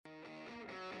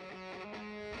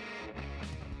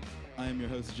I am your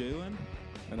host, Jalen.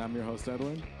 And I'm your host,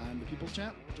 Edwin. I'm the People's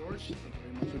Champ, George. Thank you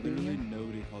very much for being Literally here.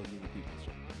 nobody calls me the People's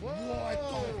Champ. What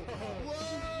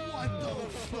the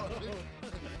fuck? 3,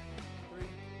 2,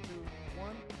 1.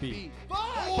 B.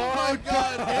 Oh my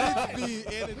God! And it's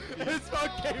B. And it's B. It's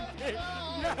fucking B.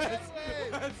 Yes.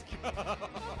 Let's go.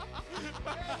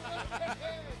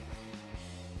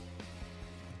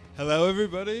 Hello,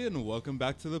 everybody, and welcome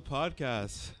back to the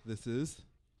podcast. This is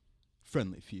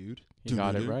Friendly Feud. You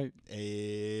got it right.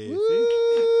 Hey,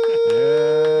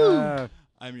 Yeah.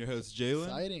 I'm your host, Jalen.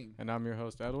 Exciting. And I'm your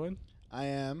host, Edwin. I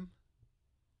am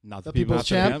Not the the People's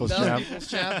Champ. Champ. People's The Champ. People's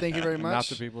Champ. Thank you very much. Not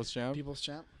the People's Champ. People's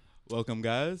Champ. Welcome,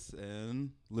 guys,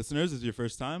 and listeners. If it's your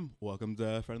first time, welcome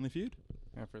to Friendly Feud.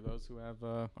 And for those who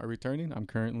are returning, I'm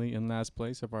currently in last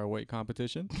place of our weight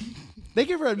competition. Thank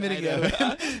you for admitting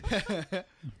it.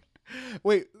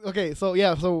 Wait, okay, so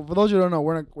for those who don't know,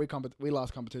 we're in a weight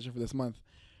loss competition for this month.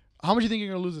 How much do you think you're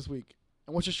gonna lose this week?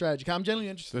 And what's your strategy? 'Cause I'm genuinely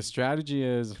interested. The strategy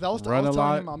is 'Cause I was run a telling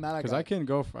lot him how mad I because got. I can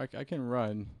go. I can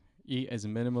run, eat as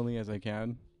minimally as I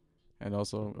can, and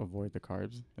also avoid the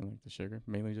carbs and like the sugar,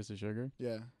 mainly just the sugar.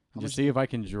 Yeah. And just see if I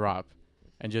can drop,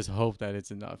 and just hope that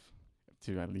it's enough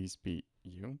to at least beat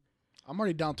you. I'm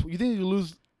already down. You think you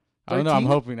lose? 13? I don't know. I'm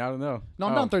hoping. I don't know. No,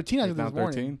 I'm down 13. I You're think this down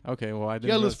morning. 13. Okay, well I You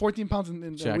didn't. gotta lose 14 pounds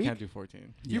in Shit, a I week. can't do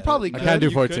 14. You probably I could. can't do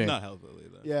You 14. could not healthily,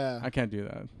 though. Yeah. I can't do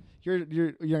that. You're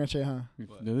gonna say, huh?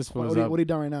 What? This What was are, up. what are you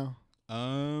doing right now?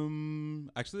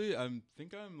 Actually, I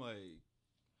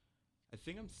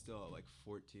think I'm still at like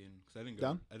 14 because I didn't go.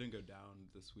 Down? I didn't go down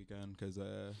this weekend because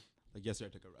like yesterday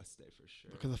I took a rest day for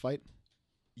sure. Because of the fight?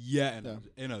 Yeah, and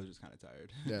Yeah. I was just kind of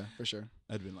tired. Yeah, for sure.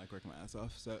 I'd been like working my ass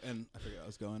off, so and I figured I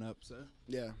was going up, so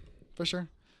Yeah, for sure.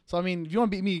 So I mean, if you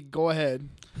want to beat me, go ahead.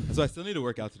 I still need to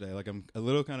work out today. Like I'm a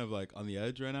little kind of like on the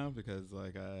edge right now because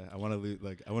like I want to lose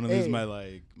Hey. lose my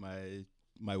like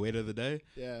my weight of the day,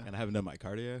 Yeah. and I haven't done my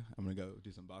cardio. I'm gonna go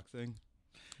do some boxing.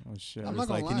 Oh shit. I'm I'm not just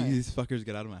gonna like, lie. can you these fuckers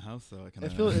get out of my house so I can?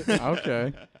 It feels.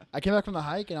 Okay. I came back from the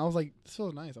hike and I was like, this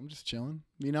feels nice. I'm just chilling.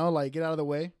 You know, like get out of the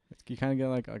way. You kind of get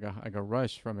like a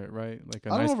rush from it, right? Like a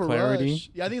I don't nice know if clarity. a rush.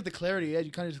 Yeah, I think it's the clarity. Yeah,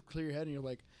 you kind of just clear your head and you're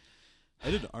like, I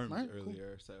did arms Alright, cool.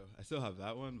 earlier, so I still have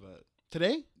that one, but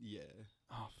today? yeah,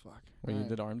 Oh fuck. When you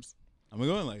Alright. did arms. I'm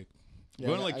going like Yeah,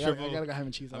 going I like gotta- triple. I gotta go ham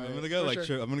and cheese. I'm Alright, gonna go for like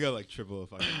sure. I'm gonna go like triple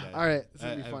fucking day. All right, this is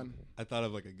gonna be I- fun. I thought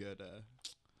of like a good.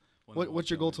 one What's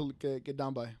your goal going. to get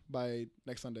down by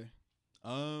next Sunday?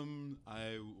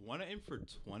 I want to aim for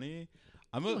 20.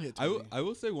 You'll hit I 20.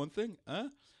 will say one thing.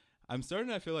 I'm starting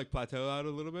to feel like plateau out a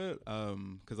little bit.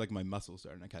 Cause like my muscles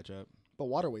starting to catch up. But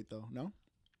water weight though, no.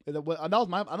 I know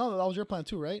that was your plan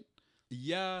too, right?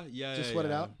 Yeah. Just sweat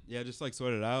it out? Yeah, just like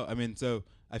sweat it out. I mean, so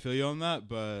I feel you on that,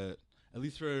 but at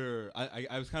least for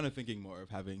I was kind of thinking more of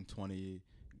having 20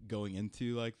 going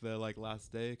into like the like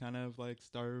last day kind of like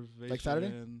starvation. Like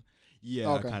Saturday? Yeah,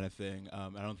 Oh, okay. kind of thing.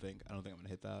 I don't think I'm gonna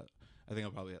hit that. I think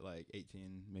I'll probably hit like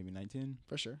 18, maybe 19.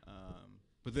 For sure.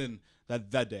 But then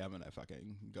that day I'm gonna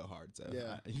fucking go hard. So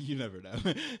Yeah. you never know.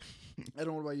 I don't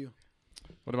know what about you.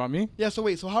 What about me? Yeah. So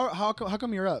wait. So how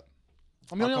come you're up?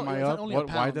 I mean, How come I up? only What- a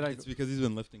why pound. did I- It's because he's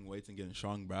been lifting weights and getting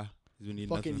strong, bruh. He's been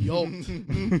eating fucking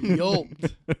nothing.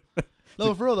 yoked?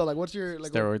 No, for real though. Like, what's your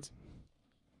like? Steroids.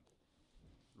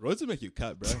 Roids would make you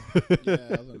cut, bruh.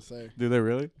 Yeah, I was gonna say. Do they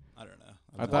really? I don't know.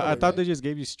 I Water thought weight, they just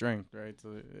gave you strength, right?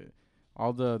 So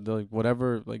all the like,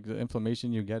 whatever like the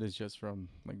inflammation you get is just from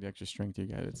like the extra strength you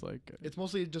get. It's like It's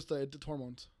mostly just it's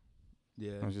hormones.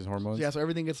 Yeah. it's just hormones. Yeah, so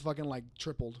everything gets fucking like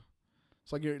tripled.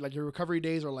 So like your recovery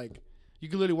days are like you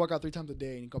can literally work out 3 times a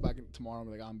day and you go back in tomorrow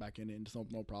and be like I'm back in it and it's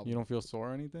no problem. You don't feel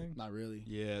sore or anything? Not really.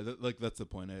 Yeah, that's the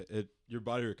point. Your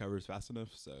body recovers fast enough,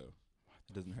 so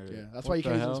it doesn't hurt. Yeah, that's What why you the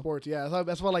can't use it in hell? sports. Yeah,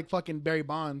 that's why like fucking Barry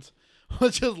Bonds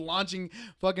was just launching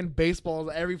fucking baseballs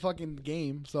every fucking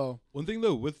game. So One thing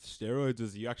though with steroids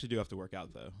is you actually do have to work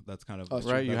out though. That's kind of Oh, like,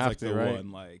 true. Right, you that's have like to, the right?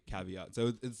 one like caveat.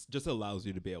 So it's just allows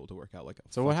you to be able to work out like a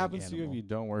So what fucking happens to you if animal. you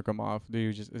don't work them off? Do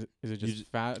you just is it just ju-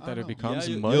 fat I that don't it know. becomes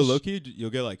yeah, mush? you'll low-key, you'll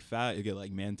get like fat, you'll get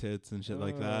like man tits and shit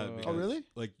like that. Oh. because, really?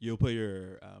 Like you'll put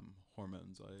your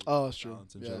hormones like Oh, that's true.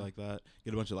 balance and Yeah. shit like that.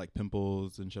 Get a bunch of like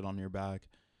pimples and shit on your back.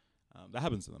 That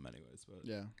happens to them anyways, but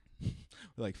Yeah.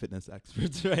 we're like fitness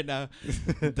experts right now.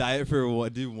 Diet for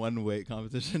one weight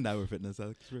competition. Now we're fitness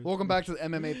experts. Welcome back to the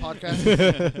MMA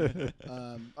podcast.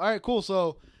 All right, cool.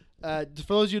 So, just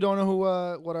for those of you who don't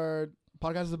know what our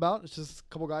podcast is about, it's just a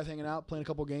couple guys hanging out, playing a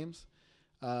couple games.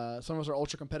 Some of us are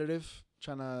ultra competitive,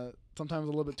 trying to sometimes a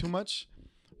little bit too much,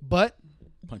 but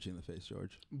Punch you in the face,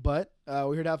 George. we're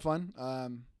here to have fun.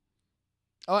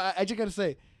 I just gotta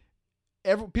say,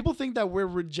 people think that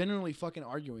we're genuinely fucking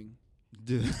arguing,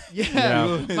 Dude.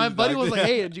 Yeah. My buddy was like,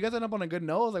 Exactly. "Hey, did you guys end up on a good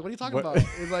note?" I was like, "What are you talking about?"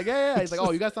 He's like, "Yeah." He's like,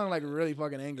 "Oh, you guys sound like really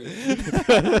fucking angry."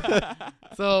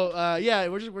 So yeah,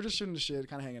 we're just shooting the shit,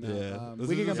 kind of hanging out. Yeah,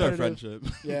 We get this is our competitive.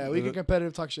 friendship. Yeah, we get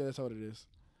competitive, talk shit. That's what it is.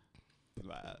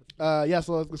 Wow. Yeah.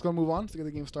 So let's go move on. Let's get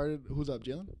the game started. Who's up,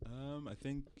 Jalen? I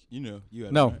think you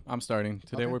had No, it, right? I'm starting.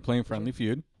 Today Okay. we're playing Friendly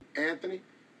Feud. Anthony,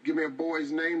 give me a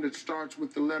boy's name that starts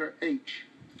with the letter H.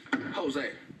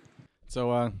 Jose.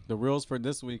 So the rules for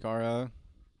this week are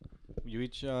you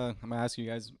each. I'm gonna ask you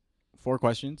guys 4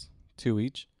 questions, 2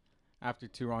 each. After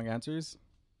 2 wrong answers,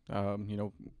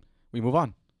 we move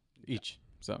on each.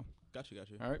 So Got you.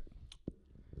 all right.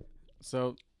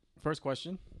 So first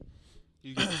question.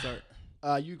 You get to start.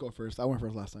 You go first. I went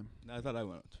first last time. No, I thought I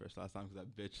went first last time because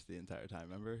I bitched the entire time.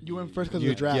 Remember? You went first 'cause of You,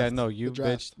 the draft. yeah, no, you The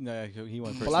draft. bitched. No, he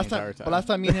went first But last the time, entire time. but last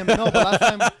time me and him. No, but last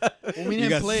time when me and You him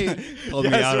guys played. called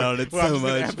me out on it well, I'm so just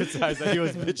gonna much. emphasize that he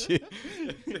was bitchy.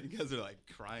 You guys are like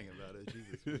crying about it.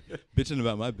 Jesus. Bitching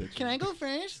about my bitch. Can I go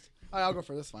first? All right, I'll go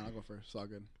first. That's fine. I'll go first. It's all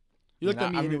good. You looked Nah,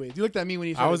 at me I mean- anyways. You looked at me when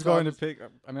you said I was it, so going to I'll pick.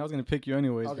 I was going to pick you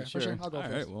anyways. just- Okay, but for sure. I'll go All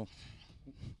first. right. Well,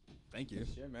 thank you.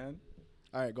 Shit, man.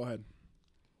 All right, go ahead.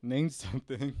 Name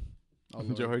something, Oh,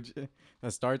 Lord. George,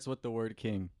 that starts with the word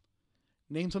king.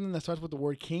 Name something that starts with the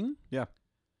word king. Yeah.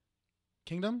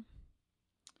 Kingdom.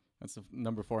 That's the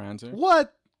number 4 answer.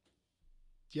 What?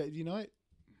 Yeah, you know it.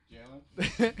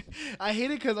 Jalen? I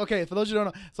hate it because for those who don't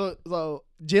know, so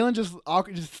Jalen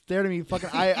just stared at me, fucking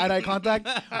eye contact.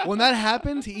 When that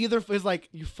happens, he either is like,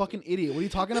 "You fucking idiot, what are you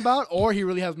talking about?" or he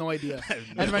really has no idea.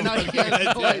 And right now he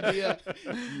has no idea.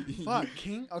 Fuck,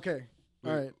 king. Okay,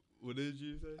 all right. What did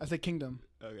you say? I said kingdom.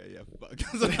 Okay, yeah, fuck.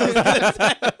 That's what I was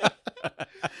gonna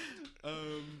say.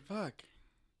 Fuck.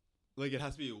 Like it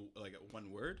has to be like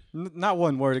one word. Not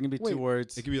one word. It can be Wait. 2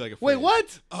 words. It could be like a Wait, phrase.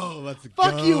 what? Oh, let's go.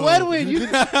 Fuck you, Edwin. You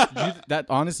That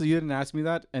honestly, you didn't ask me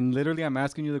that, and literally, I'm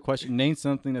asking you the question. Name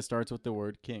something that starts with the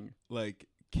word king. like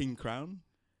king crown.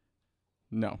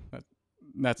 No,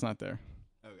 that's not there.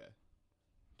 Okay,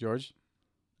 George.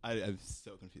 I'm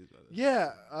so confused about this.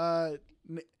 Yeah.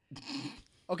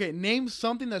 Okay, name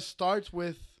something that starts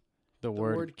with The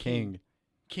word king.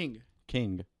 king.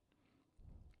 King.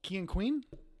 King and queen.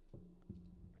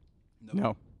 Nope.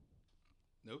 No.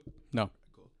 Nope. No.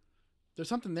 Cool. There's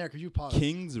something there because you paused.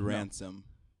 King's ransom.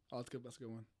 Oh, that's good. That's a good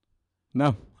one.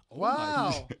 No. Oh my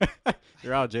Wow.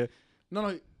 You're out, Jay.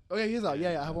 No. Oh yeah, he's out.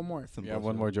 Yeah. I have one more. Some Yeah, one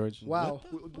bullshit. more, George. Wow.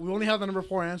 We only have the number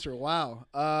 4 answer. Wow.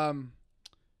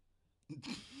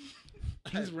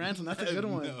 King's ransom. That's a good I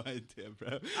have one. No idea,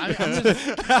 bro. I'm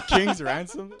just. King's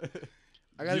ransom.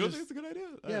 I gotta you don't just. think it's a good idea?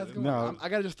 Yeah, that's a good No. one. I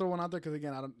gotta just throw one out there because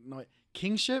again, I don't know it.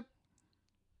 Kingship.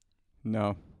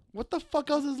 No. What the fuck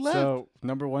else is left? So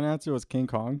number 1 answer was King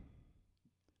Kong.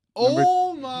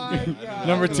 oh my god.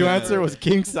 Number 2 Yeah. answer was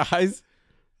king size,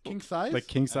 King size. like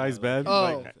king size bed.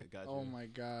 Oh. Gotcha. Oh my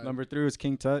god. Number 3 was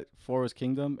King Tut. 4 was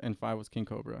Kingdom, and 5 was King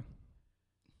Cobra.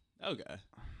 Okay.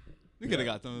 We could have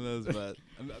got some of those, but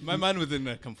my mind was in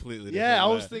a completely Yeah, different I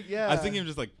was way. thinking. Yeah. I was thinking of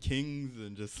just like kings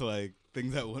and just like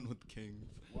things that went with kings.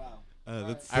 Wow.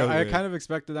 That's so I weird. kind of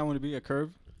expected that one to be a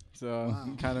curve, so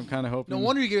Wow. kind of hoping. No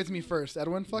wonder you gave it to me first,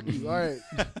 Edwin. Fuck you. All right.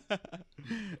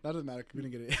 That doesn't matter. We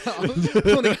didn't get it.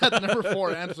 We only got the number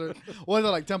 4 answer. What was it,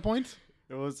 like 10 points?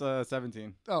 It was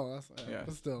 17. Oh, that's Yeah.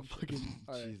 But still, fucking.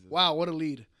 All right. Jesus. Wow, what a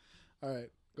lead. All right,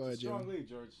 go ahead, Strong Jalen. lead,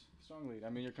 George. Strong lead. I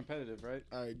mean, you're competitive, right?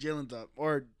 All right, Jalen's up.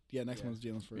 Or next Yeah. one's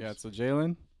Jalen's first. Yeah. So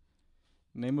Jalen,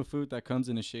 name a food that comes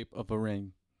in the shape of a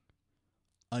ring.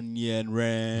 Onion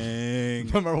ring.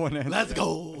 Number 1 answer. Let's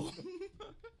go.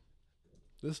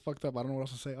 This is fucked up. I don't know what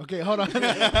else to say. Okay, hold on.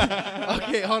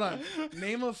 Okay, hold on.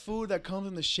 Name a food that comes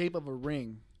in the shape of a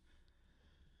ring.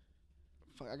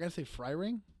 Fuck, I gotta say fry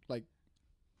ring, like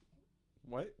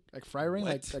What? fry ring,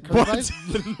 What? like curly fries,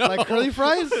 No. like curly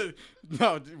fries.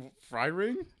 No, dude, fry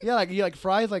ring? Yeah, like you like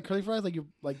fries, like curly fries, like you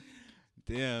like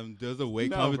Damn, there's a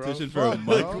weight No, competition bro. for a Fuck,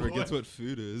 month bro. for guess what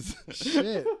food is.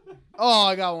 shit. Oh,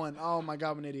 I got one. Oh my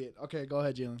god, I'm an idiot. Okay, go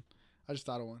ahead, Jalen. I just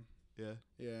thought of one. Yeah.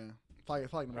 Yeah, probably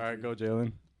All number right, 3. go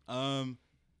Jalen.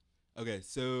 Okay,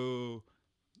 so.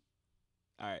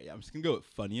 All right, yeah, I'm just gonna go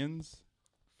with Funyuns.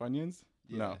 Funyuns?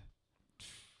 No.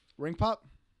 Ring pop.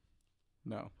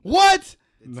 No. What?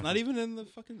 It's No. not even in the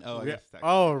fucking. Oh, I Yeah. guess.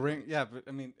 Oh, ring. Yeah, but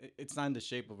I mean, it's not in the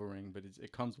shape of a ring, but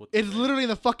it comes with. It's the ring. literally in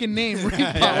the fucking name. Ring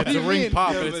Yeah, pop. yeah, What do it's you a ring mean?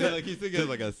 pop. Yeah, but but it's like he's thinking of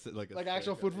Like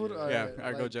actual food. Yeah. All Yeah, right, all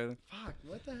right, go Jalen. Fuck,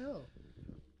 what the hell?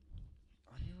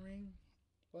 Onion ring?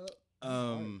 Well,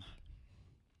 I'm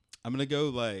gonna go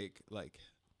like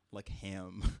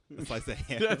ham, a slice of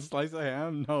ham. Yeah, slice of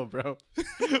ham? No, bro.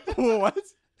 What?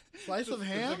 Slice of It's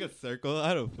ham? like a circle.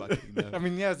 I don't fucking know. I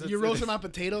mean, yes. You roasting my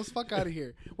potatoes? Fuck out of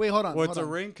here. Wait, hold on. Well, hold it's a on.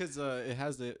 ring because it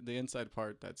has the inside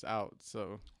part that's out.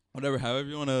 So Whatever. However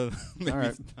you want to make All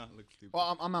right. me not look stupid.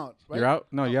 Well, I'm out. Right? you're out.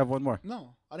 No, you have one more.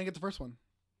 No, I didn't get the first one.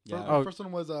 yeah. Oh. The first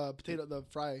one was potato, the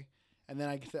fry, and then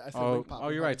I said ring Oh, pop. oh,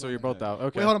 ring you're pop right. is So on you're there. both out.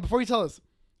 Okay. Wait, hold on. Before you tell us,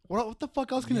 what the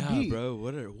fuck else can it yeah, be? bro.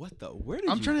 What the? Where did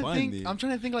I'm you trying to find think. these? I'm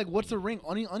trying to think like what's a ring?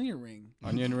 Onion ring.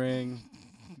 Onion ring.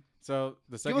 So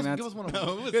the Give second us, answer. give us one of No,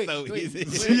 them. it was Wait, so wait, easy.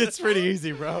 wait. It's pretty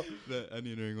easy, bro. The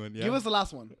onion ring one. Yeah. Give us the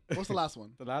last one. What's the last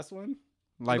one? The last one,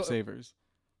 lifesavers.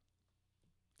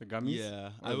 The gummies. Yeah,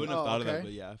 Or I the- wouldn't have thought of okay. that,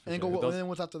 but yeah. For And then sure. go. those- And then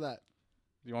what's after that?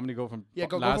 You want me to go from Yeah,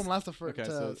 go last? from last to first. Okay,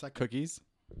 so second. cookies,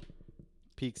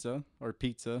 pizza,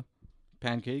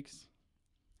 pancakes,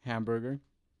 hamburger,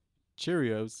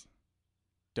 Cheerios,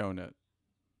 donut.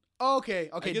 Okay.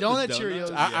 I Okay. get the Donut donut. Cheerios.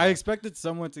 Yeah. I expected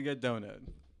someone to get donut.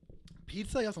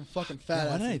 Pizza. You got some fucking Yeah,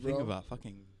 fat why did I asses, think bro. about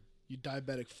fucking You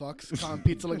diabetic fucks. Calling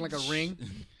pizza looking like a ring.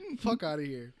 Fuck out of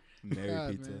here. Mary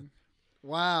God, pizza? man.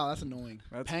 Wow, that's annoying.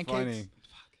 That's Pancakes. funny.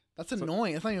 That's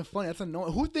annoying. That's not even funny. That's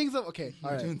annoying. Who thinks of? Okay, all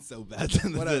You're right. doing so bad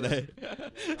today. Whatever.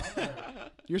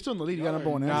 You're still in the lead. You got number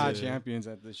one Nah, answer. champions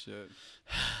at this shit.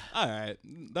 All right,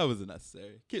 that wasn't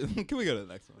necessary. Can we go to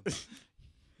the next one?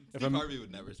 Steve I'm- Harvey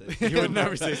would never say. He would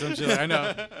never say some shit. I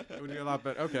know. It would be a lot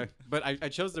better. Okay, but I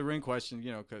chose the ring question,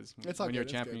 you know, because It's all when you're a good,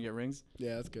 it's champion, good. you get rings.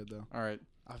 Yeah, that's good though. All right.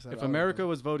 I've said If all of America them.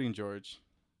 was voting, George,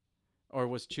 or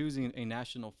was choosing a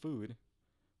national food,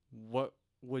 what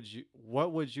would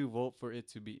you vote for it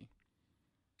to be?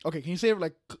 Okay, can you say it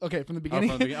like okay from the beginning?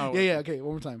 from the begin- oh, yeah. Okay,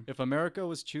 one more time. If America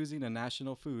was choosing a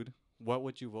national food, what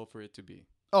would you vote for it to be?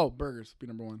 Oh, burgers be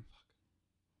number one.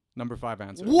 Number 5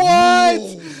 answer. What?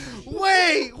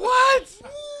 Wait, what?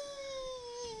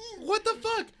 What the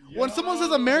fuck? When someone says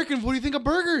American, what do you think of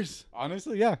burgers?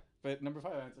 Honestly, yeah. But number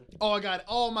 5 answer. Oh, I got it.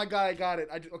 Oh my god, I got it.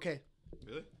 Okay.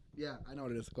 Really? Yeah, I know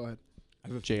what it is. Go ahead.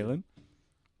 Jalen.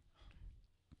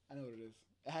 I know what it is.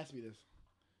 It has to be this.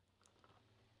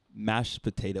 Mashed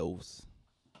potatoes.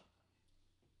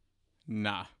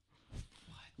 Nah.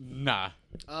 Nah.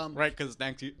 Um, Right, because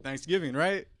Thanksgiving,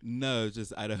 right? No, it's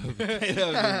just Idaho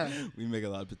potatoes. We make a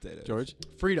lot of potatoes. George?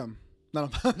 Freedom. No, I'm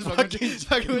fucking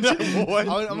with you. What?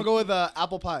 I'm gonna go with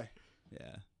apple pie.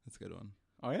 Yeah, that's a good one.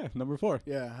 Oh, yeah. Number 4.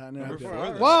 Yeah, I know. Number how to do 4. it.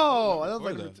 Alright. Whoa, that was Four,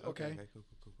 like though. number okay.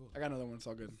 Cool. I got another one. It's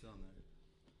all good. Still on there.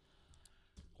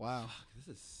 Wow. Fuck,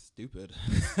 this is stupid.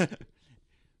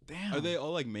 Damn. Are they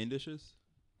all like main dishes?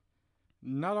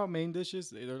 Not all main dishes.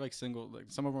 They're like single. Like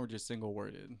some of them are just single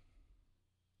worded.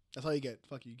 That's all you get.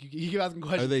 Fuck you. You keep asking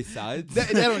questions. Are they sides?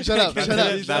 Edwin, shut up. That's, Shut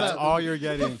up. it. Shut That's up. all you're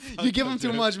getting. You give him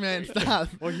too much, man. Stop.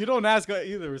 Well, you don't ask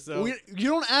either. So You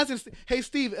don't ask him, hey,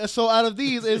 Steve, so out of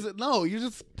these, is it? No, you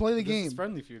just play the this game. is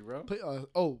friendly feud, bro. Play,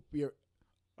 you're,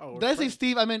 Oh, did I say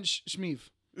Steve? I meant Shmeev.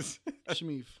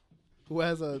 Shmeev. Who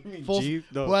has a full Jeep?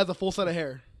 No. who has a full set of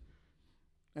hair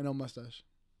and no mustache.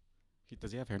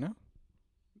 Does he have hair now?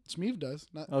 Shmeev does.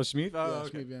 Not, Oh, Shmeev. Oh, yeah,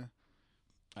 okay. Shmeev, yeah.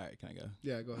 All right, can I go?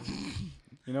 Yeah, go ahead.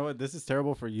 You know what? This is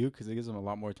terrible for you because it gives him a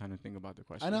lot more time to think about the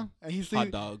question. I know. And he's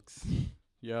Hot dogs.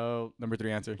 Yo, number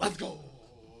 3 answer. Let's go.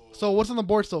 So what's on the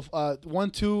board still? 1,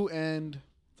 2, and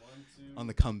On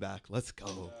the comeback. Let's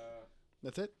go.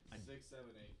 that's it? 6, 7,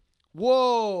 8.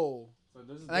 Whoa. So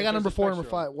this is And I got number 4 and number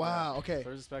 5. Wow, okay.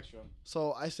 There's a spectrum.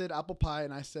 So I said apple pie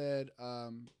and I said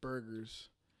burgers.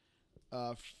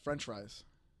 French fries.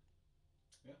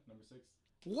 Yeah, number 6.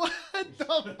 What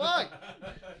the fuck?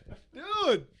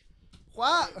 Dude.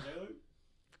 Wow.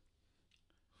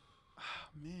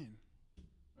 Man.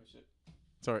 Oh shit.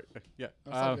 Sorry. Yeah.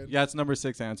 That's all good. Yeah, it's number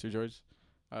 6 answer, George.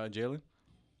 Jalen.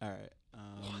 All right.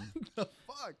 The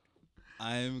fuck?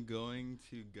 I'm going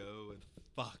to go with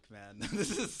fuck, man.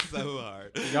 This is so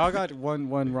hard. Y'all got one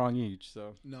wrong each.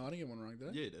 So No, I didn't get one wrong, did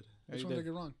I? Yeah, you did. Yeah, Which you one did I did.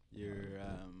 get wrong? You're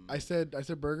I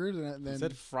said burgers and I then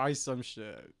said fry some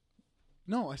shit.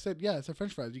 no, I said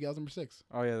French fries. You guys number 6.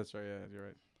 Oh yeah, that's right. Yeah, you're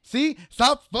right. See?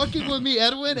 Stop fucking with me,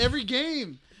 Edwin. Every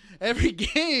game. Every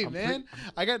game, I'm man.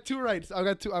 I got 2 rights. I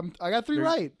got 2 I got 3 You're-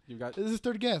 right. You got. This is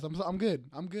third guess. I'm good.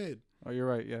 I'm good. Oh, you're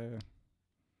right. Yeah.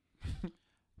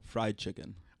 fried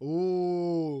chicken.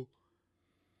 Ooh.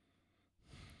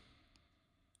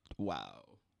 Wow.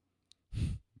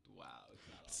 Wow.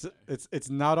 It's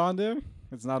not on there.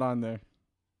 It's not on there.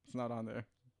 It's not on there.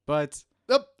 But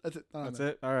Yep, that's it. Not on that's there.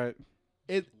 it. All right.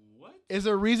 What? Is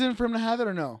there a reason for him to have it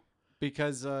or no?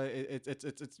 Because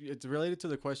it's related to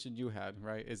the question you had,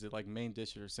 right? Is it like main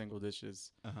dishes or single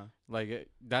dishes? Uh-huh. Like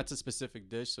that's a specific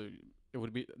dish, so it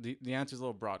would be the answer is a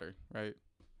little broader, right?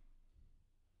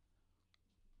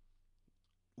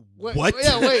 What?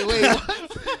 Yeah, wait.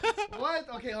 What?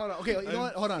 Okay, hold on. Okay, you know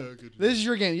what? Hold on. This is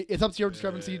your game. It's up to your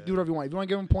discrepancy. Do whatever you want. If you want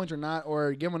to give him points or not,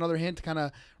 or give him another hint to kind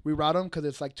of reroute him because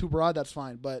it's like too broad, that's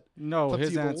fine. But No, it's up to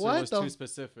his you. But answer what was the- too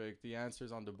specific. The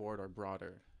answers on the board are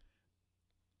broader.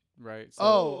 Right. So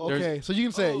Oh, there's- okay. So you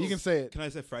can say it. You can say it. Can I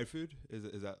say fried food?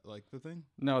 Is that like the thing?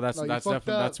 No, that's No, you that's fucked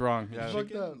definitely up. that's wrong. You Yeah. fucked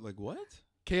Chicken? up. Like what?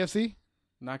 KFC.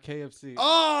 Not KFC.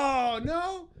 Oh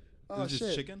no. Oh Is it shit.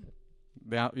 just chicken?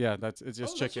 Yeah, that's it's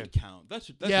just Oh, chicken. That should count. That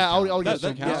should. Yeah, I'll count. give it That to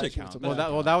him. that Yeah, should give it count. to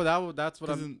him. That's what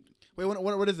I'm. Doesn't- Wait,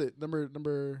 what is it?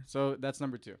 Number. So that's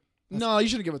number 2. No, you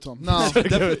should give it to him. No. Give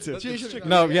it to him. You should've-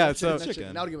 No, okay, yeah, that's so-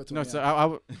 chicken. Now to give it to him. No,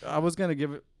 yeah. so I was gonna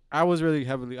give it. I was really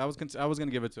heavily. I was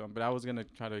gonna give it to him, but I was gonna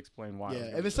try to explain why. I was Yeah,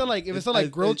 gonna if it's give still it like I-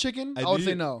 grilled I- chicken, I I would knew say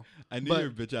you- no. I knew But-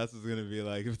 your bitch ass was gonna be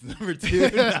like, if it's number 2,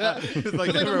 nah, it's like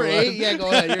Like number one. 8, yeah, go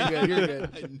ahead. You're good. You're good.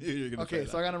 I knew you were gonna. Okay,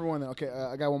 say so I that. got number 1 then. Okay,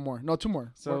 I got one more. No, 2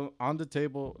 more. So on the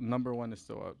table, number 1 is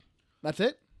still up, That's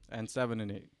it. and 7 and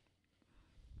 8.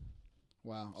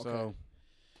 Wow. Okay. So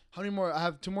How many more? I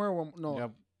have 2 more. Or one, no, yeah,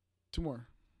 2 more.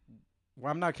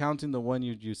 well, I'm not counting the one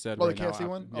you said. Oh, the right now. KFC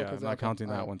one? Oh, Yeah, 'cause I'm not okay, counting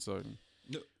that alright. one. So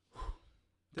No.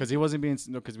 because he wasn't being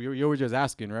because you were just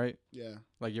asking, right? Yeah.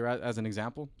 Like you're as an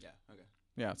example. Yeah. Okay.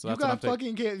 Yeah. So You that's what I'm got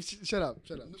taking. fucking shut up.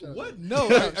 Shut up. Shut up. What? No.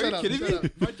 Shut Are up, you shut up, kidding shut me?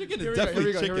 up. Fried chicken Here is we go, definitely here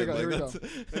we go, chicken. here we go, Like, here we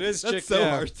that's, It is that's chick- so yeah.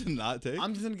 hard to not take.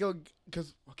 I'm just gonna go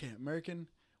because American.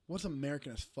 What's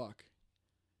American as fuck?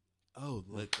 Oh,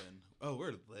 lit then. Oh,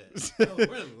 we're lit. Oh, we're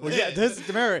lit. Well, yeah, this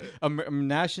is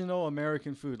national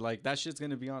American food. Like that shit's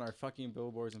gonna be on our fucking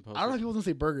billboards and posters. I don't know if people gonna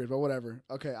say burgers, but whatever.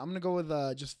 Okay, I'm gonna go with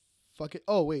just fuck it.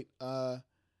 Oh wait,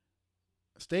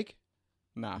 steak.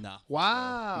 Nah. Nah.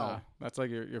 Wow. Nah. That's like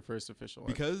your first official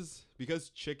one.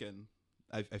 Because chicken,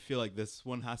 I feel like this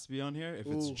one has to be on here. If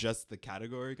it's Ooh. just the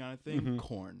category kind of thing, Mhm.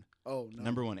 corn. Oh no.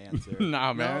 Number 1 answer.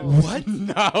 Nah, man. No. What?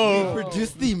 No. We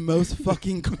produce the most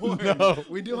fucking corn. No.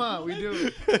 We do, huh? We do.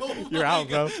 Oh You're my out,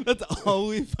 bro. God. That's all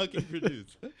we fucking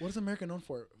produce. What is America known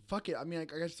for? Fuck it. I mean, I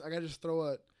gotta just throw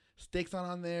a steaks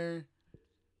on there.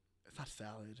 It's not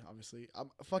salad, obviously.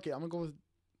 Fuck it. I'm gonna go with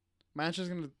my answer is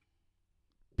gonna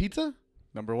pizza.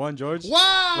 Number 1, George.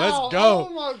 Wow. Let's go.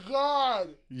 Oh my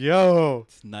god. Yo.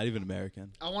 It's not even American.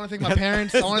 I want to thank my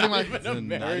parents. I want to thank my. It's not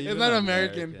American. even It's not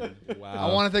American. Wow.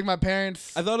 I want to thank my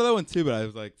parents. I thought of that one too, but I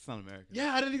was like, it's not American.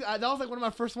 Yeah, I didn't. That was like one of my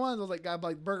first ones. I was like, God,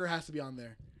 like burger has to be on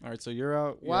there. All right, so you're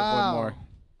out. You have Wow. one more.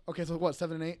 Okay, so what?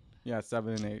 7 and 8. Yeah,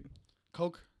 7 and 8.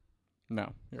 Coke.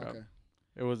 No, you're Okay. out.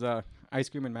 It was ice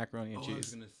cream and macaroni and Oh, I was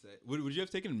cheese. gonna say, would you have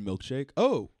taken a milkshake?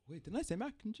 Oh, wait, didn't I say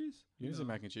mac and cheese? You didn't say No.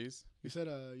 mac and cheese. You said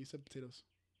potatoes.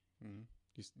 Mm-hmm.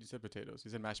 You said potatoes.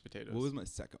 You said mashed potatoes. What was my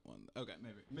second one? Okay,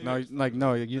 maybe. No, I just like thought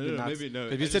no, of it. you did not. Maybe no. If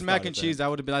I you just said mac thought and of cheese, that. that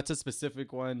would have been that's a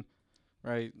specific one,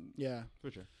 right? Yeah.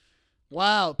 For sure.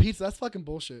 Wow, pizza. That's fucking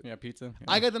bullshit. Yeah, pizza. Yeah.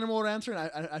 I got the number 1 answer,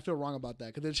 and I feel wrong about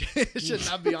that because it should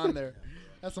not be on there.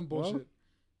 That's some Well, bullshit.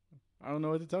 I don't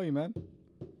know what to tell you, man.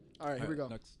 All right, here we go.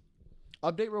 Next.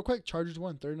 Update real quick. Chargers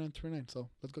won 39-29. So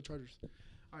let's go Chargers. All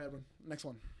right, everyone. Next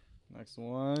one. Next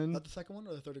one. That the second one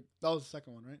or the third? That was the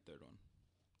second one, right? Third one.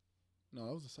 No,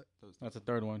 that was the second. That's the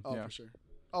third one. Oh, yeah. for sure.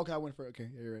 Okay, I went for it. Okay,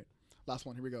 yeah, you're right. Last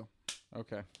one. Here we go.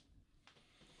 Okay.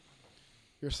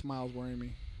 Your smile's worrying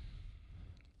me.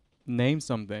 Name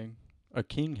something a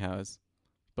king has,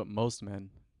 but most men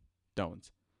don't.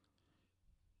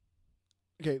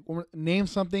 Okay, name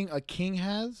something a king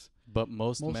has. But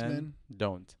most Most men, men.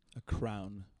 don't. A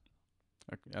crown.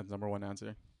 Okay, that's number 1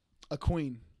 answer. A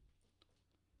queen.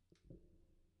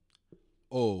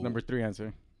 Oh. Number 3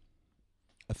 answer.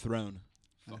 A throne.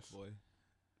 Nice. Fuck boy.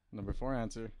 Number 4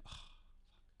 answer.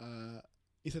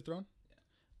 You said throne?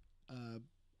 Yeah.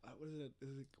 What is it?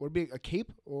 Would it be a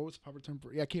cape or what's the proper term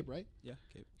for? Yeah, cape, right? Yeah.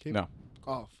 Okay. Cape. No.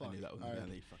 Oh fuck. I knew that was All right.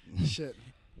 gonna be fucking. Shit.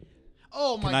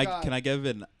 Oh my god. Can I give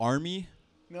an army?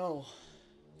 No.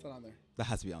 It's not on there. That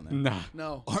has to be on there. Nah.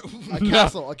 No. Ar- A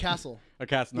castle. A castle. A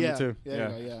cast number yeah. 2. Yeah.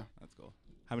 Yeah. Yeah. That's cool.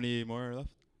 How many more are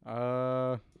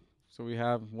left? So we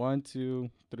have 1, 2,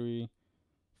 3,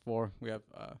 4. We have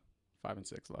 5 and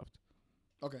 6 left.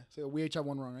 Okay. So we each have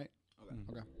one wrong, right? Okay. Mhm.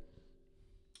 Okay.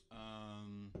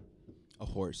 A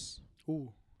horse.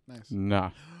 Ooh. Nice. Nah.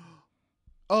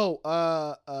 Oh.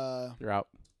 You're out.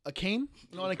 A cane?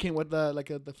 No, not a cane. What the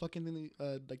the fucking thing?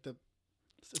 Like the. A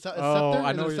Oh, scepter?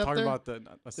 I Is know it what a you're talking scepter?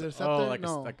 about. Is it a Oh, scepter? like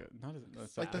No. not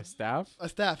a Like the- staff? A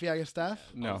staff. Yeah, I guess staff.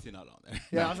 No. Obviously not on there.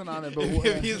 Yeah, No. I wasn't on it, but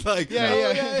If he's like, Yeah,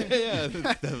 oh, yeah. yeah.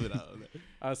 That's definitely not on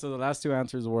there. So the last 2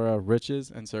 answers were riches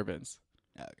and servants.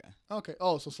 Yeah, okay. Okay.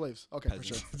 Oh, so slaves. Okay, for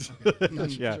sure. Peasants. Okay.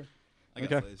 Gotcha, Yeah. for sure. I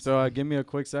got Okay. slaves. So give me a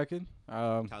quick second.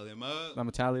 Tally them up. I'm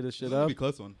gonna tally this This shit is gonna up. be a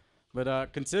close one.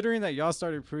 But considering that y'all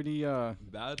started pretty Bad.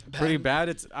 bad,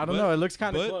 I don't But- know. It looks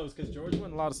kind of but- close because George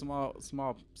won a lot of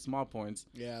small points.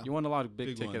 Yeah. You won a lot of big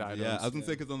ticket ones. items. Yeah, I was gonna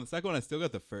say because on the second one I still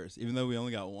got the first, even though we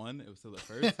only got one. It was still the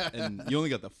first, and you only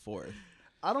got the fourth.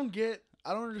 I don't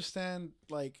understand.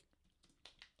 Like,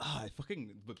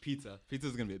 But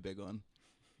pizza's gonna be a big one.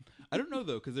 I don't know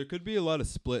though, because there could be a lot of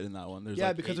split in that one. There's yeah,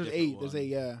 like because there's different 8. There's ones. 8.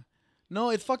 Yeah. No,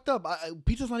 it's fucked up.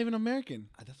 Pizza's not even American.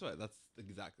 That's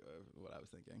exactly what I was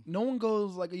thinking. No one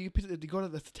goes like you go to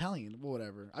that's Italian, well,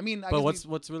 whatever. I mean, I But guess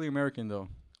what's really American though?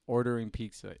 Ordering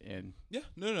pizza and Yeah,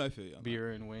 no, I feel you. On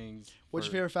beer and wings. what's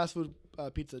for your favorite fast food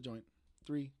pizza joint?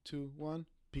 3, 2, 1.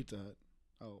 Pizza Hut.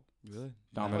 Oh, that. Really?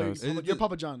 Domino's. You're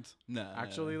Papa John's. No.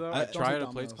 Actually though, I I don't tried say at a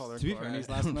place Domino's. called to be fair, Barney's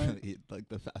I last don't night. really eat like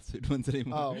the fast food ones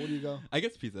anymore. Oh, where do you go? I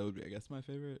guess pizza would be, my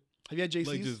favorite. Have you had JC's?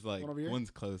 Like just like one over here? one's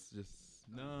close. Just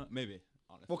no, maybe.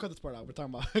 Honestly. We'll cut this part out. We're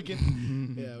talking about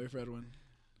again. Yeah, wait for Edwin.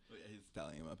 But yeah, he's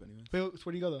tallying him up anyways. Wait,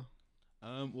 where do you go though?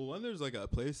 Well, one there's like a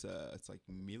place. It's like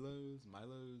Milo's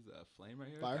Flame right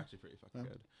here. Fire? It's actually pretty fucking Yeah.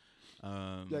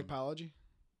 good. You like biology?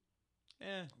 Eh.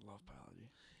 I love biology.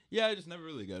 Yeah, I just never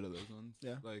really go to those ones.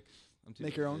 Yeah. Like I'm too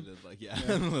Make your lazy own? to, like yeah,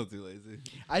 Yeah. I'm a little too lazy.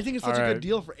 I think it's such a Alright. good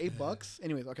deal for $8.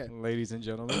 Anyways, okay. Ladies and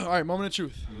gentlemen, All right, moment of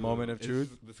truth. moment of It's-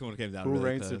 truth. This one came down. Who really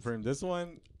reigns close. supreme? This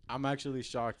one, I'm actually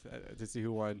shocked to see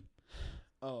who won.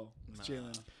 Oh, it's Nah,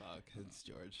 Jalen. Fuck, it's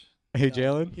George. Hey, No,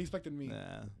 Jalen, He expected me.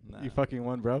 you fucking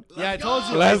won, bro. Yeah, I Let's told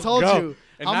go! you. Let's I told go. you.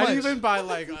 And How not much? even by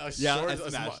like a Yeah, short. I a small-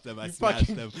 smashed them. I you smashed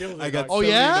fucking them. killed I it, got dog. Oh,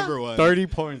 yeah? number one. 30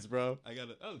 points, bro. I got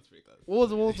it. Oh, it's pretty close. What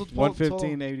was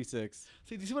 115.86.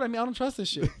 See, do you see what I mean? I don't trust this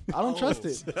shit. I don't trust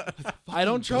it. Let's I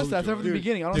don't trust it. I said from the Dude,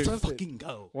 beginning. I don't dude, trust it. fucking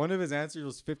go. One of his answers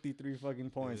was 53 fucking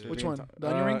points. Yeah. for Which being one? The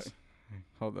onion rings?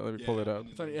 Hold on, let me pull it up.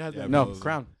 Sorry, it has Yeah, that. No, both.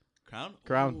 crown. Crown.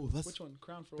 Crown. Ooh, let's Which one?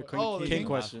 Crown for The what? king- Oh, the king king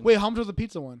question. Wait, how much was the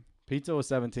pizza one? Pizza was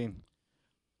 17.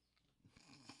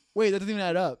 Wait, that doesn't even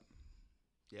add up.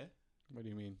 Yeah. What do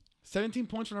you mean? 17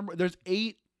 points for number. There's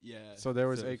 8. Yeah. So there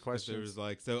was if 8 There questions. was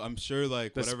like so. I'm sure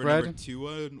like The whatever spread? number 2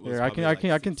 one was. Here, I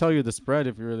probably, can tell you the spread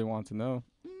if you really want to know.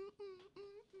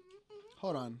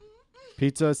 Hold on.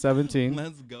 Pizza 17.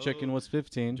 Let's go. Chicken was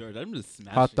 15. George, I'm just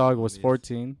smashing. Hot dog was these.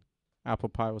 14. Apple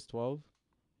pie was 12.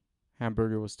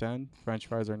 Hamburger was 10. French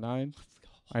fries are 9. Let's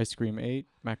go. Ice cream 8.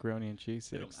 Macaroni and cheese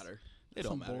They 6. don't matter. They That's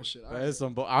don't some matter. bullshit. That is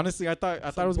some honestly, I thought it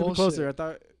was gonna be bullshit.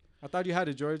 closer. I thought you had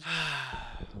it, George.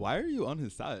 Why are you on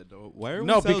his side? Why are we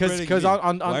No, because celebrating me?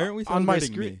 on Why aren't we on my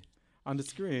celebrating screen me? on the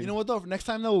screen. You know what though? For next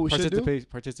time though, what we should do.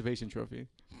 Participation trophy.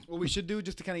 What we should do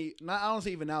just to kind of not. I don't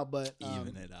say even out, but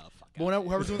Even it out. Fuck but out.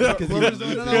 whoever's doing whoever's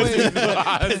doing no wait.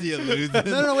 Because you lose.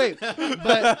 No wait.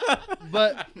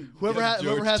 But whoever Yeah, has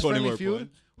whoever George, has 20 friendly more feud,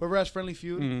 points. whoever has friendly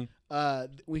feud,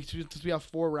 Mhm. since we have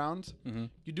 4 rounds, Mhm.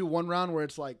 you do one round where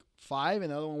it's like 5,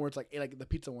 and the other one where it's like 8, like the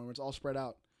pizza one where it's all spread out. You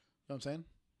know what I'm saying?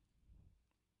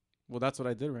 Well, that's what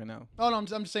I did right now. Oh no, I'm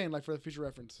just saying like for the future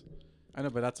reference. I know,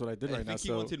 but that's what I did I right now. think he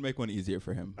So wanted to make one easier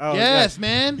for him. oh, Yes, yeah.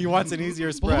 man. He wants an easier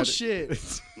spread. Bullshit.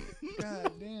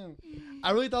 God damn.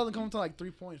 I really thought it would come to like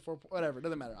 3 points, 4 points, whatever.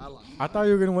 Doesn't matter. I lost. I thought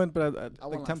you were gonna win, but I won like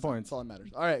last 10 time. points. That's all that matters.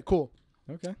 All right, cool.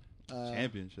 Okay.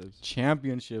 Championships.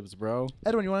 Championships, bro.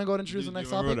 Edwin, you want to go ahead and introduce the Do you next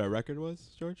remember topic? what our record was,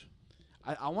 George?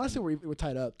 I want to say we're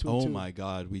tied up. 2 Oh 2. my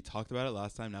God, we talked about it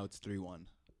last time. Now it's 3-1.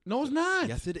 No, it's not.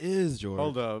 Yes, it is, George.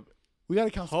 Hold up. We got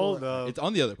to count Hold score. up. It's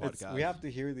on the other It's- podcast. we have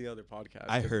to hear the other podcast.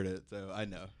 I heard it, so I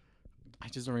know. I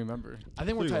just don't remember. I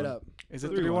think we're tied 3-1. up. Is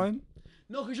it 3-1. 3-1?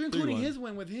 No, because you're including 3-1. his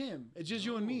win with him. It's just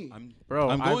you and me. I'm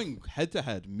Bro, going head to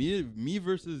head. Me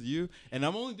versus you, and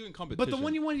I'm only doing competition. But the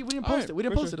one you won, we didn't All post right, it. We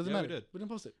didn't for post sure. it. Doesn't Yeah, we matter. did. We didn't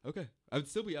post it. Okay, I would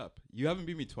still be up. You haven't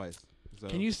beat me twice. So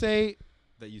Can you say?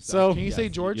 that you So- suck. Can you say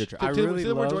George? Your turn. I Say- really say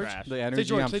the word love George. the energy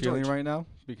George, I'm say feeling George. right now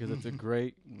because it's a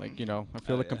great, like, I feel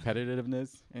Oh, the yeah.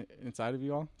 competitiveness inside of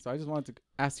you all. So I just wanted to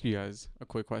ask you guys a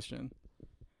quick question.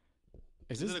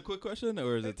 Is it a quick question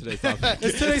or is it today's topic?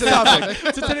 It's today's topic.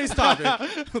 It's today's topic.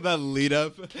 That lead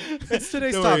up. It's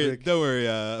today's don't topic. Worry, don't worry,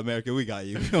 America. We got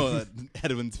you.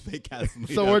 Edwin's fake ass.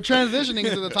 So we're transitioning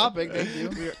into the topic. Thank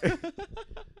you.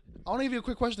 I want to give you a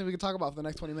quick question that we can talk about for the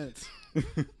next 20 minutes.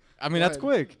 I mean, Go that's ahead.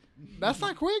 quick That's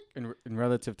not quick. in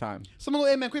relative time. Someone go,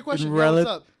 hey man, quick question. In Yeah, what's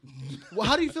rel- up? Well,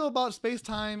 how do you feel about space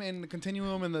time and the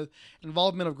continuum and the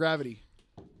involvement of gravity?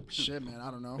 Shit, man, I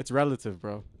don't know. It's relative,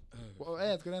 bro. Well, hey,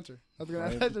 that's a good answer. That's a good,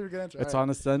 Right. that's a good answer. It's All right. on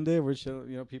a Sunday. We're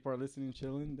chilling. People are listening,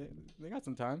 chilling. They got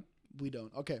some time. We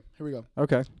don't. Okay, here we go.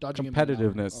 Okay. Dodging him in an hour.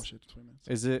 Competitiveness. Oh shit, 20 minutes.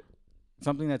 Is it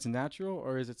something that's natural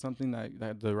or is it something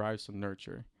that derives from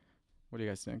nurture? What do you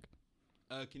guys think?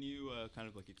 Can you kind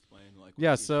of like explain like?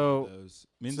 Yeah, what each so- one of those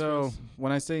means for So us?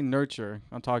 when I say nurture,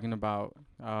 I'm talking about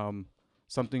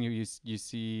something you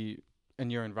see in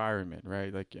your environment,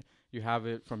 right? Like you have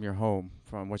it from your home,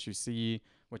 from what you see,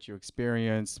 what you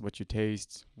experience, what you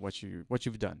taste, what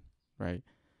you've done, right?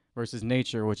 Versus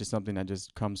nature, which is something that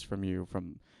just comes from you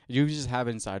just have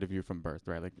it inside of you from birth,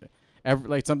 right?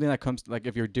 Like something that comes, like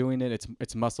if you're doing it,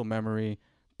 it's muscle memory.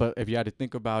 But if you had to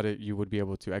think about it, you would be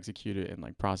able to execute it and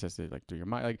like process it like through your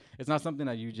mind. Like it's not something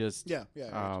that you just Yeah.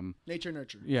 Nature,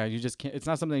 nurture. yeah, you just can't. It's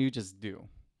not something that you just do,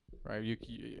 right?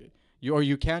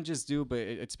 You can't just do, but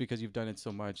it's because you've done it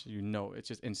so much. It's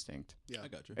just instinct. Yeah. I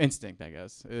got you. Instinct, I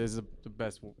guess, is the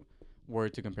best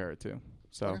word to compare it to.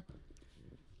 So. Okay.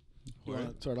 You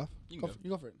want to start off? You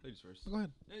go for it. Ladies first. Go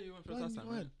ahead. Yeah, you went Go first ahead, last time.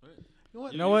 go ahead.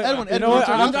 Right? You know what? Edwin, You know what?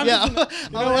 I'm I'm- yeah. You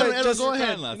know what? Edwin, Just go your ahead.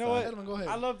 turn last You know what? Edwin, go ahead.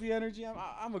 I love the energy. I'm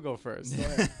gonna go first. Go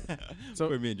ahead. So-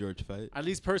 For me and George fight. At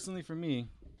least personally for me,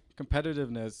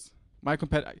 competitiveness.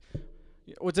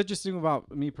 What's interesting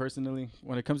about me personally,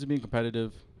 when it comes to being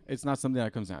competitive, it's not something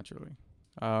that comes naturally.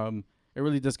 It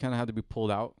really does kind of have to be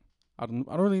pulled out. I don't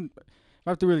really. If I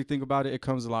have to really think about it, it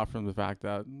comes a lot from the fact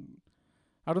that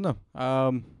I don't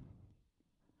know.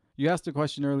 You asked the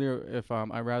question earlier if I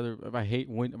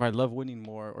love winning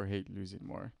more or hate losing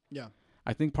more. Yeah.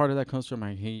 I think part of that comes from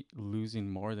I hate losing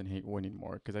more than hate winning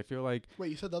more, because I feel like Wait,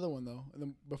 you said the other one though. And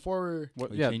then before.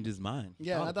 what, He yeah, changed his mind.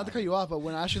 Yeah, Thought not to about cut it. you off, but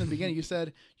when I asked you in the beginning, you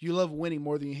said you love winning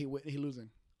more than you hate losing.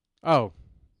 oh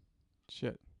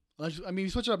shit. I mean, you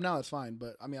switch it up now, it's fine.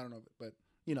 But I mean, I don't know. But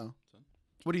you know,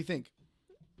 what do you think?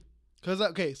 Because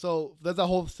okay, so there's that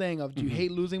whole saying of do you Mhm.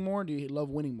 hate losing more? Or do you love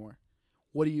winning more?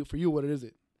 What do you for you? What is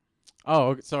it? Oh,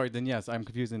 okay, sorry. Then yes, I'm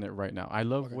confusing it right now. I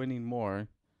love Okay. winning more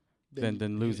Then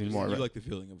than losing more. You Right? like the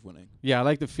feeling of winning. Yeah, I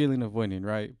like the feeling of winning,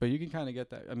 right? But you can kind of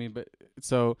get that. I mean, but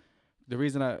so the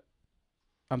reason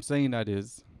I'm saying that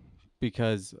is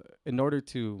because in order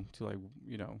to like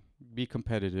be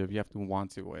competitive, you have to want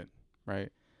to win,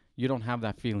 right? You don't have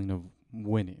that feeling of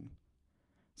winning.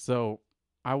 So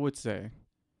I would say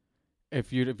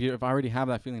if I already have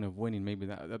that feeling of winning, maybe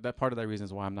that part of that reason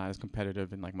is why I'm not as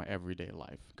competitive in like my everyday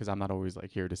life, because I'm not always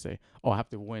like here to say, oh, I have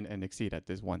to win and exceed at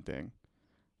this one thing,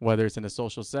 whether it's in a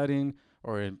social setting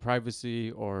or in privacy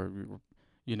or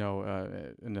in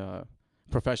a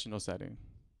professional setting,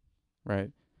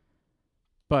 right?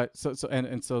 But so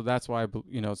that's why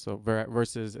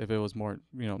versus if it was more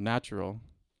natural,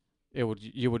 it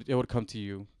would come to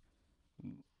you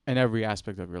in every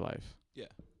aspect of your life. Yeah.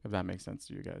 If that makes sense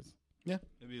to you guys.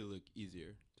 Maybe it'll look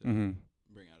easier to Mm-hmm.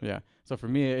 bring out. Yeah. So for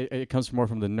me, it comes more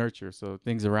from the nurture. So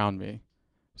things around me.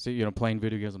 So, playing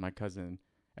video games with my cousin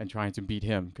and trying to beat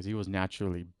him because he was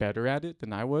naturally better at it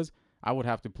than I was. I would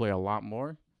have to play a lot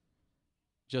more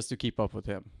just to keep up with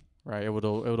him. Right. It would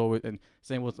always, and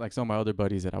same with like some of my other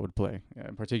buddies that I would play,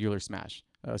 in particular Smash,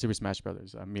 Super Smash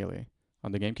Brothers, Melee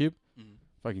on the GameCube. Mhm.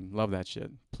 Fucking love that shit.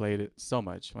 Played it so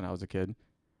much when I was a kid.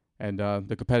 And my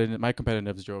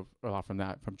competitiveness drove a lot from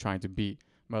that, from trying to beat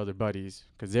my other buddies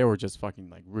because they were just fucking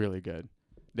like really good.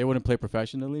 They wouldn't play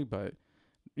professionally, but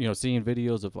seeing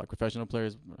videos of like professional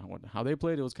players, how they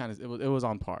played, it was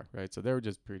on par, right? So they were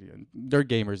just pretty, and they're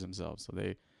gamers themselves, so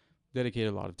they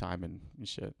dedicated a lot of time and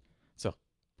shit. So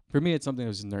for me, it's something that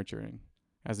was nurturing,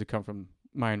 has to come from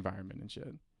my environment and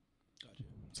shit. Gotcha.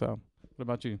 So what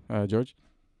about you, George?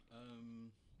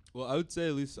 Well, I would say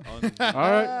at least on. All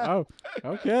right. Oh,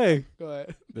 okay. Go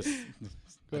ahead. This, Go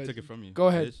I ahead. took it from you. Go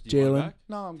ahead, Ish, do you want it Jalen. back?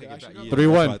 No, I'm Take good. it Actually, back.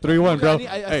 no, Yeah. 3-1, 3-1, bro. Okay,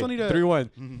 I still need to-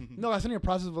 3-1. No, I still need to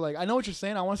process. But like, I know what you're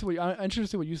saying. I want to see what I'm interested to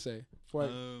see what you say. Before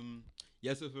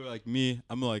Yeah, so for like me,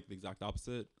 I'm like the exact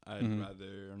opposite. I'd Mhm.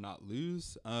 rather not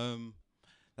lose.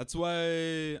 That's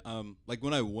why like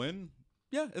when I win,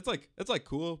 yeah, it's like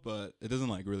cool, but it doesn't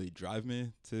like really drive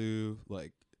me to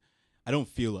like I don't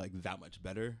feel like that much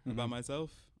better about Mhm.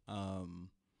 myself.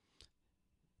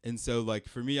 And so like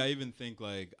for me, I even think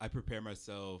like I prepare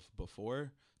myself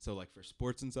before. So like for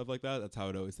sports and stuff like that, that's how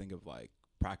I'd always think of like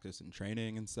practice and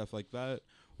training and stuff like that,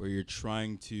 where you're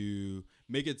trying to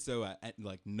make it so at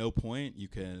like no point you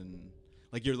can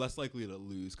like you're less likely to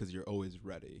lose because you're always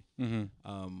ready.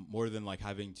 Mm-hmm. More than like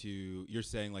having to, you're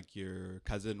saying like your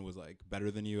cousin was like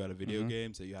better than you at a video Mhm.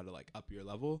 game, so you had to like up your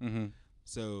level. Mm-hmm.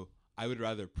 So I would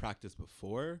rather practice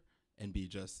before and be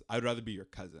just, I would rather be your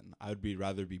cousin. I would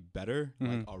rather be better like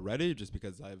Mhm. already, just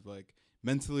because I've like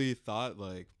mentally thought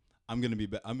like I'm gonna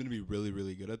be really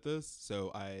really good at this.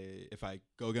 So if I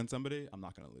go against somebody, I'm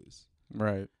not gonna lose,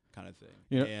 Right. kind of thing.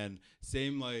 Yeah. And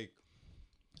same like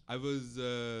I was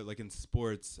like in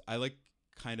sports, I like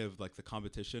kind of like the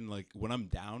competition. Like when I'm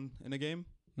down in a game,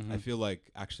 Mm-hmm. I feel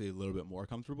like actually a little bit more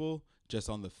comfortable just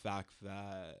on the fact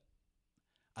that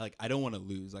I don't want to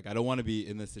lose. Like I don't want to be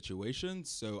in this situation,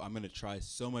 so I'm going to try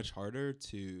so much harder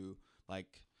to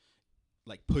like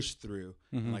like push through.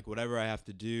 Mm-hmm. And, like whatever I have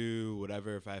to do,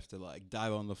 whatever if I have to like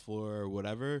dive on the floor or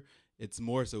whatever, it's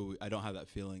more so I don't have that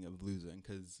feeling of losing.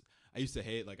 Because I used to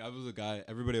hate, like I was a guy,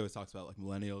 everybody always talks about like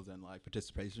millennials and like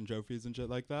participation trophies and shit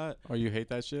like that. Oh, you hate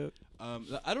that shit?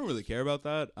 I don't really care about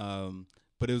that.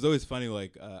 But it was always funny,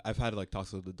 like I've had like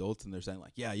talks with adults and they're saying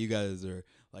like, yeah, you guys are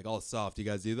like all soft, you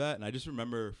guys do that. And I just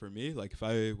remember for me, like if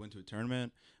I went to a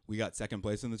tournament, we got second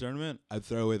place in the tournament, I'd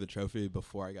throw away the trophy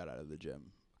before I got out of the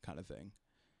gym, kind of thing.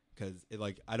 Because it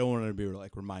like I don't want to be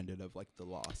like reminded of like the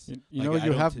loss. You like, know,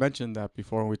 you have mentioned that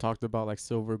before when we talked about like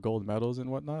silver, gold medals and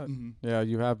whatnot. Mm-hmm. Yeah,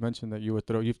 you have mentioned that you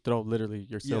throw literally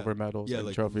your silver medals and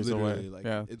like trophies away. Like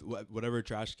yeah, whatever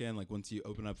trash can, like once you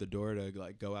open up the door to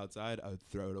like go outside, I would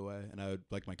throw it away, and I would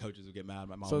like my coaches would get mad,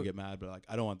 my mom would get mad, but like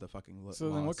I don't want the fucking. So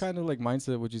loss. then, what kind of like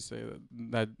mindset would you say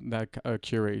that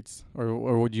curates,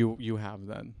 or would you have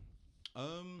then?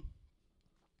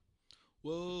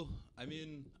 Well, I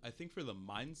mean, I think for the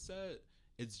mindset,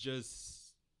 it's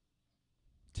just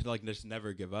to like just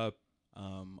never give up.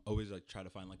 Always like try to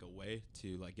find like a way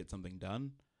to like get something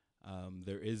done.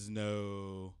 There is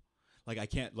no like I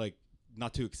can't like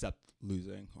not to accept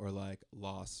losing or like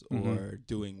loss or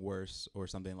doing worse or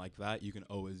something like that. You can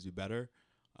always do better.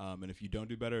 And if you don't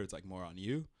do better, it's like more on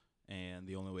you. And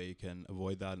the only way you can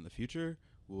avoid that in the future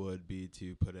would be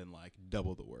to put in like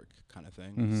double the work kind of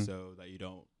thing so that you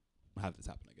don't have this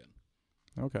happen again.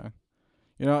 Okay.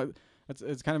 You know,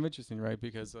 it's kind of interesting, right?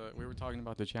 Because we were talking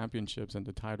about the championships and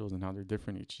the titles and how they're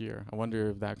different each year. I wonder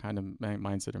if that kind of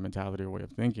mindset or mentality or way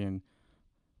of thinking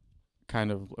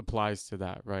kind of applies to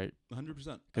that, right? 100%.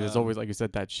 Because it's always, like you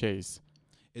said, that chase,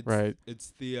 right?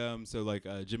 It's the so like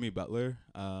Jimmy Butler,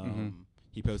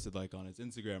 he posted like on his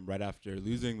Instagram right after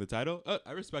losing the title.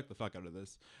 I respect the fuck out of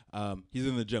this. He's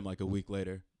in the gym like a week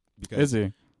later. Because is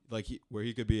he? Like where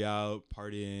he could be out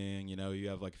partying, you know, you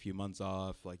have like a few months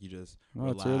off, like you just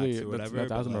relax or whatever.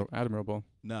 That's admirable.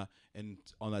 Nah, and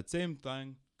on that same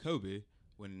thing, Kobe,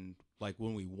 when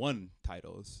we won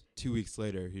titles, 2 weeks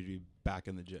later he'd be back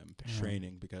in the gym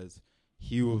training because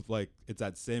he was like it's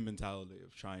that same mentality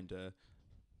of trying to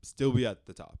still be at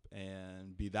the top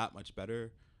and be that much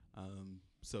better.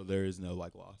 So there is no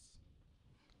like loss.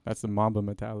 That's the Mamba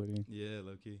mentality. Yeah,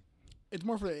 low key. It's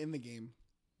more for the in the game,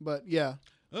 but yeah.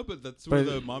 Oh, but that's where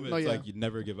the moment it's like you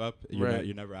never give up. Right.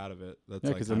 You're never out of it. That's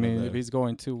yeah, because I mean, if he's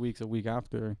going 2 weeks a week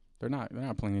after, they're not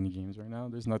playing any games right now.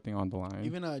 There's nothing on the line.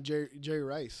 Even Jerry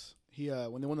Rice, he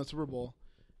when they won the Super Bowl,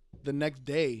 the next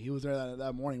day he was there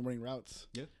that morning running routes.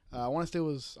 Yeah. I want to say it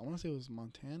was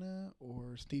Montana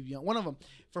or Steve Young, one of them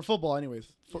for football, anyways.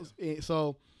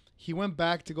 So he went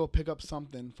back to go pick up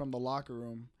something from the locker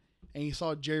room, and he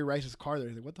saw Jerry Rice's car there.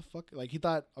 He's like, "What the fuck?" Like he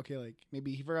thought, okay, like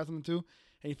maybe he forgot something too.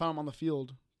 And he found him on the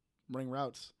field running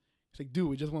routes. He's like, dude,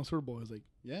 we just won Super Bowl. He's like,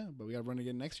 yeah, but we got to run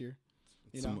again next year.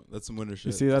 That's some winter shit.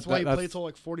 You see, that's why he played till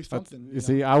like 40-something. You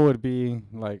see, I would be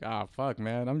like, fuck,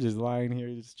 man. I'm just lying here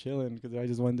just chilling because I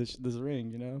just won this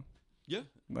ring, you know? Yeah.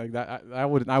 Like that, I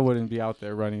wouldn't be out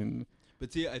there running.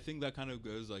 But see, I think that kind of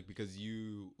goes like because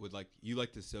you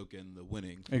like to soak in the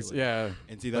winning. Yeah.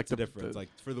 And see, that's the difference. Like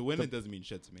for the win, it doesn't mean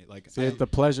shit to me. Like see, the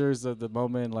pleasures of the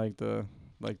moment, like the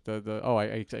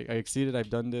I exceeded.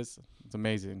 I've done this. It's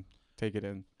amazing. Take it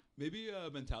in. Maybe a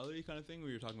mentality kind of thing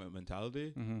where you're talking about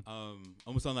mentality.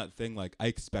 Almost on that thing, like I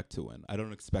expect to win. I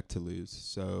don't expect to lose.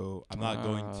 So I'm not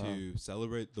going to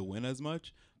celebrate the win as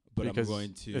much, but because I'm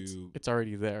going to. It's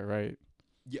already there, right?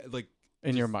 Yeah, like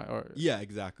in your mind. Yeah,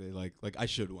 exactly. Like I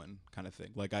should win, kind of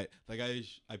thing. Like I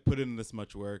put in this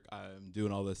much work. I'm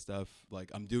doing all this stuff. Like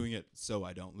I'm doing it so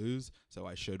I don't lose. So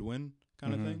I should win,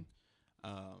 kind of thing.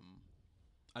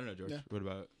 I don't know, George. Yeah. What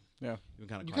about? Yeah, you've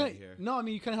been kind of quiet here. No, I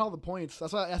mean you kind of held all the points.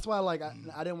 That's why like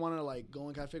I didn't want to like go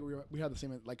and kind of figure we had the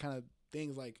same like kind of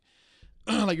things like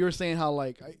like you were saying how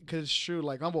like because it's true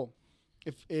like humble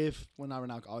if well not right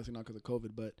now obviously not because of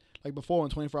COVID but like before when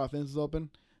 24-hour fitness is open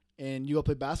and you go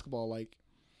play basketball like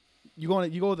you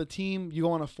go with a team you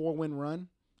go on a 4-win run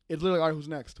it's literally all right who's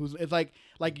next it's like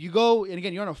you go and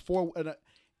again you're on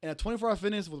in a 24-hour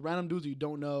fitness with random dudes you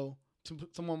don't know.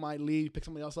 Someone might leave, pick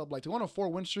somebody else up. Like to go on a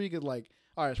 4-win streak is like,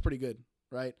 all right, it's pretty good,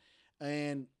 right?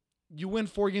 And you win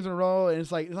 4 games in a row, and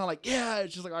it's not like yeah,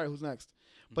 it's just like all right, who's next?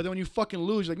 But then when you fucking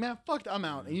lose, you're like man, fuck, I'm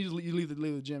out, and you leave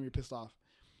the gym, you're pissed off.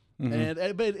 But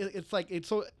it's like it's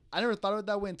so I never thought of it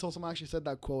that way until someone actually said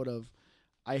that quote of,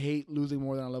 I hate losing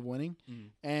more than I love winning,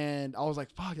 and I was like,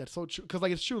 fuck, that's so true because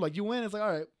like it's true, like you win, it's like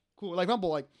all right, cool. Like humble,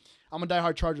 like I'm a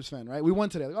diehard Chargers fan, right? We won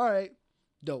today, like all right,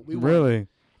 dope, we won. Really.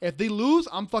 If they lose,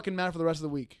 I'm fucking mad for the rest of the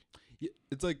week. Yeah,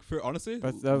 it's like for honestly,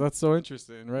 that's so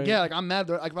interesting, right? Yeah, like I'm mad.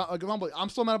 Like I'm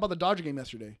so mad about the Dodger game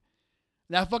yesterday.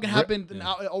 That fucking happened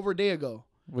over a day ago.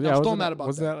 Well, I'm still wasn't mad that- about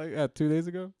wasn't that. that like 2 days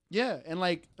ago? Yeah, and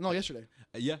like no, yesterday.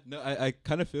 Yeah, no, I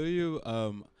kind of feel you.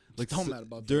 Like Still mad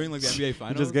about during that. like the NBA You're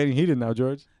finals. just getting heated now,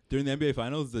 George. During the NBA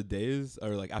finals, the days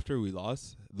or like after we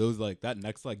lost, those like that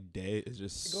next like day is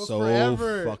just It goes so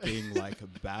forever. fucking like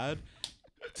bad.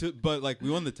 But like we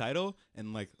won the title,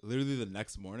 and like literally the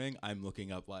next morning, I'm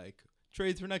looking up like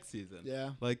trades for next season.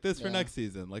 Yeah, Like this for Yeah. next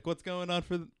season. Like what's going on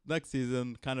for next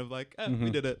season? Kind of like we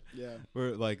Mhm. did it. yeah.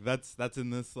 We're like that's in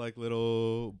this like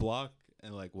little block,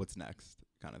 and like what's next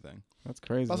kind of thing. That's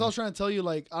crazy. That's what I was trying to tell you.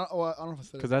 Like, I don't know if I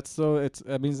said Because it. that's so.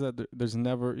 That means that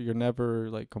you're never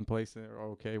like complacent or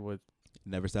okay with.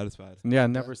 Never satisfied. Yeah,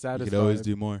 never You satisfied. could always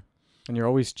do more. and you're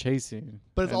always chasing.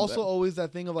 But it's And also that- always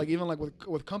that thing of like even like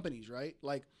with companies, right?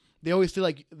 Like they always say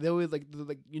like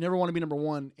you never want to be number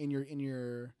one in your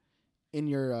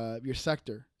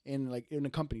sector in the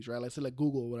companies, right? Let's say like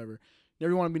Google or whatever. You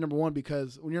never want to be number one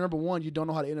because when you're number one, you don't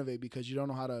know how to innovate because you don't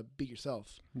know how to beat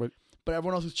yourself. But- But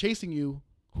everyone else who's chasing you,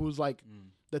 who's like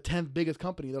the 10th biggest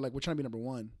company, they're like, we're trying to be number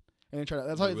one, and they try to.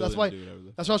 That's why. That's why.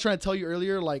 That's what I was trying to tell you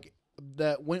earlier. Like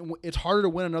that when it's harder to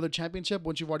win another championship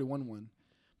once you've already won one,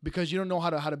 because you don't know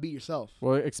how to beat yourself.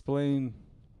 Well, explain.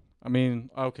 I mean,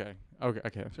 okay. See what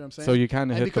I'm saying? So you kind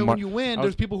of And hit the because mark. when you win, I there's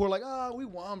was- people who are like, "Oh, we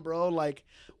won, bro. Like,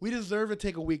 we deserve to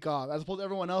take a week off." As opposed to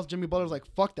everyone else, Jimmy Butler's like,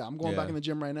 "Fuck that. I'm going back Yeah. in the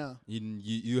gym right now."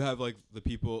 You have like the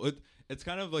people. It's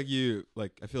kind of like you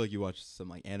like. I feel like you watch some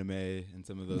like anime and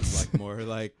some of those like more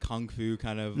like kung fu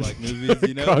kind of like movies.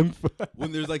 You know, Kung fu.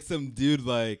 when there's like some dude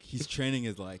like he's training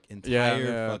his like entire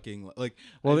yeah. fucking like.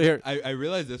 Well, here- I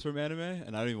realized this from anime,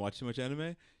 and I don't even watch too much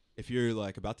anime. If you're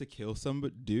like about to kill some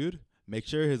dude, make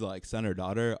sure his like son or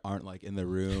daughter aren't like in the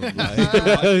room, like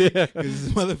Yeah. because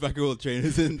this motherfucker will train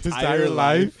his entire entire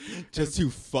life life just to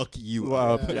fuck you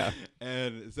Wow. up. Yeah.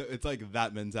 And so it's like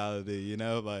that mentality, you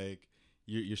know, like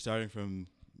you're starting from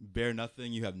bare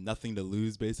nothing. You have nothing to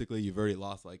lose. Basically, you've already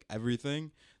lost like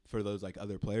everything for those like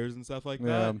other players and stuff like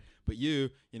Yeah. that. But you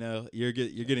know, you're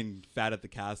getting fat at the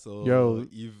castle. Yo.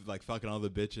 You've like fucking all the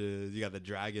bitches. You got the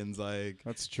dragons like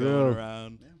That's going true.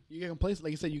 around. Yeah. You get complacent,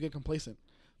 like you said. You get complacent.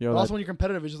 Yo, But also, that- when you're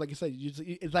competitive, it's just like you said.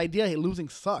 It's the idea that losing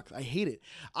sucks. I hate it.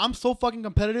 I'm so fucking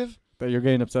competitive. that you're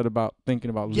getting upset about thinking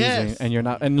about losing, Yes. and you're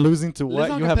not, and losing to This is what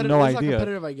how you have no competitive- this is how idea.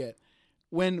 competitive I get.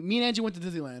 When me and Angie went to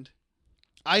Disneyland,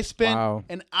 I spent Wow.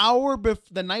 an hour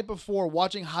the night before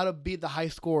watching how to beat the high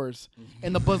scores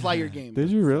in the Buzz Lightyear game.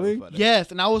 Did you really? So funny.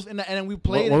 Yes, and I was, and then we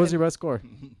played. What was and your best score,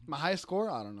 my highest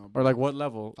score? I don't know. or like what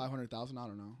level? 500,000. I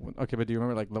don't know. Okay, but do you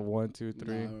remember like level 1, 2, 3?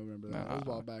 No, I don't remember that. That was a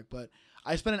Nah. while back. But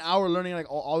I spent an hour learning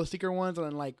like all the secret ones, and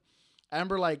then like I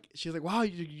remember like she was like, "Wow,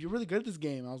 you're really good at this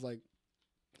game." I was like,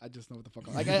 "I just know what the fuck."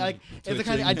 It's the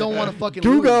kind of I don't want to fucking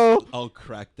lose. Google. All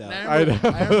cracked out. And I I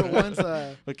remember know.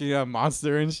 once Looking at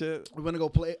monster and shit. we went to go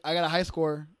play. I got a high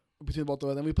score between both of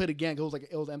us, and we played again because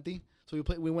it was empty. So we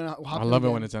played. We went out. I love it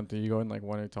when it's empty. You go in like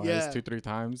one or twice, Yeah. 2, 3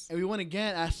 times. And we went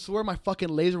again. I swear my fucking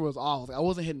laser was off. Like, I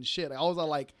wasn't hitting shit. Like, I was at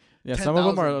like, Yeah, some of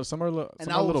them 10,000. are. Some are. and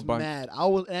Some I are a little was bunch. mad.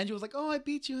 And Angie was like, "Oh, I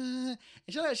beat you," and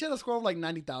she had a score of like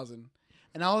 90,000.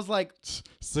 And I was like,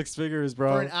 6 figures,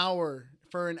 bro. for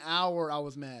an hour, I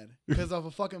was mad because of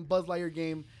a fucking Buzz Lightyear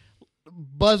game.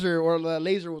 Buzzer or the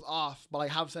laser was off by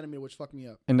like half a centimeter, which fucked me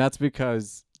up. And that's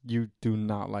because you do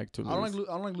not like to lose. I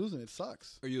don't like losing. It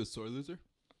sucks. Are you a sore loser?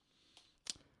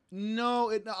 No,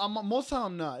 most of the time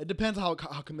I'm not. It depends on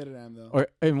how committed I am though. Or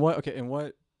in what? Okay, in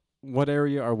what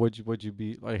area or would you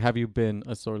be like? Have you been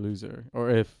a sore loser, or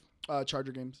if?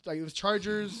 Charger games. Like it was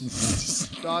Chargers,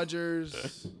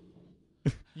 Dodgers,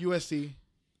 USC.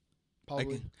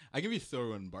 Probably. I can be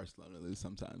sore when Barcelona lose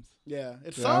sometimes. Yeah.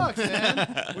 It Yeah. sucks,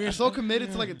 man. When you're so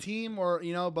committed to like a team or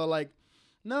but like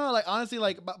no, like honestly,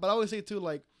 like but I always say too,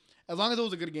 like as long as it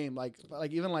was a good game, like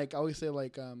even like I always say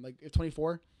like if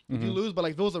 24. If you Mhm. lose, but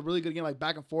like if it was a really good game, like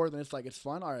back and forth, and it's like it's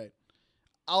fun. All right,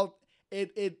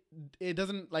 it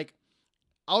doesn't like.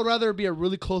 I would rather be a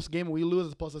really close game and we lose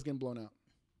as opposed to us getting blown out,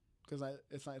 because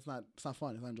it's not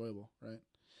fun. It's not enjoyable, right?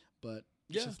 But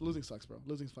Yeah. just losing sucks, bro.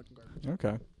 Losing's fucking garbage.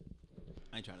 Okay.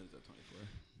 I ain't trying to lose that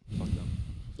 24. Fuck them.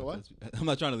 So what? I'm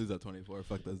not trying to lose that 24.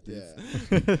 Fuck those dudes.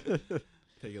 Yeah.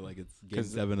 Take it like it's game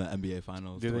 'Cause 7 of NBA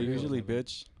Finals. Do they 24. usually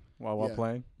bitch while Yeah.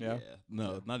 playing? Yeah.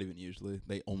 No, not even usually.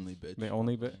 They only bitch. They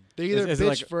only bitch. They either Is it bitch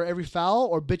like- for every foul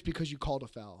or bitch because you called a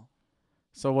foul.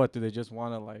 So what? Do they just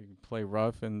want to like play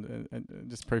rough and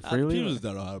just play People freely? just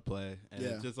don't know how to play, and Yeah.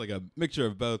 it's just like a mixture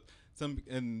of both.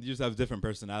 And you just have different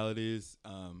personalities.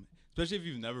 Especially if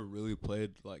you've never really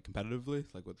played like competitively,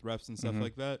 like with refs and stuff Mhm.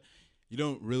 like that. You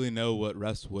don't really know what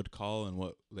refs would call and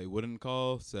what they wouldn't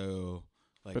call. So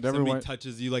like But if somebody everyone-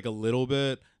 touches you like a little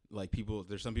bit, like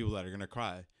there's some people that are gonna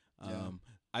cry. Yeah.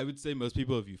 I would say most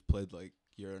people, if you've played like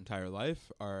your entire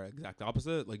life are exact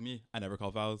opposite. Like me, I never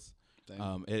call fouls.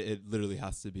 Same. It literally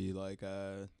has to be like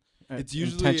it's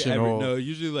intentional.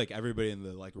 usually like everybody in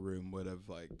the like room would have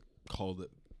like called it.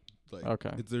 Like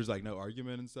Okay. there's like no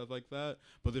argument and stuff like that.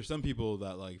 But there's some people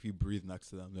that like if you breathe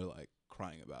next to them, they're like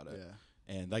crying about it,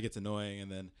 and that gets annoying.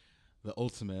 And then the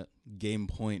ultimate game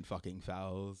point fucking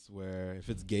fouls, where if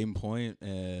it's game point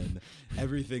and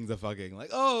everything's a fucking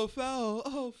like oh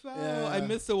foul, I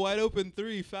missed a wide open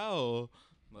 3 foul.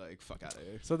 Like fuck out of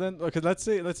here. So then, okay, let's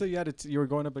say you had you were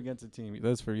going up against a team.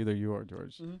 That's for either you or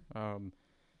George. Mm-hmm.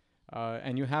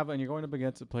 And you're going up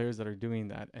against the players that are doing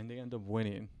that, and they end up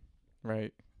winning,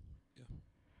 right? Yeah.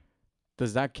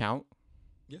 Does that count?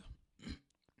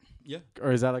 Yeah.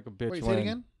 Or is that like a bitch Wait, win? say it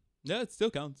again. Yeah, it still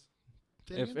counts.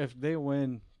 Say it again? If they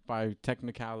win by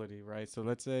technicality, right? So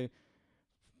let's say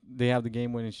they have the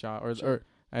game-winning shot,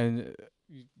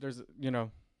 there's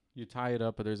you tie it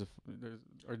up, but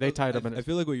they tie it up, and I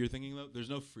feel like what you're thinking though, there's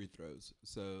no free throws,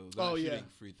 so they're not shooting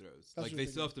free throws. That's like what they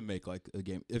you're still have to make like a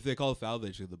game. If they call a foul,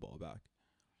 they should get the ball back.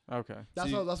 okay.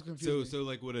 That's what confusing. So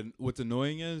like what's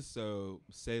annoying is, so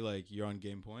say like you're on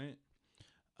game point,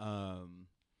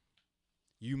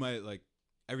 you might like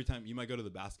every time you might go to the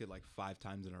basket like 5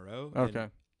 times in a row. Okay.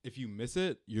 And if you miss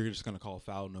it, you're just gonna call a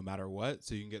foul no matter what,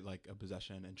 so you can get like a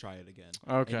possession and try it again.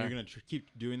 Okay. And you're gonna keep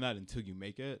doing that until you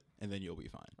make it, and then you'll be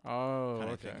fine. Oh,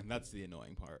 Kinda okay. thing. And that's the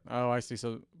annoying part. Oh, I see.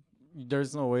 So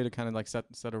there's no way to kind of like set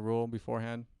a rule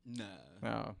beforehand. Nah.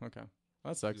 Oh, okay.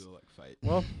 That sucks. Like fight.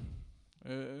 Well,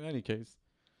 in any case,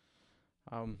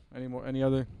 any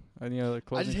other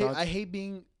closing thoughts? I hate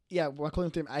being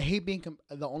I hate being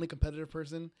the only competitive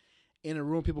person in a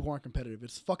room with people who aren't competitive.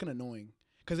 It's fucking annoying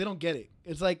because they don't get it.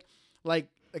 It's like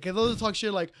if those talk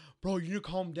shit like, bro, you need to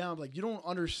calm down. Like you don't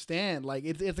understand. Like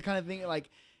it's the kind of thing like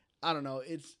I don't know.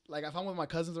 It's like if I'm with my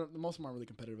cousins, most of them aren't really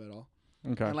competitive at all.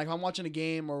 Okay. And like if I'm watching a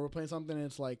game or we're playing something, and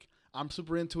it's like I'm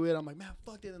super into it. I'm like, man,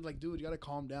 fuck it. And like, dude, you gotta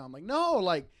calm down. I'm like, no,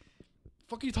 like,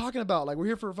 fuck are you talking about? Like, we're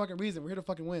here for a fucking reason. We're here to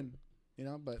fucking win, you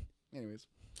know. But anyways,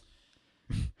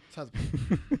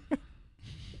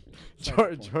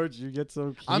 George, you get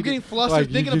so. Heated. I'm getting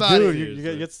flustered thinking about do. it.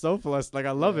 You get so flustered. Like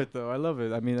I love it though. I love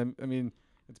it. I mean,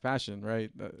 it's passion, right?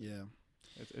 Yeah.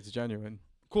 It's genuine.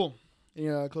 Cool.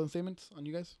 Any closing statements on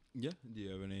you guys? Yeah. Do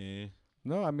you have any?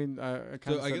 No, I mean, I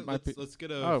kind So I guess let's get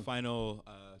a final.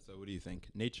 So what do you think?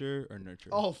 Nature or nurture?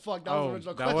 Oh fuck, that was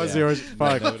the original question. That was the original.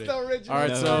 Fuck. That was the original. All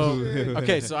right, so shit.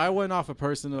 okay, so I went off a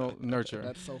personal nurture.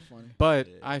 That's so funny. But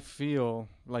I feel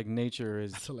like nature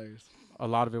is That's hilarious. a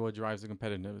lot of it what drives the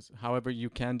competitiveness. However, you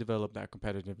can develop that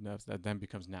competitiveness that then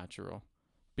becomes natural,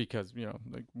 because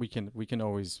like we can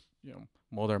always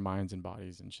mold our minds and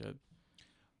bodies and shit.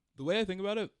 The way I think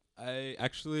about it, I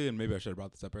actually, and maybe I should have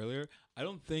brought this up earlier, I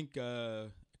don't think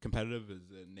competitive is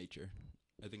in nature.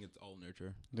 I think it's all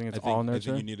nurture. I think it's all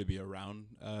nurture. I think you need to be around,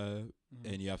 and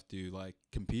you have to like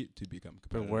compete to become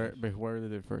competitive. But where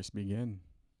did it first begin?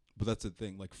 But that's the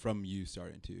thing, like from you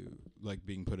starting to like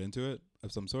being put into it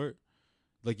of some sort.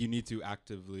 Like you need to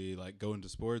actively like go into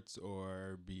sports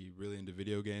or be really into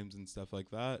video games and stuff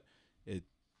like that. It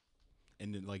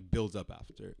like builds up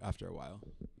after a while.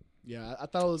 Yeah, I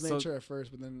thought it was nature at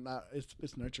first, but then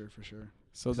it's nurture for sure.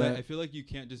 So that I feel like you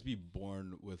can't just be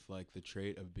born with like the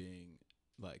trait of being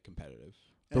like competitive.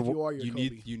 And if you are,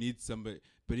 you need somebody.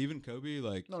 But even Kobe,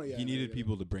 like he needed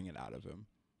people to bring it out of him.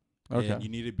 Okay. And you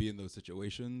need to be in those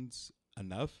situations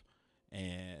enough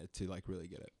and to like really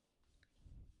get it.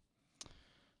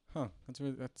 Huh? That's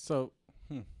so.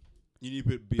 You need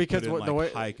to be because put in, the way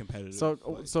high competitive.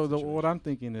 What I'm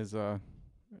thinking is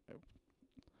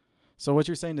So what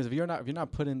you're saying is if you're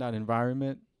not put in that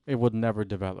environment, it would never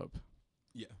develop.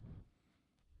 Yeah.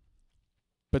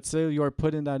 But say you're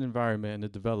put in that environment and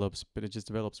it develops, but it just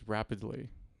develops rapidly.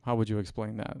 How would you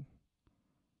explain that?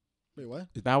 Wait, what?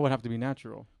 That would have to be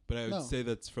natural. But I would say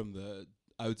that's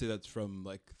from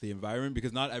like the environment,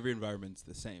 because not every environment's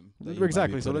the same.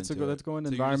 Exactly. So let's go in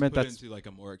an environment that's into like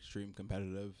a more extreme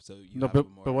competitive. So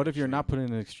but what if you're not put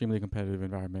in an extremely competitive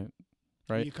environment,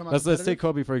 right? Let's take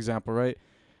Kobe for example, right?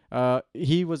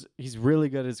 He's really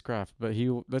good at his craft, but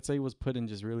let's say he was put in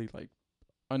just really like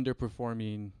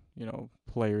underperforming,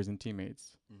 players and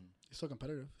teammates. He's still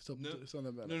competitive.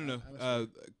 No.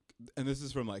 And this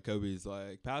is from like Kobe's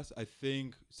like past. I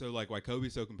think so. Like why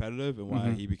Kobe's so competitive and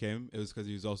why he became it was because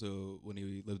he was also, when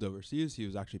he lived overseas, he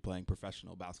was actually playing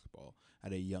professional basketball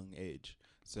at a young age.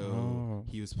 So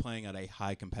he was playing at a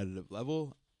high competitive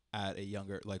level at a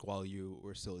younger, like while you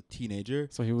were still a teenager.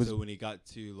 So when he got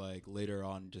to like later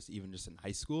on, just in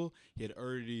high school, he had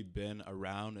already been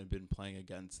around and been playing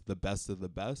against the best of the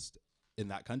best in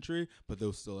that country, but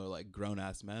those still are like grown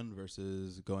ass men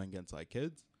versus going against like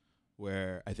kids.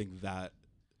 Where I think that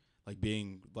like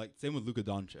being like same with Luka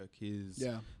Doncic, he's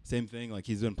same thing. Like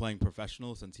he's been playing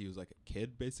professional since he was like a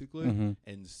kid, basically,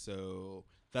 and so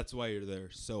that's why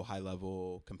they're so high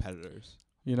level competitors.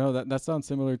 You know, that sounds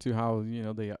similar to how, you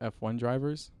know, the F1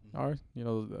 drivers are. You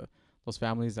know, those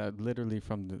families that literally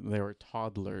they were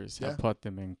toddlers have put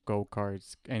them in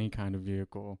go-karts, any kind of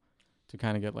vehicle, to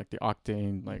kind of get like the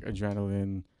octane, like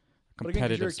adrenaline, competitive but again,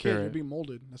 'cause you're a spirit. kid, you're being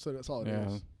molded. That's all it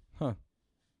is. Huh.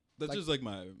 That's like, just like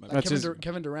my like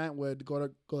Kevin Durant would go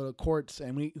to courts,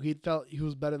 and when he felt he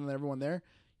was better than everyone there,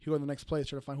 he would go to the next place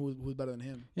try to find who's better than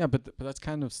him. Yeah, but that's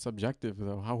kind of subjective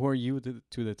though. How are you to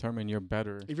determine you're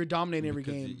better? If you're dominating every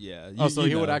game, so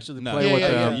he would actually play with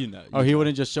them. You know, he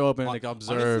wouldn't just show up and like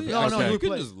observe. Honestly, no, you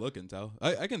can just look and tell.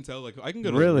 I can tell. Like I can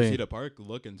go to Reseda Park,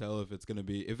 look and tell if it's gonna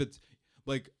be if it's.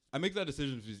 Like, I make that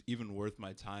decision if it's even worth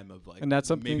my time of, like, and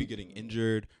that's maybe getting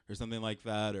injured or something like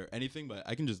that or anything. But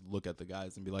I can just look at the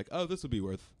guys and be like, oh, this would be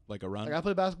worth, like, a run. Like, I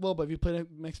play basketball, but if you play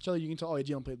next to each other, you can tell, oh,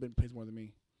 AG plays more than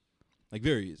me. Like,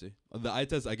 very easy. The eye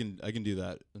test, I can do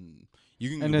that. And you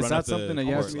can. And is that something that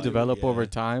you have to develop over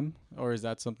time? Or is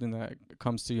that something that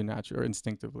comes to you naturally or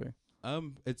instinctively?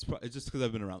 It's just because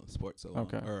I've been around the sport so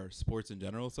long. Or sports in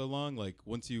general so long. Like,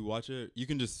 once you watch it, you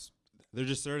can just... There's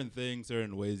just certain things,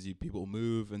 certain ways people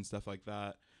move and stuff like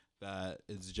that. That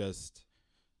is just,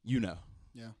 you know.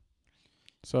 Yeah.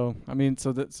 So I mean,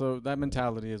 so that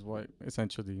mentality is what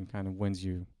essentially kind of wins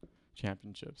you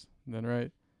championships. Then,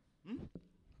 right?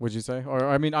 Would you say? Or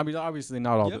I mean, obviously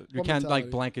not all. You can't mentality? Like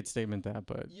blanket statement that,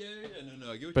 but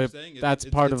no. I get what but you're saying. That's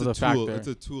part of the factor. It's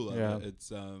a tool. Of it.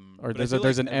 It's Or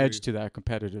there's an edge to that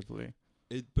competitively.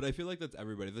 But I feel like that's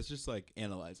everybody. That's just like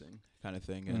analyzing kind of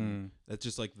thing, and that's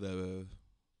just like the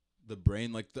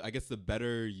brain. Like I guess the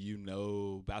better you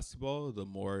know basketball, the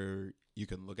more you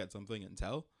can look at something and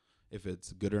tell if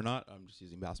it's good or not. I'm just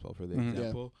using basketball for the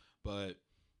example, but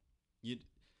you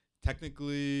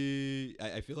technically,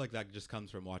 I feel like that just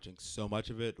comes from watching so much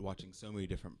of it, watching so many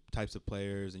different types of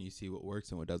players, and you see what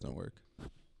works and what doesn't work.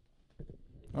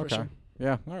 Okay. Sure.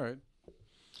 Yeah. All right.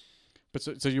 But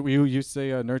so you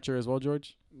say nurture as well,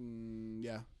 George?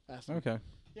 Yeah. Okay.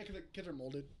 Yeah, because the kids are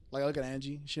molded. Like I look at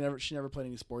Angie. She never played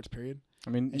any sports. Period. I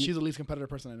mean, and she's the least competitive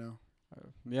person I know.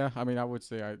 Yeah, I mean, I would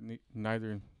say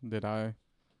neither did I.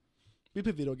 We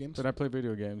play video games. But I play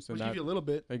video games, and that gave you a little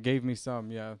bit. It gave me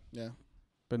some, yeah. Yeah.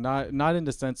 But not in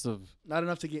the sense of not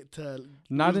enough to get to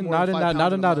not in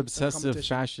that obsessive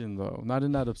fashion though. Not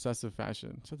in that obsessive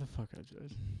fashion. Shut the fuck up,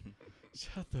 George.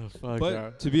 Shut the fuck up.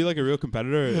 But to be like a real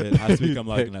competitor, it has to become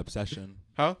like an obsession.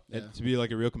 How? To be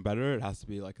like a real competitor, it has to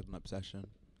be like an obsession.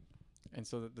 And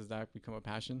so does that become a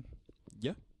passion?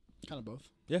 Yeah. Kind of both.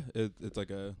 Yeah, it's like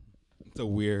it's a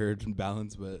weird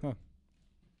balance, but. Huh.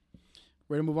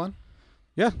 Ready to move on?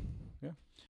 Yeah.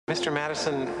 Mr.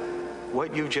 Madison,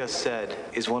 what you just said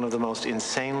is one of the most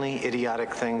insanely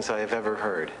idiotic things I have ever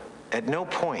heard. At no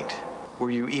point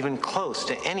were you even close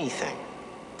to anything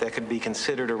that could be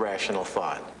considered a rational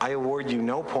thought. I award you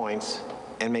no points,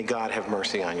 and may God have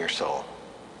mercy on your soul.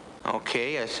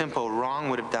 Okay, a simple wrong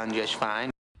would have done just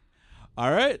fine.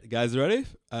 All right, guys, ready?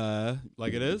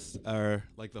 Like it is, or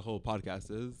like the whole podcast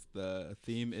is, the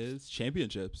theme is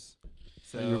championships.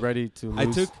 So are you ready to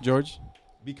lose, George?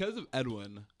 Because of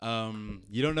Edwin,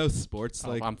 you don't know sports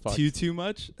like I'm too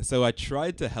much, so I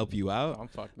tried to help you out I'm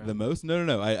fucked, man. the most.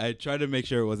 No. I tried to make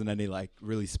sure it wasn't any like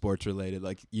really sports related,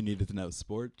 like you needed to know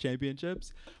sport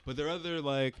championships. But there are other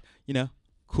like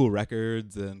cool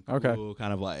records and cool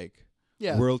kind of like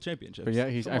world championships. But yeah,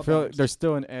 I feel like there's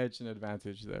still an edge and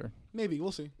advantage there. Maybe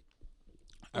we'll see.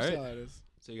 All right. See how it is.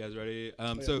 So you guys ready?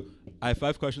 So I have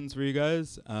 5 questions for you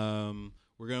guys. I'm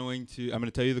going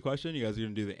to tell you the question. You guys are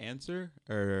going to do the answer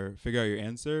or figure out your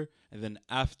answer. And then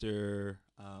after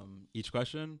each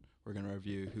question, we're going to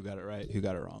review who got it right, who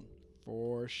got it wrong.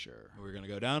 For sure. And we're going to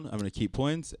go down. I'm going to keep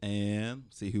points and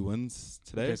see who wins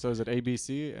today. Okay, so is it A, B,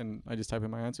 C, and I just type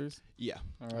in my answers? Yeah.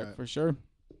 All right, for sure.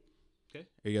 Okay.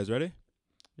 Are you guys ready?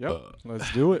 Yep.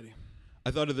 Let's do it.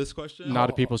 I thought of this question. Not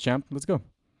a people's champ. Let's go.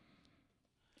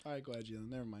 All right, go ahead, Jalen.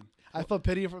 Never mind. I felt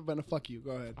pity for but fuck you.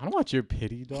 Go ahead. I don't want your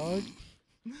pity, dog.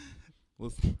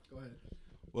 Go ahead.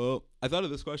 Well, I thought of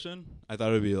this question. I thought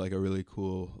it would be like a really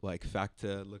cool like fact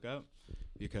to look up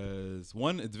because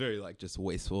one, it's very like just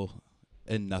wasteful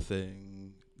and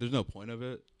nothing. There's no point of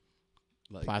it.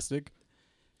 Like plastic.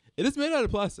 It is made out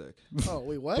of plastic. Oh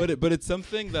wait, what? But it's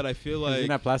something that I feel like isn't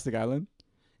that Plastic Island?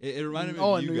 It reminded me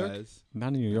of you guys.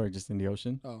 Not in New York, just in the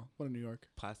ocean. Oh, what in New York?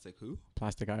 Plastic who?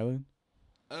 Plastic Island.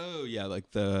 Oh yeah,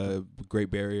 like the Great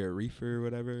Barrier Reef or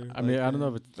whatever. I mean, I don't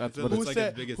know if that's what Who it's like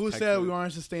said? the biggest Who tech said boat. we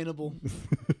aren't sustainable?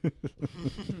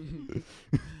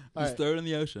 All Just right, throw it in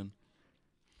the ocean.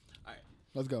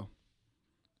 let's go.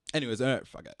 Anyways, all right,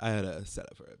 fuck it. I had a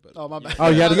setup for it, but Oh my bad. Oh,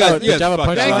 you had to You guys- go. you Did you guys have a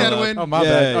fucked Thanks, punchline? Edwin. Oh, my Yeah,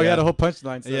 bad. Oh, you had yeah. a whole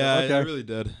punchline. set up. yeah, Okay. I really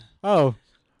did. Oh,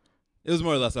 It was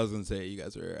more or less I was gonna say you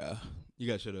guys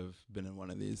should have been in one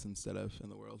of these instead of in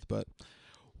the world. But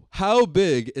how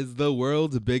big is the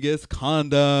world's biggest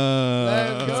condom?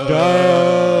 Let's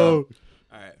go.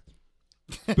 All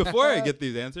right. Before I get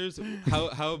these answers,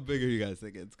 how big are you guys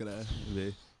thinking it's gonna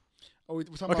be? Oh, we're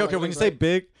talking okay. about Okay. When you length, say right?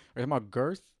 big, are you talking about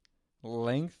girth,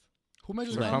 length, Who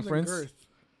measures circumference?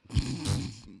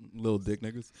 circumference? Little dick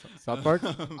niggas. South Park?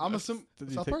 I'm assuming Did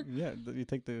you South take- Park. Yeah. You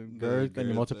take the girth and you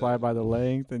girth, multiply it by the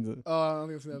length and the, Oh, I don't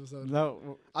think I've seen that episode.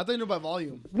 no. I thought you knew by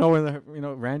volume. No,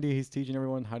 when Randy, he's teaching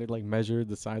everyone how to like measure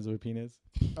the size of a penis.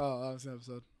 Oh, I haven't seen that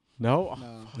episode. No,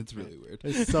 No. It's really weird.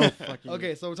 it's so fucking.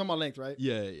 Okay, so we're talking about length, right?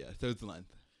 Yeah. So it's length.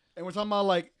 And we're talking about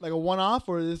like a one-off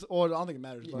or this, or I don't think it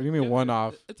matters. What But do you mean one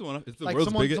off? It's one. It's the like world's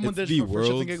someone biggest. did It's the for shits and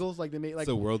world's. giggles, like they made like It's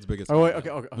the world's biggest. Oh wait,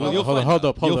 condom. okay. Well, you'll hold find up,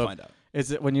 out. hold You'll up. find out.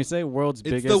 Is it when you say world's It's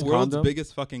biggest the world's condom?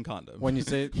 biggest fucking condom. When you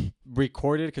say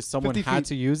recorded because someone 50 had feet.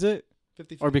 to use it,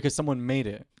 50 feet. or because someone made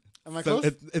it? Am I So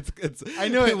close? it's. I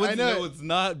know it, It's- I know No, it. it's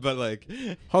not. But like,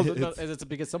 Hold on, no, it's- is it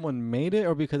because someone made it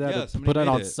or because they Yeah, had to somebody put it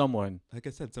made on it. someone? like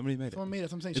I said, somebody made it. Someone made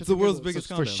it. I'm saying It's shits the and world's giggles. biggest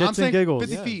For condom. shits I'm saying and giggles.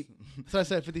 50 Yes. feet. That's what I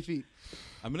said. 50 feet.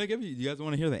 I'm gonna give you. You guys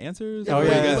want to hear the answers? Oh, Or are yeah.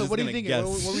 you guys What, just what are you gonna thinking?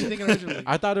 guess? What were you thinking originally?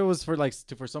 I thought it was for like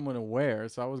for someone to wear,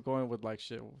 so I was going with like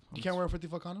shit, You can't wear a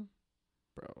 50-foot condom?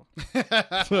 bro.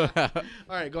 All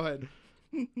right, go ahead.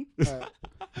 All right.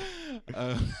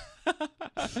 Uh,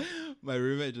 my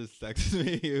roommate just texted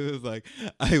me. He was like,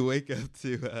 "I wake up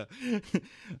to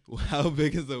how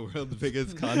big is the world's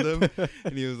biggest condom?"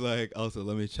 And he was like, "Also,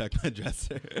 let me check my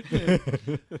dresser."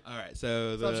 All right,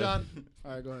 so What's up, Sean?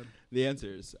 All right, go ahead. the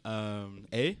answers: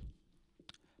 A,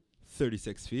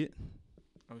 36 feet;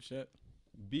 Oh shit.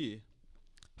 B,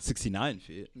 69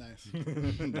 feet; Nice.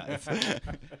 nice.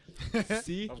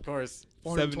 C, Of course.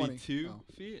 420. 72 Oh.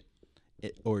 feet;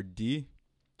 or D,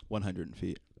 100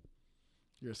 feet.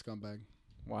 You're a scumbag.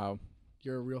 Wow.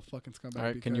 You're a real fucking scumbag. All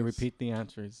right, can you because- repeat the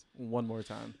answers one more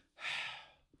time?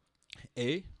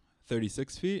 A,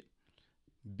 36 feet;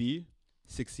 B,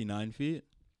 69 feet;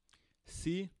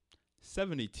 C,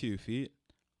 72 feet;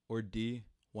 or D,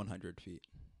 100 feet.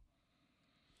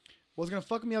 What's gonna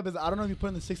fuck me up is I don't know if you put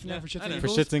in the 69 Yeah, for shits I and know. For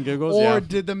giggles, shits and giggles, or yeah.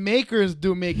 did the makers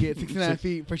make it 69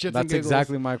 feet for shits and That's giggles?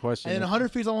 exactly my question. And then 100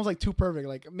 feet is almost like too perfect.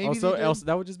 Like maybe also, they did- else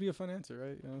that would just be a fun answer,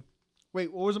 right? Yeah.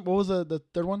 Wait, what was the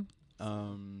third one?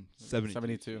 72.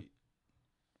 72. feet.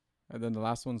 And then the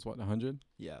last one's what, 100?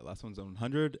 Yeah, last one's on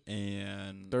 100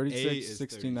 and A 36, is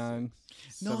 69,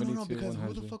 36. No, 72, because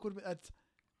 100. who the fuck would be that's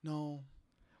no.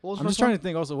 What was I'm the just first trying one? to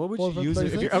think. Also, what would What you was use the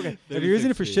it? If you're, 36? okay, if you're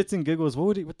using it for 36 shits and giggles,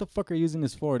 what the fuck are you using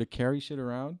this for? To carry shit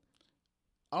around?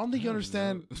 I don't think you I don't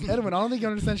understand, know. Edwin. I don't think you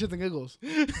understand shits and giggles.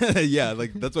 Yeah,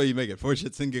 like that's why you make it for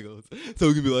shits and giggles. So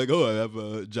we can be like, oh, I have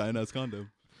a giant ass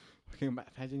condom. Okay,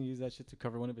 imagine you use that shit to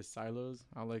cover one of his silos.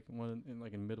 I like one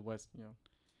in Midwest, you know.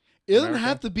 It doesn't America?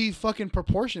 have to be fucking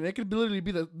proportion. It could literally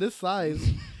be this size,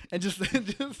 and just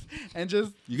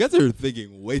You guys are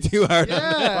thinking way too hard. on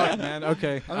that. yeah. Fuck, man.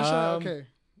 Okay. I'm just trying. Okay,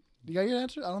 you got your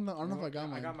answer? I don't know. I don't know if I got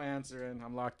mine. I got my answer in.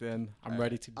 I'm locked in. I'm Alright.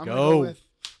 ready to I'm go. gonna go with.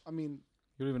 I mean,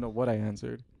 You don't even know what I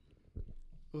answered.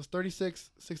 it was 36,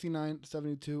 69,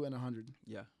 72, and 100.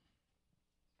 Yeah.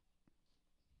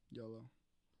 YOLO.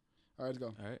 All right, let's go.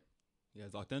 All right. You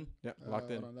guys locked in? Yeah,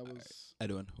 locked in. Hold on, that was.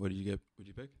 Edwin, what did you get? What'd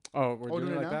you pick? Oh, we're Oh, doing doing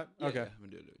it it like now? that? Yeah, Okay. yeah, I'm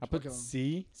gonna do it. I put Okay.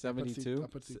 C, I 72.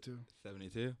 put C2.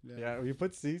 72. Yeah, you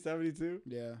put C, 72?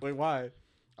 Yeah. Wait, why?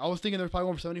 I was thinking there's probably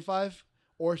one for 75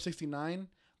 or 69,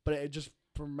 but it just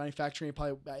from manufacturing, it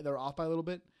probably they're off by a little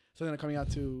bit. So then coming out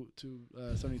to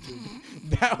 72.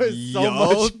 That was so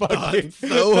Y'all much fucking. thought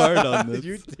so hard on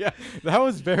this. Yeah, that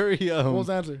was very. What was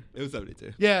the answer? It was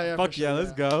 72. Yeah. Fuck for yeah, sure,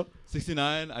 let's go.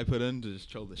 69, I put in to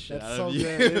just troll the shit That's out so of you.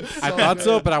 good. It's I so thought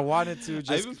so, good. but I wanted to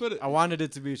just. even put it- I wanted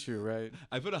it to be true, right?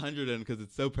 I put 100 in because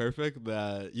it's so perfect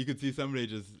that you could see somebody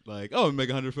just like, oh, make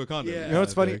a 100-foot condom. Yeah. You know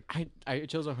what's funny? Like, I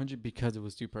chose 100 because it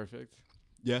was too perfect.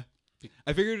 yeah.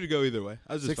 I figured it'd go either way.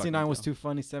 I was just 69 was fucking too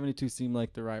funny. 72 seemed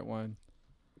like the right one.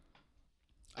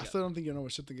 I still don't think you know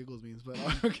what shit and giggles means, but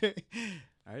okay.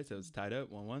 All right, so it's tied up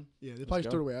 1-1. Yeah, they probably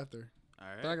just go. threw it away after. All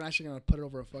They're right. not actually gonna put it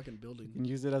over a fucking You building. can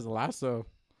use it as a lasso.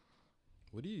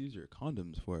 What do you use your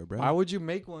condoms for, bro? Why would you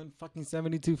make one fucking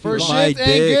 72 feet For long? My shits and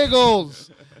dick.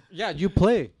 giggles. Yeah, you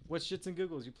play. What shits and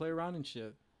giggles? You play around and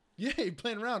shit. Yeah, you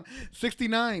playing around.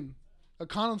 69. A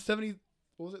condom 70.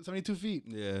 What was it? 72 feet.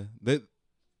 Yeah.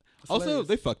 Also, hilarious.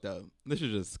 they fucked up. They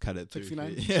should just cut it.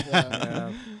 69? 3 feet. Yeah.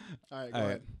 Yeah. All right, go All right.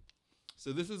 ahead.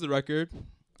 So this is a record.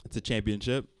 It's a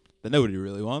championship that nobody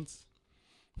really wants.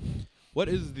 What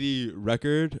is the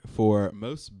record for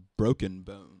most broken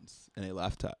bones in a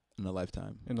lifetime? In a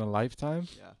lifetime. In a lifetime?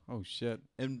 Yeah. Oh shit.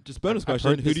 And just bonus I've question: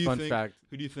 heard Who this do you fun think? fact.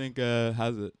 Who do you think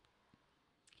has it?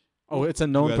 Oh, it's a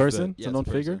Who known has the- person. yeah, It's a known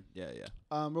person. figure. Yeah,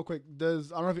 yeah. Real quick, I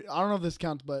don't know if this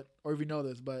counts, but or if you know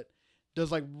this, but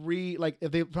does like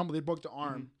if they, for example, they broke the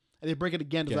arm and they break it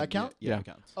again, does Yeah, that count? Yeah, Yeah. it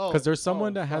counts. Oh, Because there's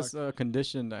someone that fuck. has a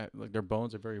condition that like their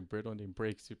bones are very brittle and they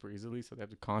break super easily, so they have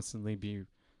to constantly be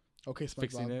Okay,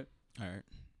 fixing SpongeBob. it. All right.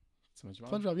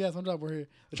 SpongeBob. Yeah, SpongeBob. We're here.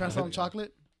 They're trying to sell him Yeah.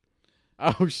 chocolate.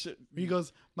 Oh shit. He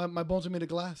goes, my bones are made of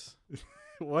glass.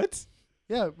 What?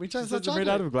 Yeah, we trying She to sell says they're chocolate.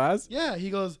 made out of glass? Yeah, he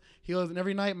goes, and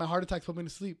every night my heart attacks put me to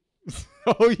sleep.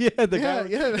 Oh yeah, the Yeah, guy.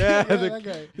 yeah, yeah, yeah, the, that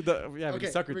guy. yeah, Okay,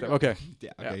 the sucker here we thing. go. Okay,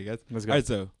 Yeah. Yeah. Okay, you guys. let's All go. right.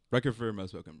 So record for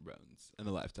most broken bones in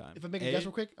a lifetime. If I make a guess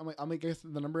real quick, I'll make a guess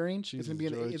the number range. Jesus, it's gonna be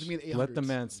George. in the 800s. Let the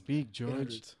man speak,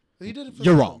 George. 800s. He did it for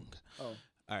You're the wrong. condom.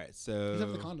 Oh, All right. So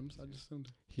except for the condoms. I just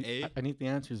assumed. A- I need the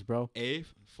answers, bro. A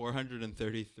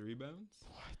 433 bones.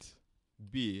 What?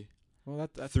 B Well,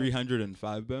 that's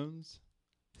 305 bones.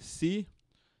 C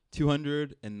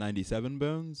 297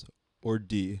 bones. Or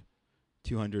D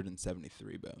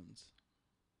 273 bones.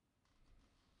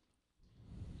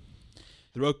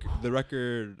 The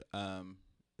record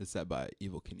is set by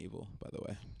Evil Knievel, by the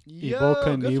way. Evil Yo,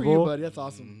 good for you, Knievel. buddy. That's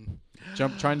awesome.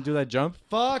 Jump, trying to do that jump.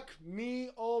 Fuck me.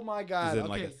 Oh my god. Is it okay,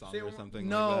 like a song say it or one- something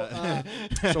No. like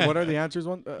that? So what are the answers?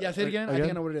 One. Yeah, say it again. I think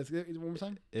I know what it is. One more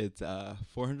time. It's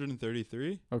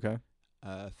 433, Okay.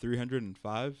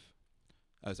 305.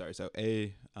 Oh, sorry. So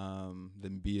A,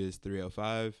 then B is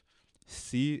 305.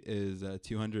 C is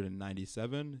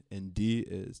 297, and D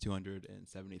is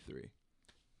 273.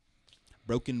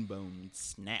 Broken bones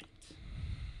snapped.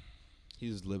 He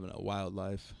was living a wild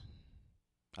life.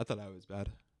 I thought I was bad.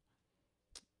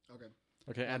 Okay.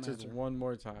 Okay. Answers answer. one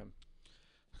more time.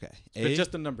 Okay. But A.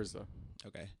 just the numbers though.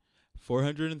 Okay.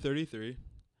 433,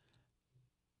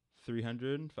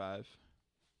 305,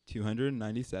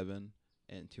 297,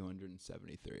 and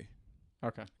 273.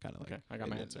 Okay. Kind of like. Okay. I got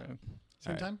my it answer. in.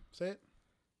 Same Alright. time. Say it.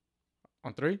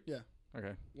 On 3? Yeah.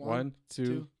 Okay. One, One,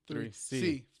 two, three.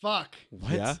 C. Fuck.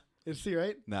 What? Yeah? It's C,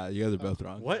 right? Nah, you guys are both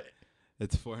wrong. What?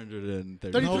 It's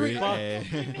 433.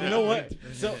 33? You know what?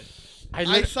 So I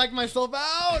psyched myself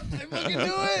out. I fucking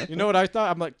do it. You know what I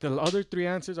thought? I'm like the other 3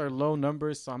 answers are low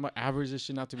numbers, so I'm gonna average this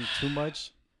shit not to be too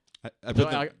much. I But put,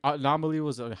 the, anomaly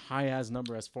was a high ass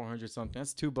number as 400 something.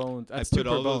 That's 2 bones. I That's 2 put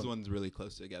per all those bone. ones really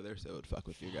close together, so it would fuck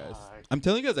with you guys. Fuck. I'm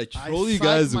telling you guys, I troll you psyched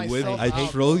guys with. myself I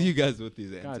out, troll bro. you guys with these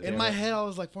God answers. damn In my it. head, I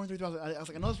was like 433. I was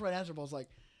like, I know it's the right answer, but I was like,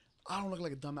 I don't look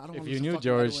like a dumb. I don't If want you to knew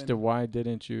George, then why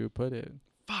didn't you put it?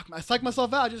 Fuck, I psyched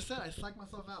myself out. I just said I psyched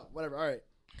myself out. Whatever. All right.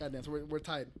 Goddamn. So we're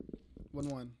tied.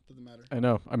 1-1. Doesn't matter. I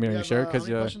know. I mean, are We you have, sure? how Because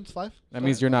many questions? 5? that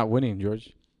means you're not winning,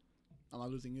 George. I'm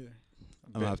not losing either.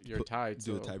 I'm gonna have to You're tied.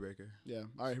 do a so tiebreaker. Yeah.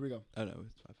 All right. Here we go. Oh no,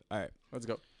 it's 5. All right. let's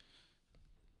go.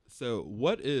 So,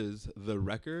 what is the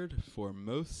record for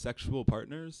most sexual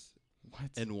partners What?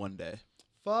 in one day?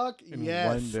 Fuck In yes.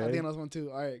 one I day? think that's one too.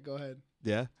 All right. Go ahead.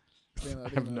 Yeah. I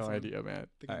have no idea, man.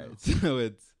 All right. So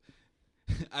it's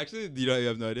actually, you know, you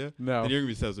have no idea. No. Then you're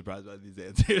gonna be so surprised by these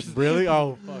answers. Really?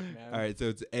 Oh fuck, man. All right. So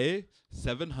it's A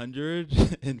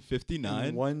 759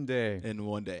 In one day. in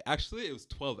one day. Actually, it was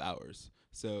 12 hours.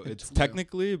 So it's 12.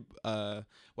 technically. Why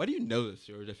do you know this,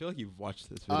 George? I feel like you've watched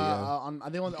this video. I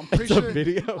think I'm pretty It's a sure.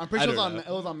 video. I'm pretty I sure don't it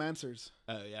was on Mansers.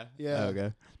 Oh yeah. Yeah. Oh,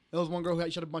 okay. There was one girl who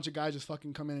had a bunch of guys just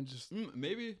fucking come in and just.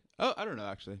 Maybe. Oh, I don't know.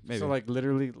 Actually, maybe. So like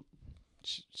literally,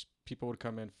 people would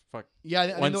come in. Fuck. Yeah.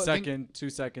 I 1 think- second, 2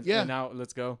 seconds. Yeah. And now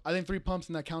let's go. I think 3 pumps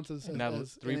and that counts as. And now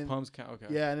as 3 and then- pumps count. Okay.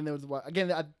 Yeah, and then there was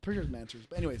again. I'm pretty sure it's Mansers.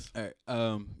 But anyways, All right.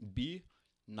 B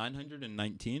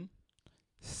 919.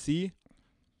 C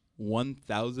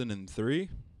 1003.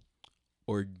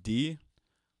 Or D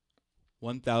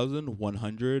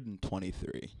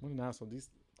 1123. What an asshole. These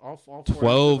all 4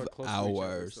 12 answers are close to each other,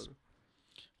 hours. so-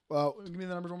 well, give me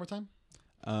the numbers one more time.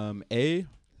 A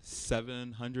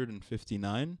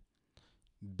 759.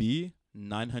 B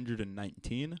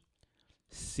 919.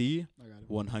 C I got it.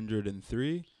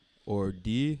 103. Or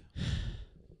D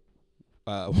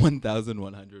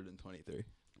 1123.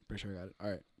 Pretty sure I got it. All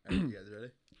right. All right, you guys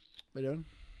ready? What you doing?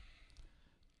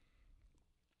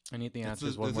 I need the This answers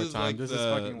is- one this more is time. like This the- is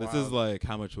fucking This wild. is like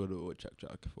how much would a woodchuck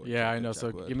chuck for? Yeah, I know.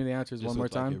 So give me the answers one more Your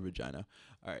time. vagina.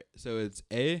 All right. So it's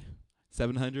A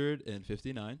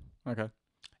 759. Okay.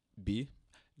 B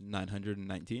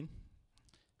 919.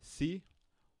 C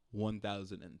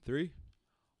 1003.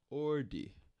 Or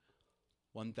D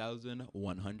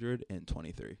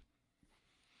 1,123.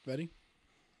 Ready?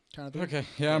 Count of three. Okay.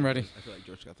 Yeah, I'm ready. I feel like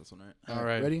George got this one right. All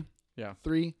right. Ready? Yeah.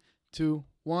 3, 2,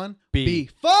 1. B.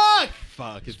 Fuck!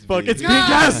 Fuck, it's Fuck, B. it's B. God,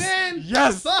 Yes. man.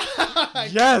 Yes.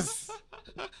 Fuck! Yes.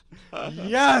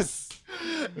 Yes.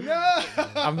 No!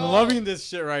 I'm loving this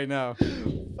shit right now.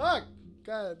 Fuck!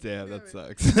 God. Damn, that it.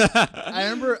 sucks. I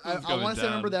remember. I It's going want to say I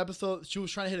remember down. the episode. She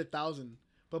was trying to hit 1,000,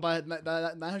 but by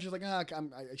 900, she was like, I'm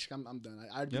done.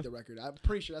 I beat Yeah. the record. I'm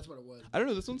pretty sure that's what it was. I don't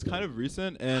know. This one's kind of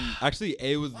recent, and actually,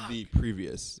 A was the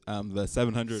previous. The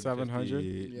 700.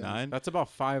 700? That's about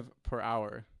 5 per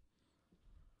hour.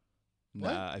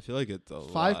 What? Nah, I feel like it's a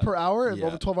 5 lot. per hour. Yeah.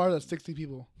 Over 12 hours. That's 60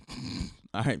 people.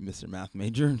 All right, Mr. Math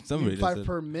Major. Somebody just 5 said-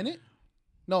 per minute?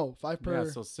 No, 5 per. Yeah,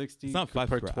 so 60 It's not 5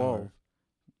 per per 12. hour.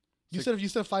 you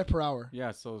said 5 per hour.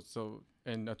 Yeah, so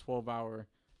in a 12-hour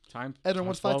time. Edwin,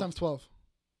 what's 5 times 12?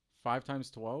 5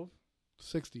 times 12?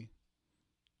 60.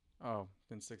 Oh,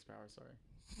 then 6 per hour.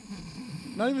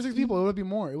 Sorry. Not even 6 people. It would be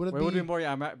more. It would Wait, it would be be more.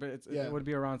 Yeah, but Yeah. it would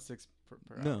be around 6 per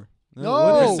No. hour. No. what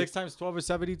Oh. is- 6 times 12 is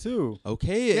 72.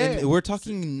 Okay, Yeah. and we're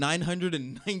talking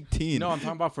 919. No, I'm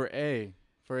talking about for A.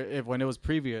 When it was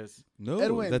previous. No,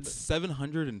 Edwin. that's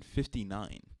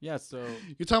 759. Yeah, so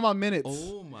You're talking about minutes.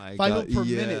 Oh my 5 god. per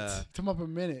yeah. minute. Talking about per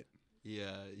minute.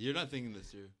 Yeah, you're not thinking this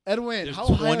through. Edwin, There's how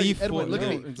high are you? 24 Edwin, look no, at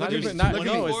me. it's Look not at even me. that. Look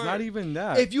at No, me. it's not even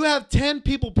that. If you have 10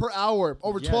 people per hour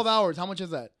over 12 Yes. hours, how much is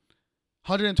that?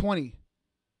 120.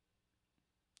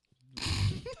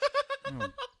 Oh.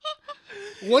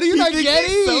 What are you He not thinks getting?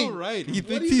 he's so right. He What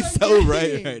thinks are you he's not so right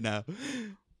getting? right now.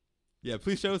 Yeah,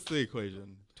 please show us the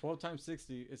equation. 12 times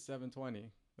 60 is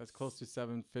 720. That's close to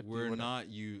 750. We're What- not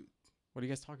you. What are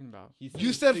you guys talking about? He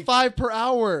You said 5 per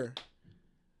hour.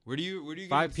 Where do you? Get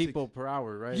 5 six- people per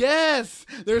hour, right? Yes.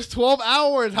 There's 12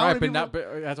 hours. How Right, many but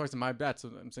people? that's why it's my bet.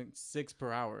 So I'm saying 6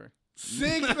 per hour.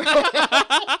 6.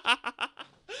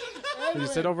 So you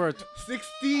said over a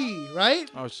 60, right?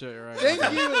 oh shit, you're right. Thank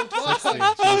Okay. you. 60.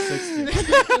 Fuck. So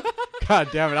 60. God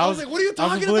damn it! I was like, what are you I was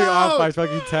talking completely off by about?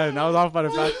 fucking 10. I was off by the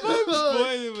fact. Boy,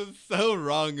 it was so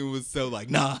wrong. It was so like,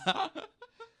 nah. God,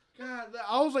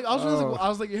 I was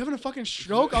like, you're having a fucking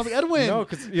stroke. I was like, Edwin. No,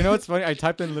 because you know what's funny? I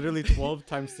typed in literally 12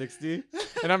 times 60,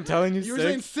 and I'm telling you, You were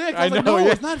 6. saying 6. I I was like, know, no,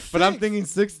 yeah, it's not 6. but I'm thinking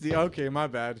 60. Okay, my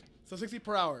bad. So 60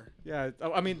 per hour. Yeah,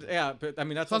 I mean, yeah, but I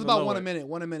mean that's So that's on the about 1 lower. a minute.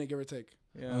 1 a minute, give or take.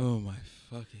 Yeah. Oh my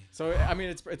fucking. So I mean,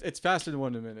 it's faster than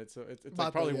 1 a minute. So it's About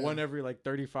like probably that, yeah. 1 every like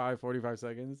 35, 45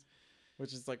 seconds,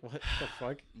 which is like what the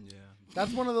fuck? Yeah.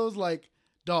 That's one of those like,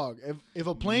 dog. If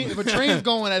a train's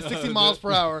going at 60 miles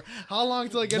per hour, how long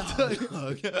till it gets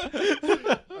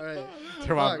to? All right.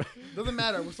 Come on. Fuck. Doesn't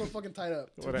matter. We're so fucking tied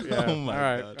up. Yeah. Oh my all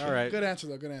right, God. all right. Good answer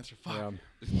though. Good answer. Fuck. Yeah.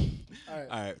 All right.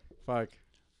 All right. Fuck.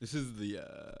 This is the.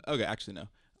 Okay, actually no.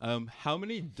 How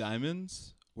many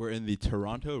diamonds were in the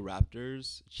Toronto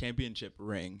Raptors championship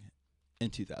ring in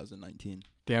 2019?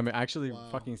 Damn it! I actually Wow.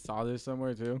 fucking saw this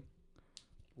somewhere too.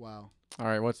 Wow. All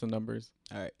right, what's the numbers?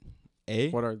 All right. A.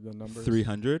 What are the numbers?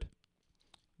 300.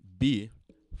 B.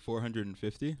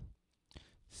 450.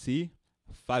 C.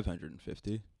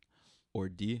 550. Or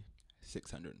D.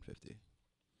 650.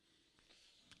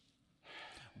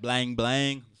 Blang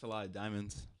blang. That's a lot of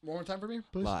diamonds. One more time for me, A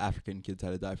please. lot of African kids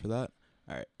had to die for that.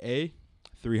 All right. A.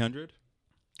 300.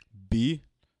 B.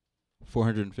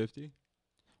 450.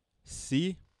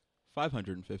 C.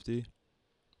 550.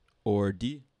 Or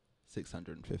D.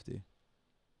 650.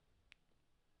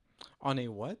 On a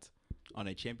what? On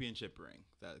a championship ring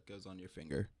that goes on your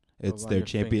finger. Goes It's on their your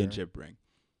finger. championship ring.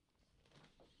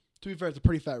 To be fair, it's a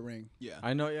pretty fat ring. Yeah.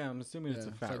 I know. Yeah, I'm assuming it's Yeah, a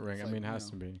it's fat like- ring. it's I mean, it like, has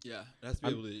you to be. Yeah. It has to be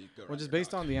I'm- able to go Well, around just your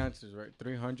based rock. on the answers, right?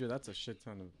 300. That's a shit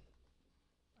ton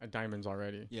of diamonds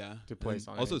already. Yeah. to place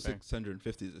And on also anything.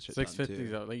 650 is a shit ton 650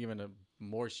 is too. like even a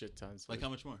more shit ton. So Like how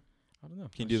much more? I don't know.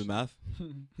 Can you do the math?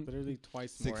 Literally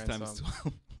twice more. 6 and times some.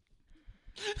 12.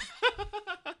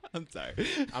 I'm sorry.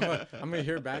 I'm gonna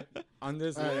hear back on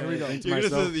this. All right, and here we go. think to You're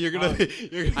myself, gonna, you're gonna,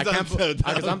 you're I gonna can't sound so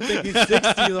because I'm dumb. thinking 60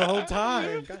 the whole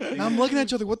time. God damn. And I'm looking at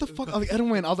you like, what the fuck? I was like,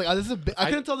 Edwin. I was like, this is a bit. I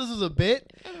couldn't tell this was a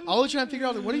bit. I was trying to figure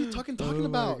out, like, what are you talking Oh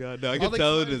about? my God. No, I was could like,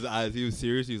 tell in fine. his eyes. He was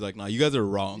serious. He was like, "No, you guys are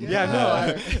wrong." Yeah, no,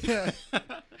 All right.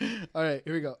 All right,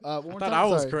 here we go. One I more thought time. I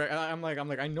was Sorry. correct. I'm like,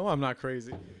 I know I'm not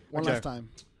crazy. One Okay. last time.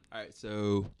 All right.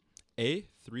 So, A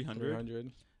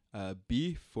 300, 300.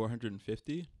 B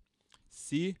 450,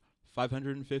 C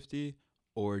 550,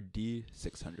 or D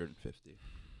 650.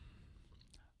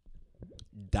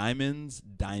 Diamonds,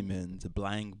 diamonds,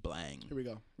 blang, blang. Here we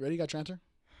go. Ready? Got your answer?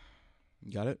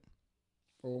 You got it?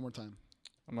 Or one more time.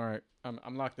 I'm all right.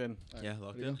 I'm locked in. All right, Yeah,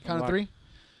 locked here we in. go. Count of locked.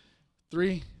 3.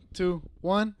 3, 2,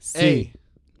 1. C. A.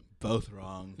 both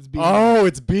wrong. It's B. Oh,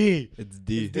 it's B. It's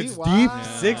D. It's D? It's Wow. deep. Yeah.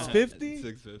 650.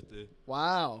 650.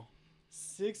 Wow.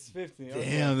 650.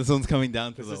 Damn, this one's coming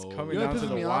down to This the is coming You know down what to pisses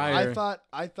the me off? wire.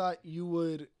 I thought you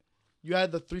would. You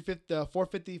had the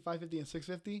 450, 550, and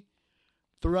 650.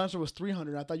 The real answer was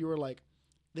 300. I thought you were like,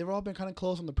 they've all been kind of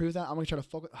close on the previous. I'm gonna try to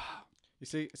focus. You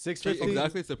see, 650.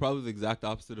 Exactly. It's probably the exact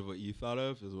opposite of what you thought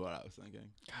of is what I was thinking.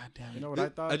 God damn it. You know what I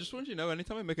thought? I just want you to know,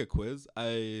 anytime I make a quiz,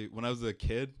 when I was a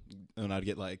kid, when I'd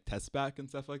get like tests back and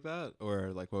stuff like that,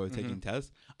 or like while I was taking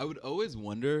tests, I would always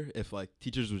wonder if like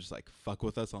teachers would just like fuck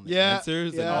with us on the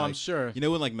answers. yeah. And, Oh, like, I'm sure. You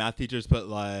know when like math teachers put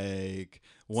like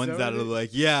ones that are 70? like,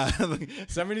 yeah. like,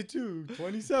 72,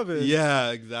 27.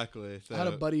 yeah, exactly. So, I had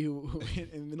a buddy who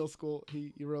in middle school,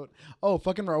 he wrote, oh,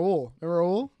 fucking Raul. Remember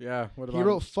Raul? Yeah. What about He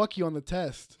wrote fuck you on the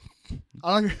test.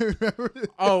 I don't even remember.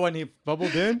 Oh, when he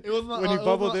bubbled in? It was when he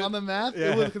bubbled in on the math.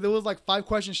 Yeah. It was like 5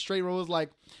 questions straight where it was like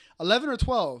 11 or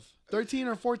 12, 13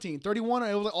 or 14, 31, or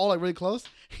it was like all like really close.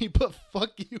 He put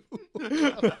fuck you.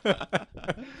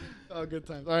 Oh, good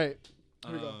times. All right.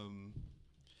 Here we go.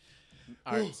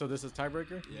 All right, so this is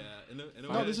tiebreaker? Yeah. In a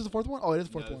No, way- this is the fourth one? Oh, it is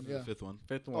the no, fourth this one. is Yeah. the fifth one.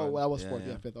 Fifth one. Oh, that was Yeah, fourth.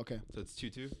 yeah. Yeah, fifth. Okay. So it's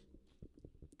 2-2.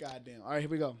 God damn. All right, here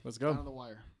we go. Let's go. Down to the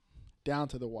wire. Down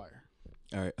to the wire.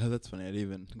 All right. Oh, that's funny.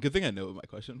 Good thing I know what my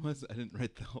question was. I didn't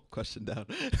write the whole question down.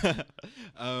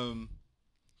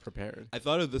 Prepared. I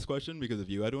thought of this question because of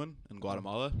you, Edwin, in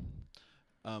Guatemala.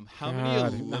 How God,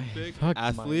 many Olympic fuck my-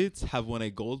 athletes have won a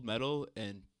gold medal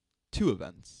in 2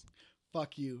 events?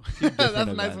 Fuck you. different That's a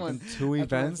nice events. one. Two That's a nice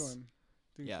events? one.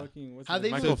 Dude, Yeah. fucking, what's How his they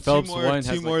name? even- Michael So Phelps two more, won. Has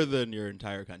two like, more than your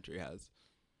entire country has.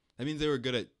 That means they were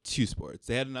good at 2 sports.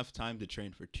 They had enough time to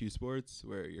train for 2 sports,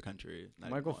 where your country. not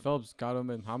even Michael one. Phelps got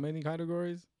him in how many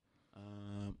categories?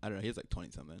 I don't know. He has like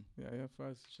 20 something. Yeah,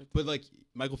 shit. But like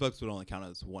Michael Phelps would only count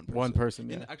as one person. One person,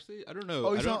 yeah. And actually, I don't know.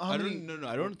 Oh, I he's don't. not- how I many- don't. No.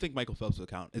 I don't think Michael Phelps would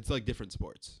count. It's like different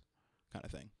sports, kind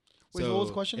of thing. Wait, so what was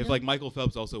the question If again? like Michael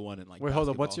Phelps also won in like. Wait, hold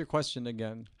up. What's basketball, your question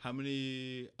again? How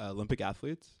many Olympic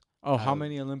athletes Oh, how have-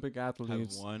 many Olympic have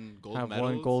athletes? won gold have won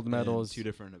medals? gold in medals 2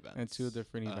 different events. and 2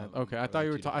 different events. Okay, I or, thought like,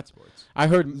 you were 2 talking. different sports. I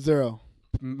heard 0.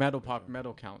 medal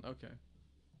count. Okay.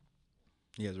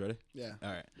 You guys ready? Yeah.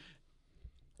 All right.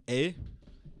 A,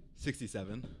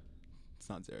 67. It's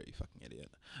not 0, you fucking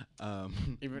idiot.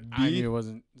 Even B, I knew it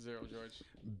wasn't 0, George.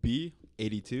 B,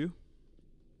 82.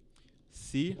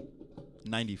 C,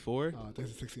 94. Oh, I think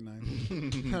it's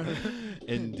 69.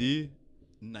 And D,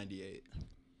 98.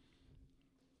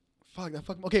 Fuck that.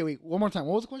 Fuck. Okay, wait. One more time.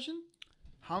 What was the question?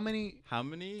 How many? How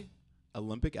many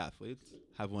Olympic athletes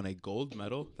have won a gold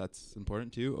medal? That's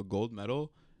important too. A gold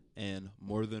medal in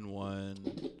more than one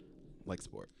like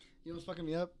sport. You know what's fucking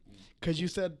me up? Because you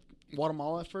said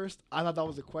Guatemala at first. I thought that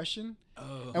was a question.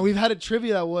 Oh. And we've had a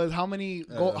trivia that was how many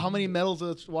medals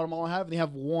does Guatemala have? And they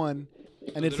have 1,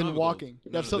 and they it's don't in have a gold. walking.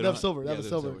 No, They have no, sil- they they have don't- silver. They yeah, have a they have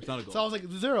silver. silver. It's not a gold. So I was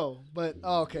like 0, but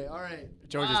okay, all right.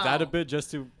 George, is that a Wow. bit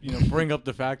just to bring up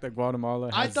the fact that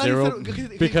Guatemala I has thought he 0?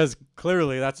 said- Because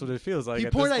clearly that's what it feels like. He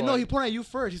at this pointed at he point. pointed at you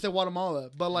first. He said Guatemala,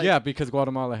 but like Yeah, because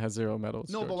Guatemala has 0 medals.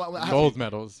 No, but George. I have- gold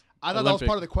medals. I thought that was Olympic.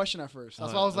 part of the question at first.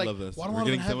 That's why I was like, love this. Guatemala We're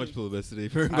getting doesn't so have much any. publicity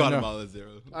for know. Guatemala 0.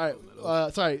 All right, gold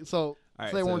medals. sorry. So All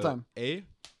right, say it one more so time. A,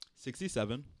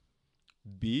 67.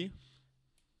 B,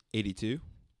 82.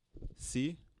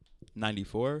 C,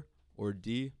 94. Or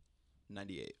D,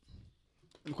 98.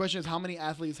 The question is how many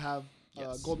athletes have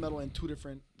Yes. gold medal in 2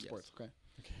 different Yes. sports? Okay.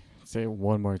 Say it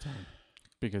one more time,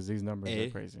 because these numbers A.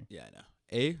 are crazy. Yeah, I know.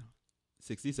 A,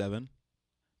 67.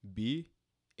 B,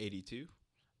 82.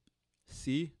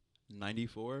 C,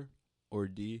 94. Or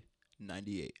D,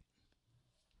 98.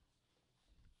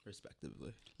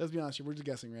 Respectively. Let's be honest here. We're just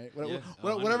guessing, right? Yeah,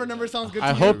 Whatever number 100%. sounds good I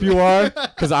to hope you are,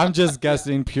 because I'm just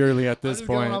guessing purely at I'm this just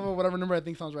going point. off of whatever number I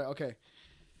think sounds right. Okay.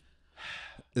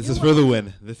 This You is know for what? the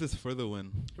win. This is for the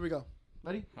win. Here we go.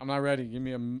 Ready? I'm not ready. Give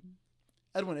me a.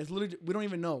 Edwin, it's literally we don't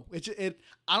even know.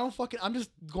 I don't fucking. I'm just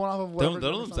going off of whatever. Don't number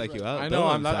let him sounds psych you right. out. I Don't know. let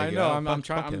I'm him not. psych I you know. out. I'm Fuck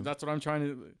trying. him. That's what I'm trying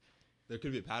to. There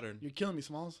could be a pattern. You're killing me,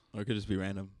 Smalls. Or it could just be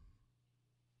random.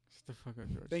 Shut the fuck up,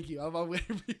 George. Thank you. I'm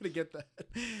waiting for you to get that.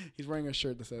 He's wearing a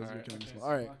shirt that says you're killing me, Smalls.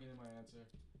 All right.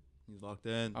 He's locked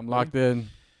in. I'm locked in.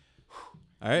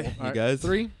 All right, All you right, guys.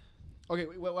 3. Okay.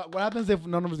 Wait, what happens if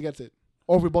none of us gets it,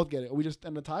 or if we both get it? Are we just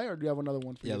end a tie, or do you have another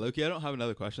one for Yeah, you? Loki, I don't have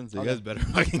another question, so Okay. you guys better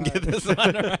fucking get Alright. this one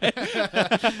right.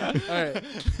 All right.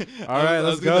 All right, I was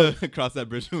let's go. gonna cross that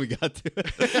bridge when we got to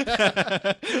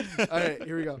it. All right.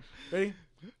 Here we go. Ready?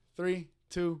 3,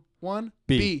 2, 1.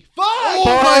 B. Fuck!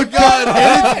 Oh my god,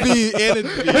 and it's B, and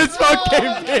it's B. It's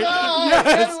fucking B. go!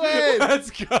 Yes. Edwin! Let's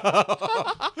go.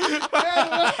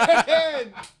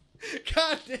 Edwin!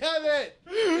 God damn it!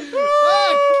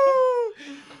 Fuck!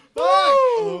 Fuck!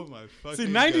 Oh my See,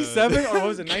 97 or what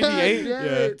was it, 98? damn Yeah,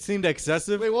 it. it seemed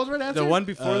excessive. Wait, what was the right answer? The one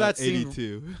before that seemed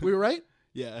 82. We were right?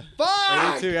 Yeah.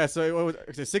 Fuck! 82. Yeah, so what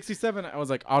was it, 67? I was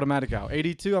like automatic out.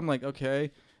 82, I'm like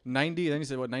okay. 90. Then you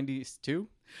said what? 92.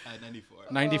 94.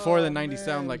 94. Then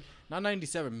 97. I'm man. like not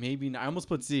 97. Maybe I almost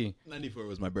put C. 94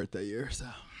 was my birthday year, so.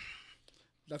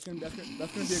 That's gonna be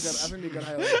a good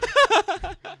highlight.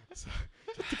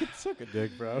 Suck a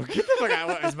dick, bro. Get the fuck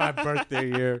out. It's my birthday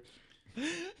year.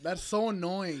 That's so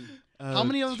annoying. How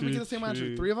many of us did we get the same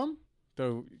answer? 3 of them?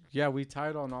 So yeah, we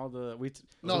tied on all the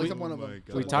No, we, except one of them.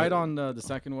 we tied on the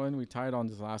second one. We tied on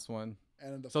this last one.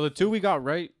 And So the 2 we got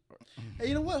right. hey,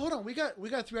 you know what? Hold on. We got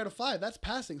 3 out of 5. That's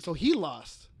passing. So he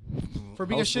lost for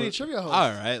being a shitty trivia host. All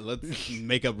right, let's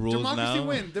make up rules Democracy now.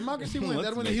 win. Democracy wins. Let's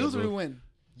That when the make heels up we rules. win.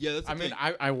 Yeah, that's. I mean,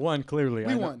 I won clearly.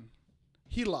 We I know. won.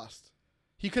 He lost.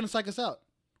 He couldn't psych us out.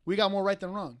 We got more right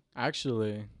than wrong.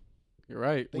 Actually, you're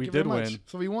right. Thank we you did very much. win.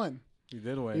 So we won. We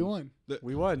did win. We won.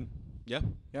 We won. Yeah.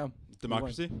 Yeah.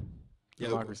 Democracy. Yeah,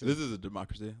 Democracy. this is a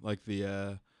democracy, like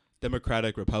the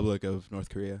Democratic Republic of North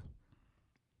Korea.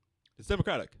 It's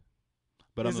democratic,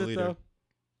 but Is I'm the it leader. though?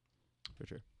 For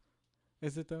sure.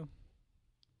 Is it though?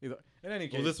 Either. In any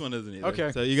case. Well, this one isn't either.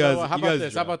 Okay. So you guys. how you about guys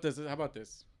this? draw. How about this? How about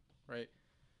this? Right.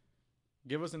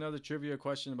 Give us another trivia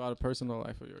question about a personal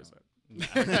life of yours.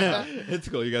 It's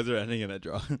cool. You guys are ending in a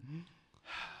draw.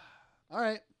 All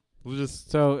right. We'll just.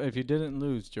 So if you didn't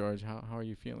lose, George, how are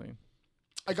you feeling?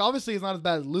 Like obviously it's not as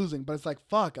bad as losing, but it's like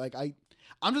fuck. Like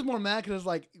I'm just more mad because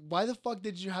like why the fuck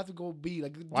did you have to go B?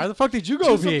 Like Why the fuck did you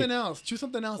go choose B? something else. Choose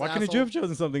something else. Why couldn't asshole. you have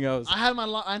chosen something else? I had my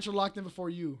answer locked in before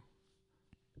you.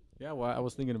 Yeah, well, I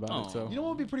was thinking about it. So You know what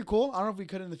would be pretty cool? I don't know if we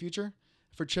could in the future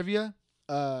for trivia.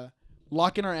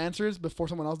 Lock in our answers before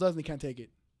someone else does, and they can't take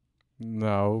it.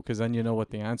 no, because then you know what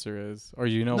the answer is, or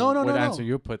you know No, what no, answer no.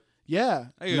 you put. Yeah,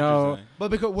 I get what No. you're saying.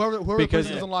 but because whoever Because-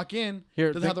 person doesn't lock in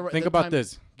Here, doesn't have the think the about time.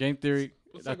 this game theory.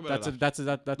 Let's talk about it after. That's Let's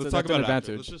an talk about it after.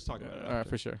 advantage. Let's just talk about it All right, after.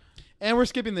 for sure. And we're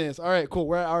skipping this. All right, cool.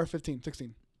 We're at hour 15,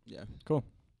 16. Yeah. All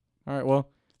right, well, so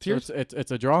Tears?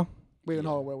 it's a draw. Wait, Yeah.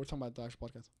 no, we're talking about the actual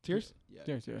podcast. Tears? Yeah.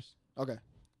 Cheers. Okay. All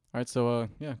right, so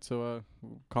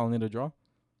calling it a draw.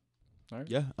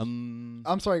 Yeah.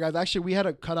 I'm sorry, guys. Actually, we had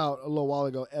a cutout a little while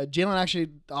ago. Jalen actually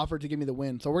offered to give me the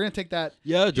win, so we're gonna take that.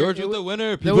 Yeah, George it was the was-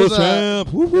 winner. there People's was a-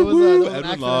 champ. Woo, there woo, was a- woo. there was an Edwin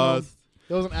accidental- lost.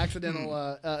 It was an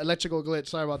accidental electrical glitch.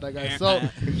 Sorry about that, guys. So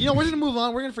we're gonna move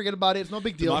on. We're gonna forget about it. It's no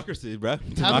big deal. Democracy, bro.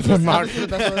 Happens Democracy. to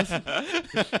the best of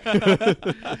us.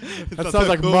 That sounds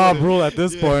like mob rule at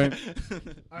this point.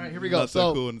 All right, here we go. Not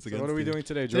So, cool when it's So what against are we you. doing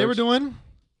today, George? today we're doing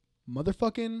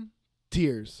motherfucking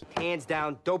tears. Hands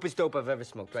down, dopest dope I've ever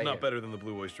smoked. Right Not here. better than the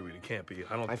blue oyster weed. It can't be.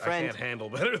 My I friend, can't handle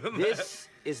better than This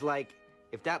is like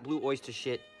if that blue oyster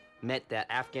shit met that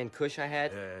Afghan Kush I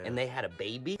had, Yeah. and they had a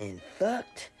baby and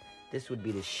fucked. This would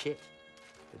be the shit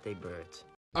that they birthed.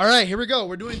 All right, here we go.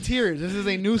 We're doing tiers. This is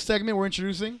a new segment we're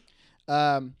introducing.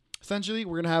 Essentially,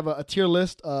 we're gonna have a tier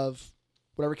list of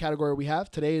whatever category we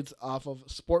have. Today, it's off of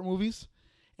sport movies,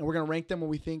 and we're gonna rank them what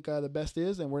we think the best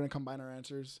is, and we're gonna combine our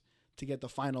answers to get the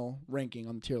final ranking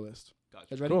on the tier list. Gotcha.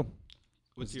 Guys ready? Cool.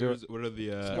 What Let's do tiers? What are the?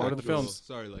 What are the actual- films?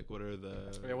 Sorry, like what are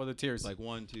the? Yeah, what are the tiers? Like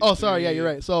 1, 2. Oh, sorry. Yeah, 3. you're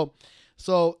right. So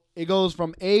it goes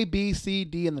from A, B, C,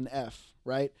 D, and then F.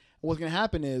 Right. And what's gonna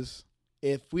happen is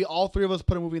if we all 3 of us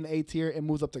put a movie in the A tier, it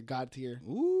moves up to God tier.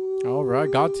 Ooh. All right,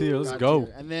 God tier. Let's God go.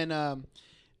 tier. And then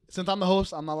since I'm the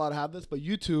host, I'm not allowed to have this, but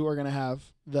you two are gonna have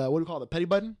the what do we call it? The petty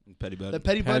button. Petty button. The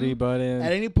petty Petty button. button.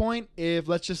 At any point, if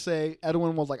let's just say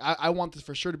Edwin was like, I want this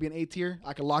for sure to be an A tier,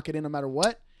 I can lock it in no matter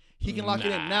what. He can lock it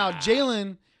in. Now,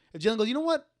 Jalen, if Jalen goes, you know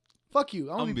what? Fuck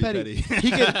you. I want to be petty.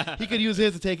 he could use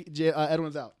his to take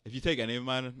Edwin's out. If you take any of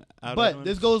mine out, But Edwin,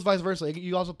 this goes vice versa.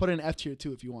 You also put it in F tier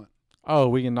too if you want. Oh,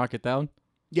 we can knock it down.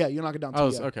 Yeah, you knock it down.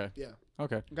 Oh, too, yeah. okay. Yeah.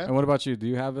 Okay. Okay. And what about you? Do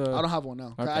you have a? I don't have one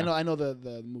now. Okay. I know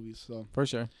the movies. So For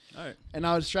sure. All right. and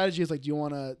now the strategy is like, do you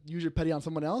want to use your petty on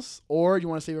someone else, or do you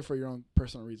want to save it for your own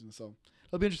personal reasons? So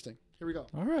it'll be interesting. Here we go.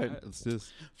 All right. All right, let's do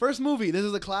this. First movie. This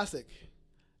is a classic.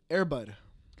 Air Bud.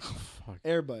 Fuck.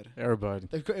 Air Bud. Airbud.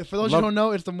 For those who don't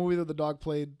know, it's the movie that the dog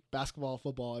played basketball,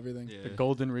 football, everything. Yeah. The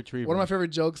golden retriever. One of my favorite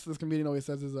jokes this comedian always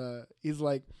says is, he's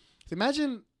like,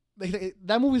 imagine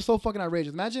that movie's so fucking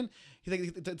outrageous. Imagine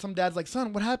he's like, some dad's like,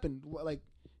 son, what happened? Like,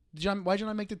 why'd you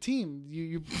not make the team?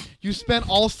 You spent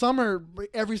all summer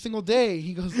every single day.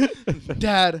 He goes,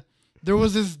 Dad, there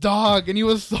was this dog and he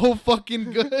was so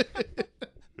fucking good.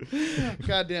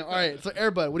 Goddamn. All right, so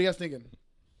Air Bud, what are you guys thinking?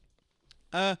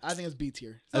 I think it's B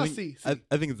tier. It's not C.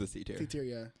 I think it's a C tier. C tier,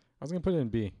 yeah. I was gonna put it in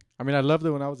B. I mean, I loved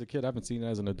it when I was a kid. I haven't seen it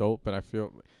as an adult, but I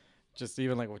feel just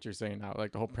even like what you're saying now,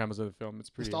 like the whole premise of the film, it's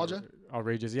pretty Nostalgia?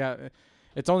 outrageous. Yeah,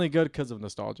 it's only good because of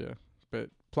nostalgia. but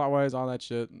plot wise, all that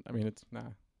shit. I mean, it's nah.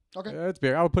 Okay. Yeah, it's B.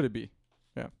 I would put it B.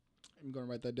 I'm gonna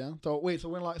write that down. So wait,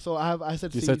 so I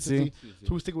said You C. said C. C?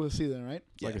 So we stick with a C then, right?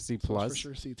 Like a C So it's plus. for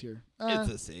sure C tier.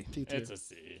 It's a C. T tier. It's a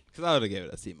C. Because I would have gave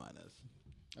it a C minus.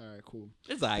 All right, cool.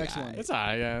 It's alright. Next one. It's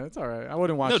alright. Yeah, it's alright. I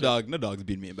wouldn't watch No dogs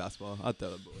beat me in basketball. I'll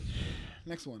tell the boys.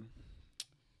 Next one.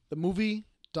 The movie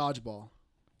Dodgeball.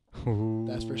 Ooh,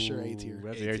 That's for sure A tier.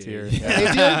 That's A A tier. tier. A tier?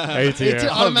 A tier. A tier?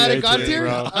 Automatic God tier?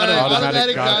 bro. All right,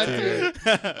 automatic God tier. That's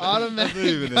not Automatic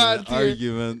even God an tier.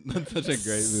 argument. That's such a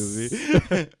great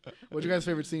movie. What's your guys'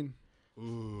 favorite scene?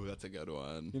 Ooh, that's a good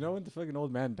one. You know when the fucking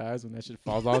old man dies when that shit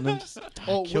falls on him? Just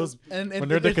kills. and when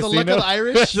they're at the it's the luck casino. of the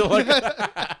Irish. The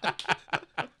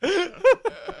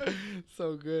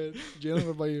So good. Jalen,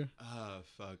 what about you? Ah,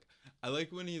 fuck. I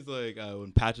like when he's like,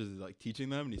 when Patches is like teaching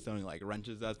them and he's throwing like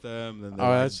wrenches at them, and then they're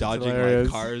like, that's dodging like hilarious.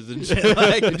 cars and shit.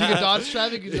 Like If you can dodge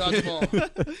traffic, you dodge ball.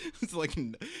 It's like,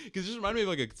 because it just reminded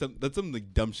me of like that's some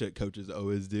like dumb shit coaches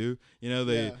always do. You know,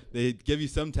 they give you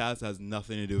some task that has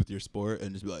nothing to do with your sport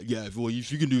and just be like, yeah, if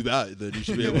you can do that, then you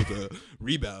should be able to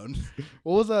rebound.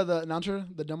 What was the announcer,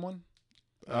 the dumb one?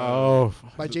 Oh,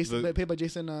 By Jason, paid by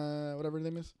Jason, whatever his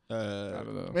name is. I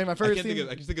don't know. Man, my I favorite can't scene think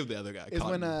of. I can think of the other guy. is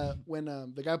Cotton. when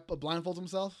the guy blindfolds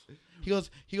himself. He goes,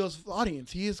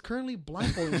 audience, he is currently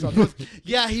blindfolding himself. He goes,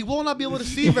 yeah, he will not be able to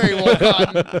see very well,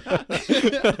 Cotton.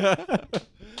 That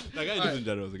guy just in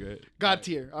general was great. God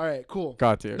tier. All right, cool.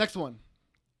 God tier. Next one.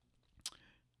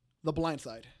 The Blind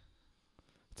Side.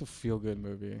 It's a feel good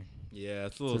movie. Yeah,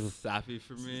 it's a little It's sappy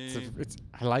for me.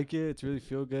 I like it. It's really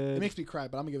feel good. It makes me cry,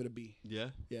 but I'm gonna give it a B.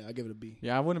 Yeah. Yeah, I give it a B.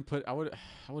 Yeah, I wouldn't.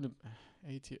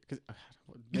 A tier.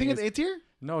 You think it's A tier?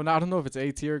 No, I don't know if it's A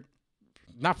tier.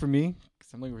 Not for me.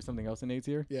 Cause I'm looking for something else in A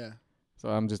tier. Yeah. So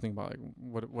I'm just thinking about like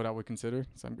what I would consider.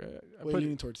 So I'm What are you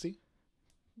leaning towards? C?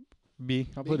 B.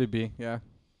 I'll B? put it B. Yeah.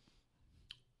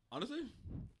 Honestly,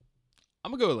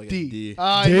 I'm gonna go with like D. a D.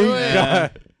 I knew it. Yeah.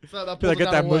 So that I feel like pulls it get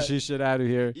down that to what? mushy shit out of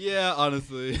here. Yeah,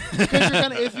 honestly. Because you're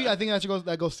kind of iffy. I think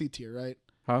that goes C tier, right?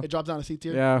 Huh? It drops down to C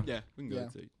tier. Yeah. Yeah, we can go Yeah.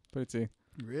 with C. Put it C.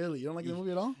 Really? You don't like the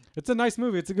movie at all? It's a nice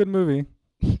movie. It's a good movie.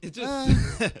 It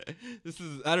just this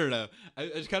is I don't know. I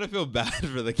just kind of feel bad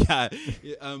for the guy.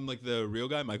 Like the real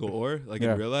guy, Michael Orr, like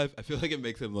Yeah. in real life, I feel like it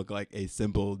makes him look like a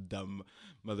simple dumb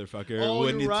motherfucker. Oh,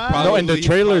 when you're it's right. No, in the probably-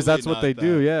 trailers, probably that's what not they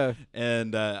do. that. Yeah.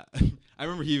 And I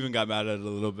remember he even got mad at it a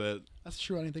little bit. That's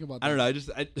true. I didn't think about that. I don't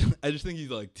know. I just think he's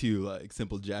like too like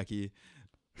simple Jackie.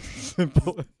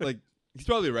 Simple. Like he's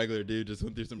probably a regular dude, just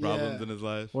went through some problems Yeah. in his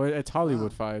life. Well, it's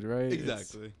Hollywood-fied, right?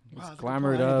 Exactly. Wow, that's a good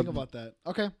glamoured point. I didn't up. think about that.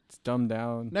 Okay. It's dumbed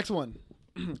down. Next one.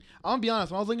 I'm gonna be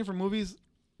honest. When I was looking for movies,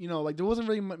 like there wasn't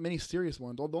really many serious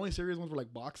ones. The only serious ones were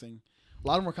like boxing. A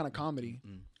lot of them were kind of comedy.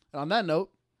 Mm. And on that note,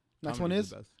 next one Comedy's is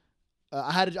the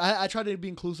best. I tried to be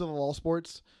inclusive of all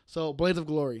sports. So Blades of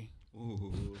Glory.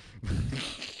 Ooh.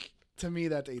 To me,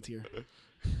 that's A tier.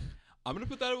 I'm gonna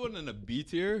put that one in a B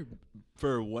tier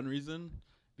for one reason,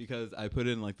 because I put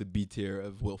in like the B tier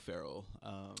of Will Ferrell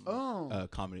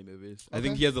comedy movies. I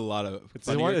think Okay. he has a lot of It's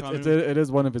funnier one, comedy movies. it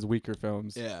is one of his weaker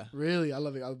films. Yeah, Really, I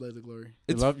love it. I love Blades of Glory.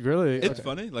 Really? it's Okay.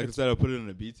 funny. Like I said, I'll put it in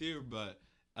a B tier, but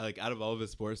like out of all of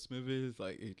his sports movies,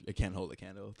 like it can't hold a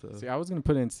candle to. See, I was gonna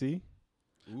put it in C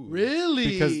Ooh.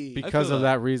 Really? because feel of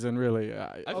that. that reason. Really,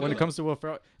 I when feel it comes to Will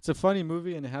Ferrell, it's a funny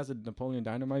movie and it has a Napoleon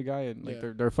Dynamite guy and like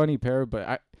Yeah. they're a funny pair.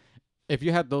 But if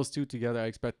you had those two together,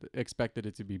 I expected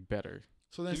it to be better.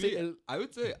 So then To say me, I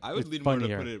would say I would It's lean more to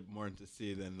funnier. put it more into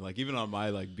C than like even on my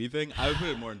like B thing. I would put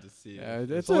it more into C. Yeah,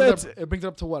 it's, so it's it brings it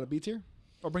up to what, a B tier,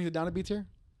 or brings it down to B tier?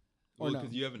 Or well, no?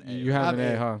 because you have an A. you right? have an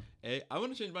have A, A. huh? A. I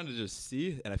want to change mine to just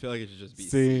C, and I feel like it should just be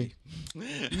C.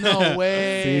 No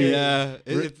way. C. Yeah,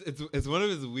 it's one of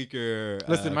his weaker.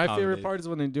 Listen, my favorite comedies. part is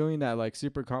when they're doing that like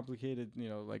super complicated,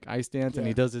 like ice dance, and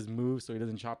he Yeah. does his move so he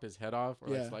doesn't chop his head off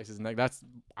or Yeah. like slice his neck.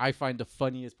 I find the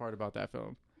funniest part about that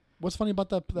film. What's funny about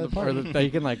that Or part? that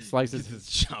you can like slice He's his.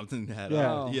 just chopped in the head.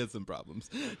 Yeah. off. He has some problems.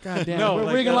 God damn. No, we're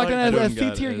like, gonna I lock like- in I as don't C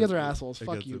got tier. it. You guys are It's- assholes. it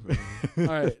Fuck gets you. it for me.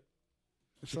 All right.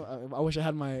 So I wish I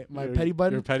had my Your- petty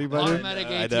button. your petty button? Automatic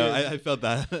A I know. tier. I felt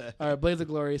that. All right, Blades of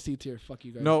Glory, C tier. Fuck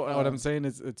you guys. No, what I'm saying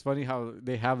is it's funny how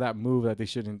they have that move that they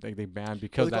shouldn't like they banned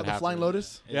because What's it that called, the happened. Flying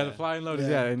Lotus. Yeah, the Flying Lotus.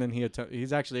 Yeah. Yeah, and then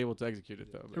he's actually able to execute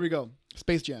it though. Here we go.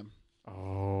 Space Jam.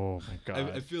 Oh my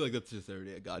god. I feel like that's just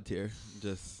already a god tier.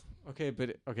 Just Okay,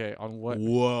 on what?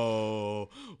 whoa,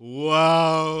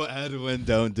 Edwin,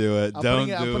 don't do it. Don't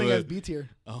do I'm putting it as it. B tier.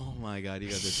 Oh my god, you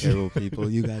guys are terrible people.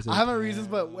 You guys are. I have my reasons,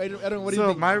 but wait, Edwin, what do you So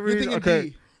think? my You're reason- thinking okay.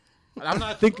 D. I'm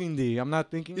not thinking D. I'm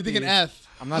not thinking. You're thinking D. F.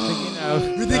 I'm not thinking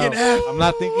F. You're thinking F. I'm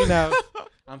not thinking F.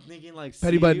 I'm thinking like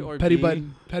Petty C button. or Petty B.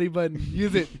 button. Petty button.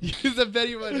 Use it. Use the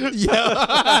petty button. Yeah,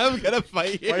 I'm gonna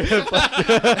fight you.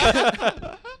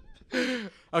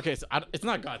 Okay, so it's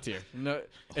not God tier. No,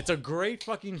 it's a great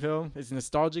fucking film. It's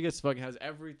nostalgic as fuck. It has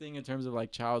everything in terms of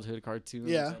like childhood cartoons.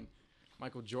 Yeah. And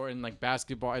Michael Jordan, like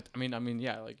basketball. I mean,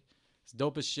 yeah, like it's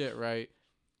dope as shit, right?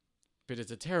 But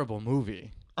it's a terrible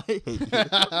movie. I hate you.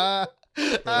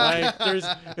 Like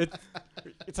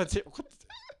it's a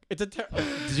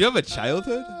Did you have a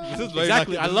childhood? This is very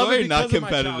Exactly. Not, I this love is very it not because of my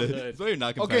competitive. childhood. It's very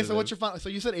not competitive. Okay, so what's your final? So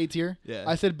you said A tier. Yeah.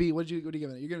 I said B. What are you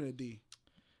giving it? You're giving it a D.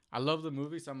 I love the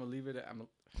movie, so I'm gonna leave it.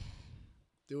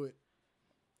 Do it.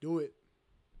 Do it.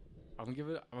 I'm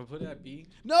gonna put it at B.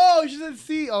 No, she said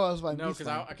C. Oh, that was fine. No, B's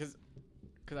fine. because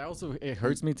I also it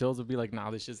hurts me to be like,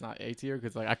 nah, this shit's not A tier.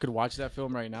 Because like I could watch that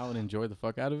film right now and enjoy the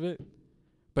fuck out of it.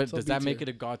 But So does B that make tier. it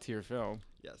a God tier film?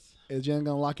 Yes. Is Jen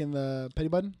gonna lock in the petty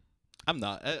button? I'm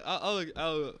not. I'll You-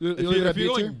 if you'll give it a if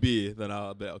you're B going B, then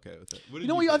I'll be okay with it. What You did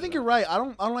know what? say I to think that? you're right. I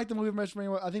don't like the movie much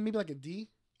anymore. I think maybe like a D.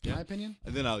 In Yeah. my opinion.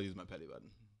 And then I'll use my petty button.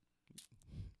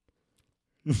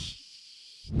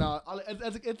 No,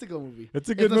 it's a good movie. It's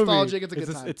a good movie. Nostalgic. It's a good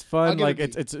just- time. It's fun. I'll give Like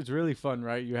it B. it's really fun,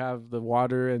 right? You have the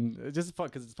water and it's just fun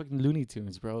because it's fucking Looney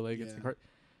Tunes, bro. Like Yeah.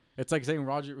 it's like saying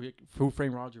Who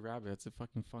Framed Roger Rabbit. It's a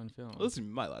fucking fun film. Well, this is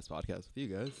my last podcast with you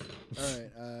guys.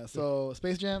 All right. So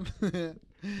Space Jam.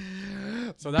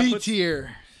 So that B puts-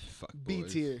 tier. Fuck B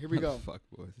boys. tier. Here we go. Fuck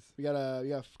boys. We got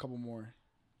a couple more.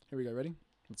 Here we go. Ready?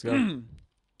 Let's go.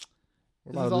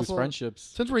 We're This about is to lose also- friendships.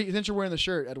 Since you're wearing the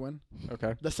shirt, Edwin.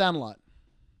 Okay, The Sandlot.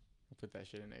 I'll put that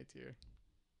shit in A tier.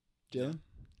 Jalen.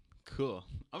 Cool.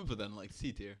 I'm gonna put that in like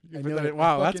C tier. I Put knew that it. in-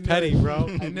 Wow, I that's fucking petty, knew it. bro.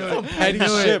 I knew Some it. petty I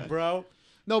knew shit, it. bro.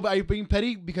 No, but are you being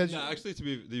petty because No, actually, to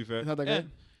be fair, it's not that yeah,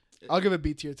 good? I'll give it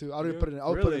B tier too. I'll You? put it in.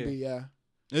 I'll put it in Really? B. Yeah.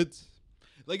 it's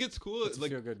like it's cool. It's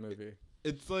like a good movie.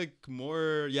 it's like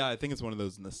more. Yeah, I think it's one of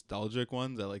those nostalgic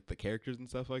ones. I like the characters and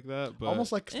stuff like that. But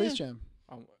Almost like Space Jam.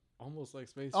 Almost like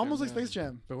Space. Almost Jam, like yeah. Space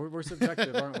Jam. But we're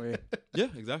subjective, aren't we? yeah,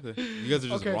 exactly. You guys are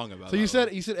just Okay. wrong about. So that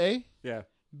you said one. A, Yeah.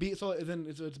 B. So then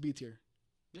it's B tier.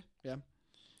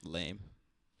 Lame.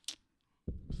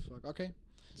 Fuck. Okay.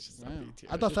 It's just Wow. not B tier.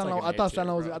 I It's thought just like Sandlot. an I A thought tier,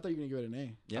 Sandlot was. bro. I thought you were gonna give it an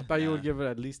A. Yeah, I thought you would nah. give it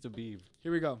at least a B.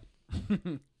 Here we go. This is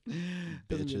gonna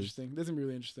be Bitches. interesting. This is gonna be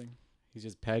really interesting. He's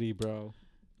just petty, bro.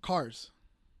 Cars.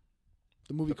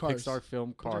 The movie The Cars. Pixar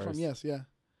film Pixar Cars. film. Yes. Yeah.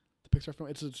 The Pixar film.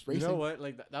 It's You racing. know what?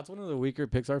 Like that's one of the weaker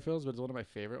Pixar films, but it's one of my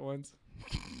favorite ones.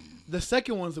 The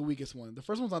second one's the weakest one. The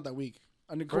first one's not that weak.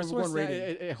 And the First one one, rating.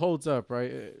 it holds up, right?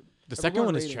 The we're second going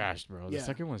one is rating. trash, bro. The Yeah.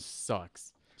 second one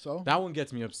sucks. So That one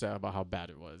gets me upset about how bad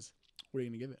it was. what are you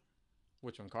gonna give it?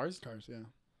 Which one? Cars? Cars. Yeah.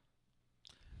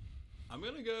 I'm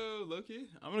gonna go low key.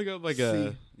 I'm gonna go like C.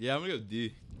 a. Yeah, I'm gonna go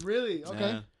D. Really? Okay.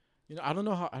 Yeah. You know, I don't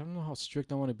know how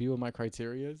strict I want to be with my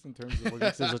criteria in terms of what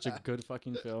makes it such a good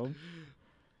fucking film.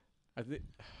 I think.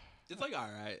 It's like all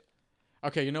right.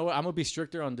 Okay, you know what? I'm gonna be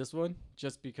stricter on this one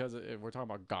just because if we're talking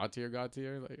about God tier.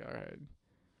 Like, all right,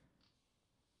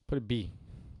 put a B.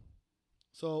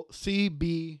 So C,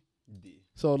 B. D.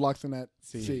 So it locks in at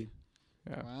C. C.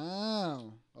 Yeah.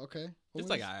 Wow. Okay. It's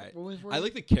like alright. What wins for I you?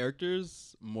 like the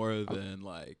characters more than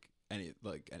like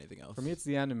anything else. For me, it's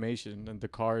the animation and the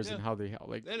cars and Yeah. how they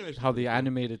The animation's how they pretty cool.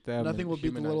 animated them. Nothing and will beat the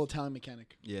humanized- little Italian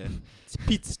mechanic. Yeah. It's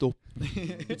pit stop.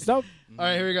 Stop, All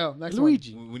right, here we go. Next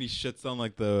Luigi. When he shits on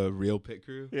like the real pit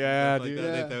crew. and Yeah, stuff like dude.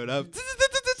 that, Yeah. They throw it up.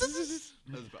 That's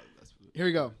probably the best. one. Here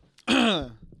we go.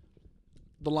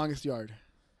 The Longest Yard.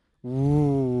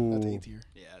 Ooh, That's A tier.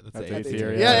 Yeah, That's that's A A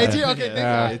tier, Yeah, yeah. A tier. Okay, thank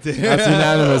Yeah. God. That's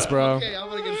unanimous, bro. Okay, I'm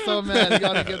gonna get so mad. You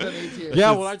gotta get that A tier. Yeah,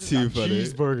 That's well, I just too got funny.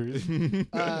 cheeseburgers.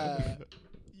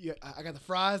 Yeah, I got the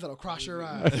fries that'll cross your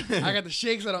eyes. I got the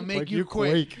shakes that'll make Like you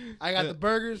quake. I got Yeah. the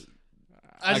burgers.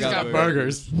 I I just got got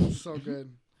burgers. burgers. So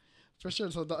good. For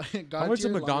sure. So God How much tier, did Longest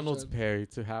McDonald's Yard. pay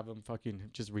to have them fucking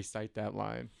just recite that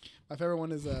line? My favorite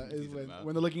one is Decent when, amount.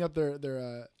 when they're looking up their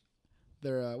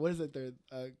what is it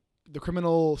the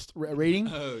criminal rating.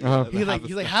 Oh, Uh-huh. He's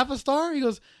like half a star. He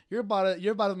goes, you're about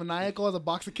as maniacal as a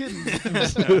box of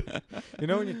kittens. You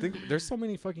know, when you think there's so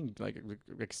many fucking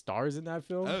like stars in that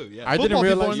film. Oh yeah. I didn't Football people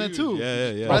realize in that too.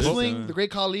 Yeah. Wrestling, the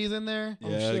Great Khali's in there.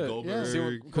 Yeah, shit. Goldberg.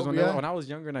 Yeah. Because Yeah. when I was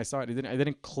younger and I saw it, it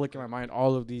didn't click in my mind.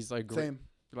 All of these like great, Same.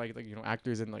 like you know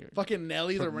actors and like Fucking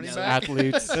Nelly, the running Nelly. back.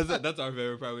 athletes. That's our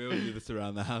favorite part. We always do this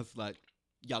around the house. Like,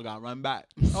 y'all gotta run back.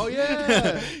 Oh,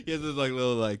 yeah. He has this like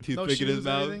little like No toothpick in his shoes or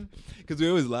mouth. anything? Because we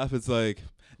always laugh. It's like,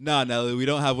 nah, Nelly, we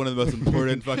don't have one of the most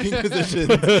important fucking positions.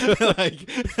 Like,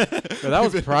 Yeah, that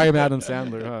was prime Adam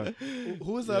Sandler, huh?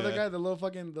 Who was the other Yeah. guy? The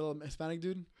little Hispanic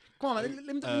dude. Come on, man.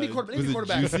 Let me was it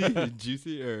quarterback.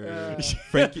 Juicy or Yeah.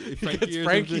 Frankie? It's Frankie or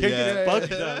Frankie something? gets Yeah.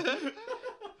 fucked up.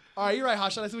 All right, you're right,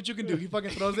 Hotshot. Let's see what you can do. He fucking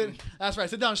throws it. That's right.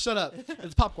 Sit down. Shut up.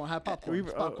 It's popcorn. Have popcorn.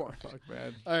 It's popcorn. Fuck,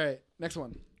 man. All right, next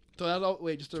one. So that's all.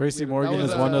 Wait, just to Tracy read it. Morgan That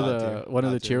was, is one of God the tier. one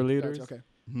of the God tier. cheerleaders. Okay.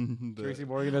 Tracy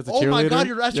Morgan as a Oh cheerleader. my God,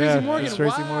 you're Tracy Morgan. it's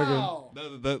Tracy Wow.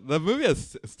 The movie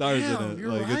has stars Damn, in it.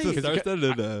 you're Like right. it's a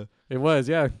star-studded. It was,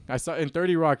 yeah. I saw in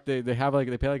 30 Rock they have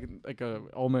they pay like a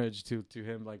homage to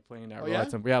him like playing that Oh, role. yeah?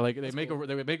 Yeah, like That's they cool.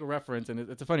 make a reference and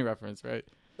it's a funny reference, right?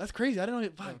 That's crazy. I didn't know.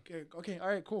 Fuck. Okay. All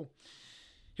right. Cool.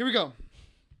 Here we go.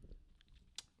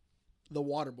 The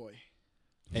Water Boy.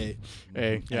 Hey,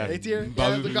 Yeah. A tier.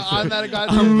 Bobby Yeah, Boucher. I'm that guy.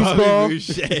 Bobby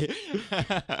Boucher.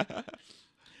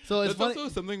 So it's That's funny. also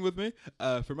something with me.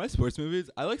 For my sports movies,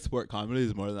 I like sport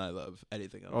comedies more than I love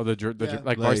anything else. Oh, Yeah. like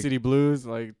Like- Varsity Blues,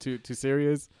 like too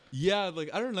serious. Yeah, like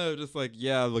I don't know, just like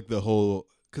like the whole.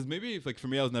 Because maybe if, like for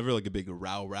me, I was never like a big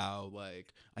row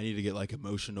like I need to get like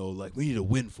emotional, like we need to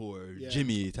win for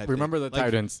Jimmy type. Remember thing. the Like,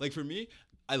 Titans. Like for me,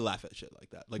 I laugh at shit like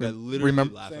that. Like I Rem- literally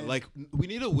remember- laugh at Same. like we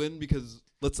need to win because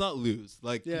let's not lose.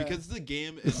 Like Yeah. because it's a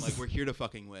game and like we're here to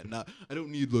fucking win. Not I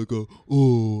don't need like I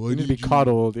You need to be you.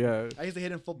 coddled, yeah. I used to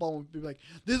hate in football when people be like,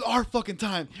 "This is our fucking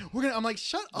time. We're gonna." I'm like,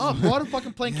 "Shut up! Go out and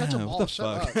fucking play and catch a Yeah, ball. what the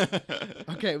Shut fuck? up."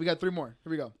 Okay, we got 3 more. Here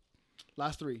we go.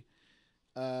 Last 3.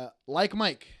 Like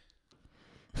Mike.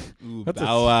 Ooh, That's a-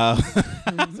 Bow Wow.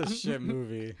 It's a shit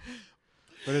movie.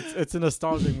 But it's a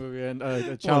nostalgic movie and a Want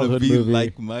to childhood be movie.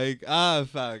 like Mike? Ah,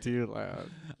 fuck. Dude, like,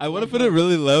 I want to put it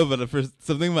really low, but for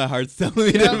something in my heart's telling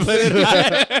me Yeah, to put it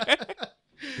higher.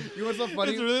 You know what's so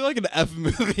funny? It's really like an F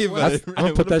movie, Well, but I'm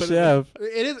gonna put that shit up.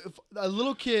 It is a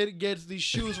little kid gets these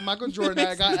shoes from Michael Jordan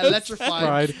that got electrified,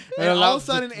 Right. and all allow- of a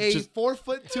sudden a just-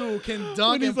 4'2" can dunk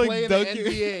When and he's, like, play in dunking. the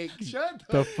NBA. Shut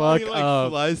The the fuck he like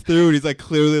up. flies through and he's like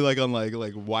clearly like on like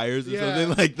wires or Yeah.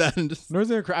 something like that and just No,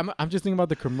 I'm just thinking about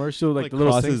the commercial, like Like the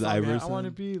little crosses sing song, yeah, I Iverson. want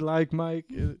to be like Mike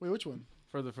Wait, which one?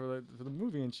 for the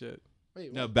movie and shit.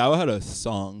 Wait, no. what? Bow Wow had a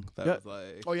song that Yeah. was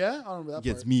like Oh yeah, I don't remember that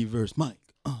gets part. me versus Mike.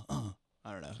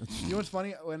 I don't know. You know what's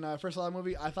funny? When I first saw that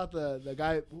movie, I thought the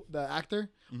guy, the actor,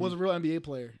 was a Mm-hmm. real NBA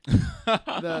player.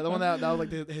 the one that was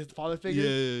like his father figure.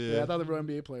 Yeah. I thought the real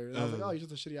NBA player. And I was like, oh, he's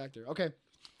just a shitty actor. Okay.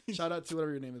 Shout out to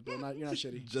whatever your name is, bro. You're not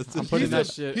shitty. Just I'm putting He's that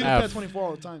the- shit He's F. the 24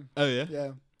 all the time. Oh yeah. Yeah.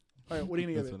 All right, what are you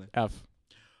gonna That's give it? funny. F.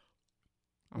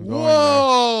 I'm going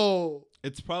Whoa!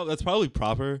 That's probably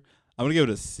proper. I'm gonna give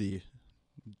it a C.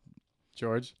 there.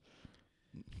 George.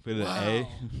 Put it Wow.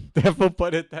 an Therefore,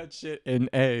 put it that shit in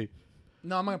A.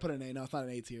 No, I'm not gonna put an A. No, it's not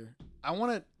an A tier. I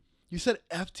want to. You said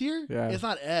F tier? Yeah. It's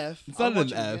not F. It's I'll not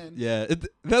watch an it F. again. Yeah,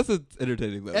 that's what's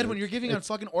entertaining though. Edwin, you're giving a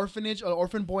fucking orphanage, an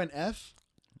orphan boy an F?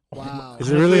 Wow.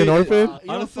 Is it really an orphan? Wow. You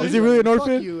know, Honestly- fuck Is he you, really an Edwin.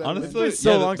 orphan? Fuck you, Edwin. honestly, It's been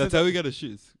so yeah, long that's since how I- we got his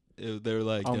shoes. They were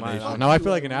like Oh my donations. god! Now I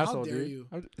feel like an How asshole, dare dude. you.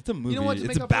 It's a movie. You know what? To It's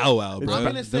make a up for Bow it, Wow, I'm bro.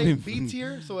 gonna Don't say even- B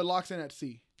tier, so it locks in at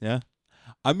C. Yeah,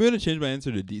 I'm gonna change my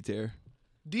answer to D tier.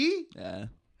 D? Yeah,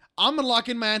 I'm gonna lock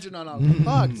in my answer. No,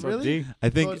 fuck, So really? D. I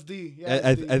think Oh, it's D. Yeah,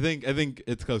 it's D. I think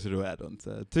it's closer to what Edwin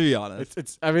said. To be honest,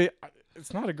 It's. I mean,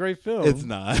 it's not a great film. it's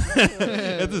not.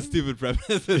 It's a stupid premise.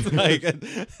 It's like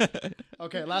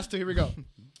Okay, last 2. Here we go.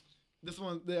 This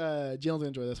one, Jalen's gonna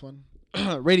enjoy this one.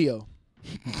 Radio.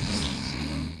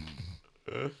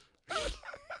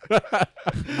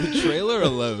 the trailer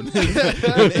alone.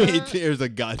 An A tier is a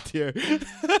god tier.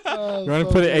 Oh, You want to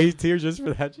so put an good. A tier just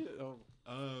for that shit? Oh.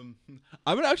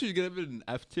 I'm gonna actually give it an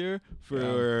F tier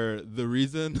for the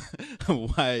reason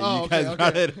why Oh, you okay, guys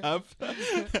brought okay. it up.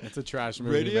 It's a trash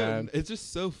movie, Radio, man. it's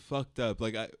just so fucked up.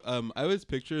 Like I always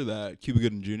picture that Cuba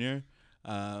Gooding Jr.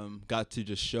 Got to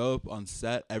just show up on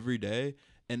set every day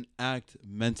and act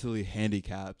mentally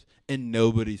handicapped, and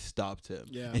nobody stopped him.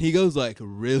 Yeah. And he goes like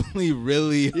really,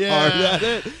 really hard at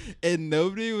it, and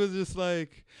nobody was just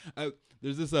like.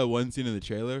 There's this one scene in the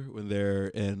trailer when they're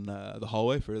in the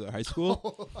hallway for their high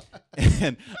school,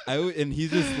 and he's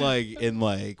just like in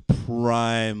like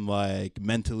prime like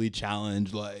mentally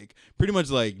challenged, like pretty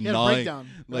much like He had a gnawing, breakdown,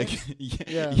 like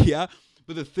right? yeah.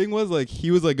 But the thing was like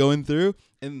he was like going through,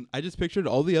 and I just pictured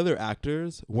all the other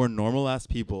actors were normal ass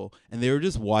people, and they were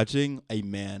just watching a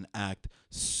man act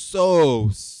so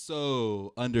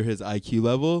under his IQ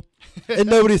level, and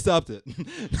nobody stopped it.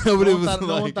 Nobody was like,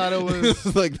 no one thought it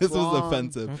was like this was wrong.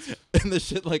 offensive, and the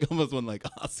shit like almost won like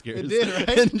Oscars. It did,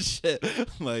 right? And shit,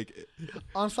 like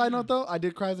On side note, though, I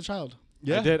did cry as a child.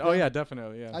 yeah. I did. Oh yeah,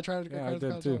 definitely. Yeah. I tried to cry Yeah, as I a did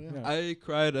child. too. Yeah. I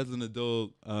cried as an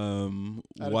adult, of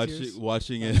tears?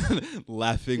 watching it,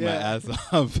 laughing my Yeah. ass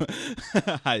off,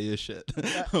 high as shit.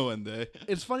 One day,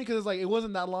 It's funny because it's like it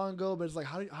wasn't that long ago, but it's like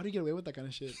how do you get away with that kind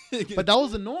of shit? But that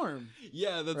was the norm.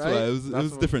 yeah, that's Right? why it was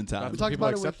That's different That's times. We what talked people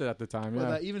about it with- accepted at the time. With,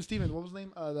 Yeah. even Steven, what was his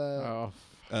name? Oh.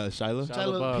 Shiloh. Shia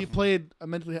Shiloh, LaBeouf. he played a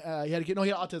mentally. He had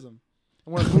autism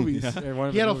in one of the movies. Yeah. In one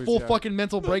of He the had a movies, full yeah. fucking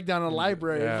mental breakdown in a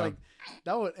library. Yeah. It's like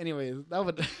that would. Anyways, that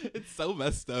would. It's so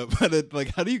messed up, but it, like,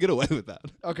 how do you get away with that?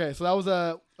 Okay, so that was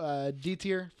a D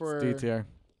tier for It's D tier.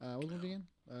 What was it again?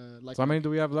 Like So how many do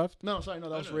we have left? No, sorry, no,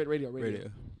 that was radio.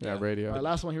 Yeah, radio. All right,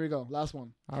 last one. Here we go. Last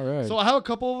one. All right. So I have a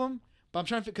couple of them, but I'm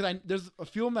trying to because there's a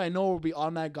few of them that I know will be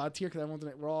automatic God tier because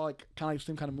we're all like kind of like the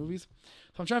same kind of movies.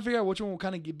 So I'm trying to figure out which one will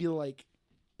kind of be like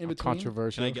in between.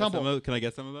 Controversial. Can I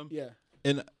guess some of them? Yeah.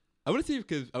 And I want to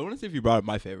see if you brought up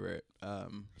my favorite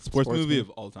sports movie of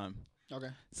all time. Okay.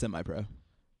 Semi-Pro.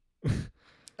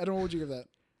 I don't know what would you give that.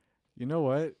 You know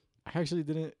what? I actually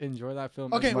didn't enjoy that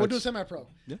film. Okay, as we'll much. do semi-pro.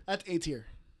 Yeah. That's A tier.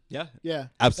 Yeah. Yeah.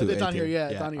 Absolutely. It's on here. Yeah,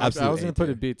 it's on here. I was Absolutely gonna put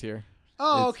it B tier.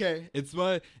 Oh, It's- okay.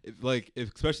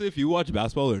 It's especially if you watch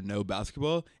basketball or know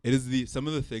basketball, it is some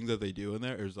of the things that they do in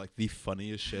there is like the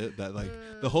funniest shit. That like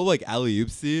the whole like alley oop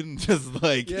scene, just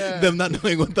like them not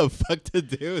knowing what the fuck to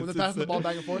do. When they're passing the ball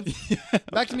back and forth. Yeah.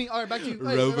 Back to me. All right, back to you.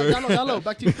 Hey, Rover. down low.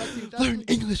 Back to you. Learn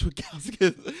English with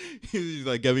Gaskins. He's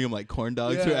like giving him like corn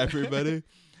dogs for Yeah. everybody.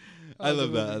 I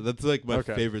love that. That's like my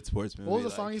favorite sports movie. What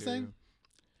was the song you sang?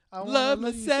 Love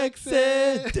my sexy.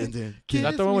 Is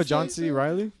that the one with John C.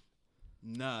 Riley?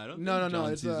 No, I don't. No, think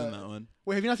John it's C's in that one.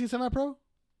 Wait, have you not seen Semi-Pro?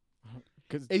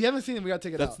 If you haven't seen it, we gotta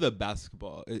take it That's out. the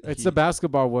basketball. It's the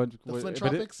basketball one. The with- Flint but,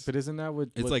 Tropics? but isn't that with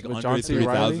It's with, like with Andre John C.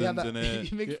 Riley? 3000 in it.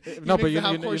 He makes No, but the you know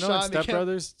half-court in shot and they Step can't-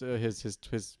 Brothers,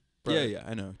 his brother. Yeah,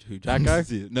 I know who That John guy.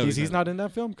 C. No, he's not in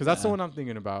that film because that's the Nah. one I'm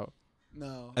thinking about.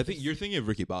 No. I think you're thinking of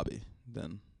Ricky Bobby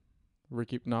then.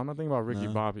 Ricky. No, I'm not thinking about Ricky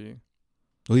No. Bobby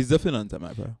Well, he's definitely on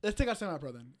Semi-Pro. Let's take out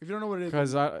Semi-Pro then. If you don't know what it is,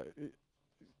 because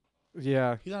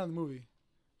yeah, he's not in the movie.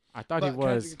 I thought But he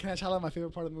was. Can I tell out my favorite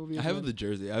part of the movie? I is have when- the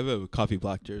jersey. I have a coffee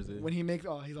black jersey. when he makes.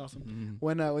 Oh, he's awesome. Mhm.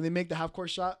 When they make the half court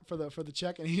shot for the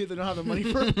check and they don't have the money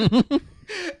for.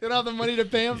 They don't have the money to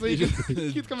pay him, so he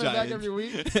keeps coming back Giant. every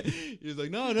week. He's like,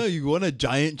 no, you won a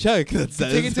giant check that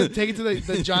says. Take it to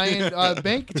the giant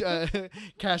bank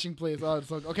cashing place. Oh,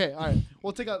 it's like, okay, all right.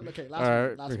 We'll take out. Okay, last All one.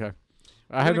 right. Last Okay. one.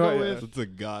 I had We're gonna no. go with- It's a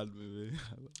god movie.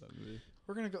 I love that movie.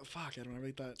 We're gonna go. Fuck, I don't want to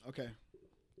rate that. Okay.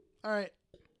 All right.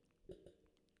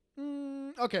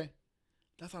 Okay.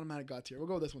 That's automatic God tier. We'll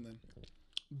go with this one then.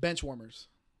 Bench warmers.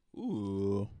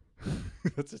 Ooh.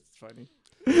 That's just funny.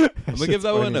 I'm gonna give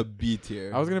that one a B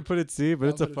tier. I was gonna put it C, but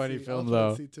I'll it's a put it funny C. film I'll put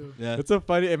though. it C too. Yeah. It's a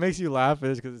funny. It makes you laugh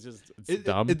because it's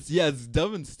dumb. It's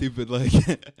dumb and stupid. Like,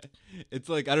 it's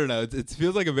like I don't know. It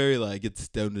feels like a very like get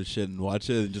stoned as shit and watch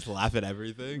it and just laugh at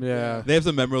everything. yeah. They have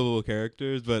some memorable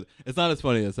characters, but it's not as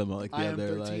funny as some like the I Am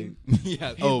other 13. like.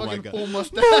 Yeah. He's Oh my fucking god. full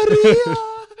mustache. Maria,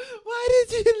 why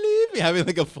did you leave me? Having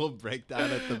like a full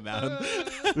breakdown at the mound.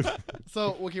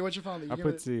 So okay, what's your final? You I give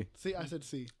put it- C. C. I said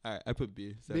C. All right, I put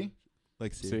B. So B?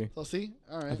 Like C. C. So C.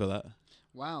 All I right. feel that.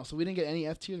 Wow. So we didn't get any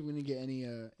F tiers. We didn't get any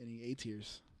A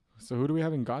tiers. So who do we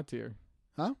have in God tier?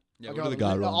 Yeah, Okay, what are the hold on.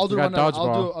 god I'll ones? do We a got rundown.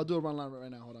 dodgeball. I'll do a run line right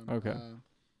now. Hold on. Okay.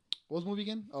 What was the movie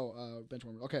again? Oh, bench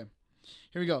warmer. Okay.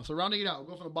 Here we go. So rounding it out,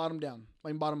 we'll go from the bottom down.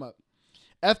 Bottom up.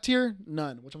 F tier,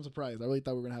 none, which I'm surprised. I really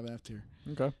thought we were gonna have an F tier.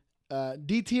 Okay.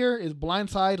 D tier is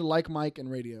Blindside, Like Mike,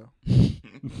 and Radio.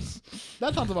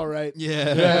 That sounds about right.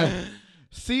 Yeah.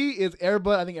 C is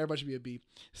Airbud. I think Airbud should be a B.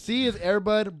 C is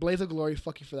Airbud, Blaze of Glory.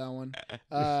 Fuck you for that one.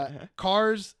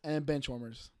 Cars and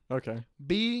Benchwarmers. Okay.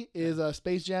 B is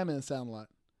Space Jam and Soundlot.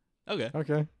 Okay.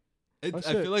 Okay. I shit.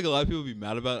 feel like a lot of people would be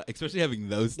mad about, especially having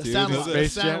those The two. Sandlot. Those The are-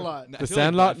 Space Jam. Sandlot. I The feel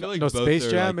Sandlot. I feel like no, both Space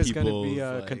are, Jam like, is gonna be people's,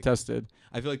 like- contested.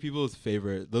 I feel like people's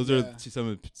favorite. Those Yeah. are some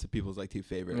of people's like two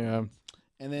favorite. Yeah. ones.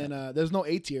 And then there's no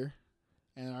A tier.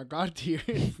 And our God tier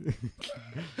is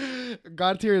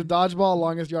God tier is Dodgeball,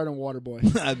 Longest Yard, and Waterboy.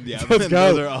 Yeah, Let's those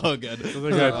go. are all good. Those are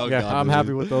good. All Yeah, God I'm happy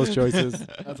movies. with those choices.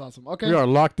 That's awesome. Okay. We are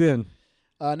locked in.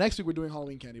 Next week we're doing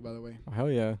Halloween candy, by the way. Oh, hell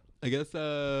yeah. I guess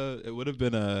it would have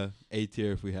been a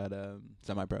tier if we had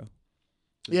semi-pro.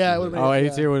 Yeah, it would've been- Oh, A yeah.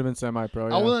 tier would have been semi-pro.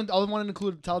 Yeah. I wanted to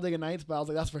include Talladega Nights, but I was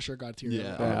like, that's for sure God tier.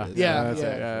 Yeah. Yeah. Yeah, that's it.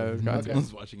 yeah. It's God I tier.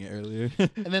 was watching it earlier.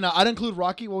 And then I didn't include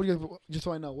Rocky. What would you just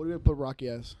so I know? What do you put Rocky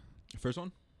as? First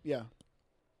one? Yeah.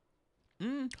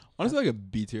 Honestly, like a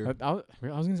B tier. I was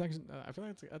gonna say, I feel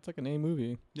like that's like an A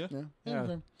movie. Yeah. Yeah.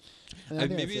 fair. And I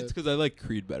think Maybe that's it's it. because I like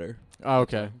Creed better. Oh,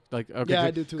 okay. Like okay. Yeah,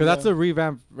 I do too, Because that's yeah. a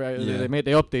revamp, right? Yeah.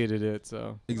 They updated it,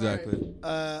 so Exactly.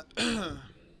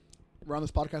 Round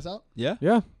this podcast out. Yeah.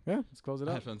 yeah. Let's close it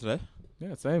I out. had fun today.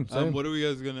 Yeah, same. What are we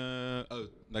guys gonna? Oh,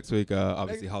 next week,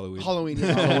 obviously Halloween. Halloween.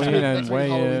 Yeah. Halloween and Next week, weigh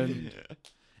Halloween.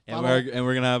 in. And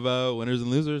we're gonna have winners and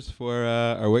losers for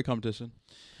our weight competition.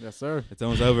 Yes, sir. It's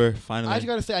almost over. Finally. I just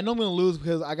gotta say, I know I'm gonna lose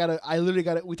because I literally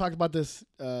got it. We talked about this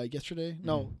yesterday.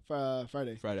 No,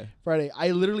 Friday. Friday. I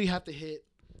literally have to hit,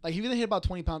 like, even hit about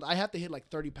 20 pounds. I have to hit like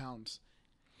 30 pounds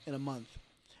in a month.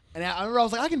 And I remember I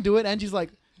was like, I can do it. Angie's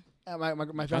like, And my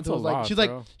That's fiance a was like, lot, she's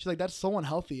bro. like, that's so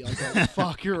unhealthy. I was like,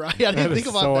 fuck, you're right. I didn't That think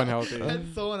is about so that. unhealthy.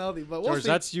 That's so unhealthy. But we'll George, see.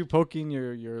 that's you poking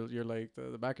your like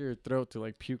the back of your throat to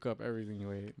like puke up everything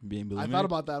you ate. Being I bulimic. thought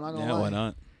about that. I'm not gonna Yeah, lie. why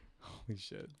not? Holy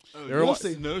shit. We'll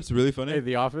see. No, it's really funny. Hey,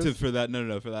 The Office. For that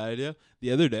idea.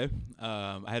 The other day,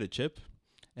 I had a chip,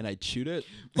 and I chewed it.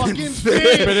 Fucking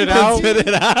Spit it out. Spit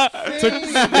it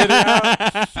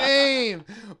out. Same.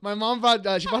 My mom brought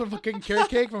she bought a fucking carrot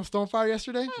cake from Stonefire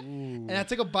yesterday, and I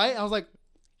took a bite. And I was like,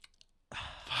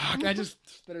 "Fuck!" And I just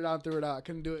spit it out and threw it out. I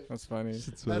couldn't do it. That's funny.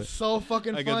 That's so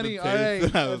fucking I got funny. the All right,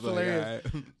 taste. I that's was like, hilarious.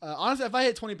 all right. Honestly, if I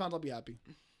hit 20 pounds, I'll be happy.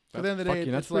 At the end of the day,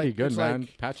 That's it's pretty like, good, it's man.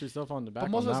 like- Pat yourself on the back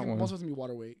but most on of us, that one. most of us can be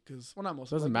water weight because not most.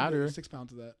 Doesn't like, matter. 6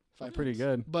 pounds of that. 5 That's pretty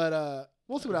pounds. good. But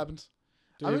we'll see what happens.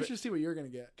 Dude, I'm if- interested to see what you're gonna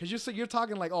get because you're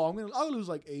talking like, oh, I'll lose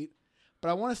like 8, but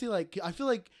I want to see like I feel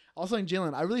like also in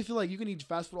Jalen, I really feel like you can eat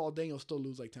fast food all day and you'll still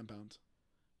lose like 10 pounds.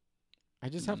 I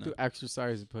just have No. to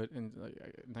exercise and put in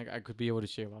like I could be able to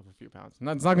shave off a few pounds.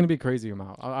 It's not going to be a crazy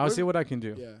amount. I'll see what I can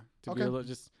do. Yeah. To Okay. be able to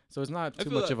just so it's not I too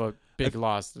feel much like- of a big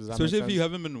loss. Does that Especially make if you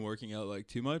sense? haven't been working out like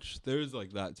too much, there's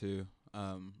like that too.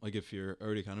 Like if you're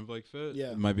already kind of like fit,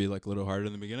 Yeah. it might be like a little harder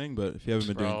in the beginning. But if you haven't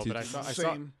been Bro, doing too, but I saw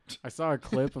Same. I saw a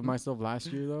clip of myself last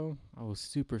year though. I was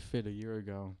super fit a year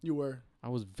ago. You were. I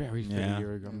was very fit Yeah. a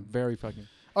year ago. Yeah. Very fucking.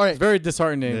 All right. It's very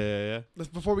disheartening. yeah. Let's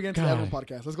before we get into the God. actual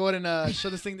podcast, let's go ahead and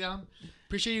shut this thing down.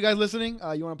 Appreciate you guys listening.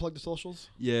 You want to plug the socials?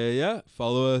 Yeah.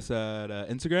 Follow us at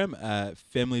Instagram at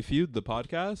Family Feud the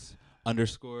podcast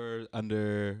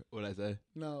 _under what did I say?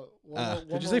 No.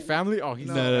 Did you say family? Oh, he's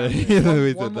No. No, One,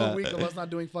 we one said more that. week of us not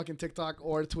doing fucking TikTok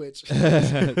or Twitch.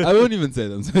 I won't even say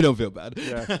them, so we don't feel bad.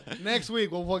 Yeah. Next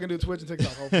week we'll fucking do Twitch and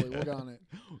TikTok. Hopefully we'll get on it.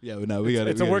 Yeah, no, we got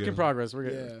it. It's a work in progress. We're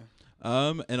Yeah. good.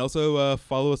 And also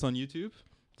follow us on YouTube.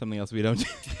 Something else we don't do.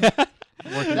 Working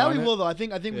That on we it. will though. I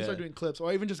think we Yeah. start doing clips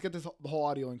or even just get the whole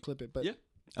audio and clip it. But Yeah. at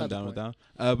I'm the down with point.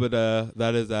 that. But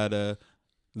that is at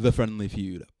the Friendly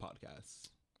Feud podcast.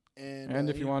 And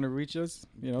if you want to reach us,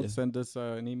 Yeah. send us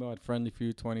an email at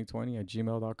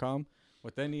friendlyfeud2020@gmail.com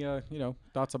with any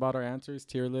thoughts about our answers,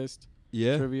 tier list,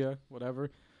 Yeah. trivia,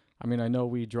 whatever. I mean, I know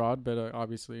we drawed, but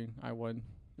obviously I won.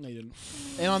 No, you didn't.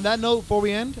 And on that note, before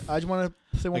we end, I just want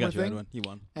to say I one more got you, thing. Edwin. He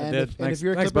won. And I did. if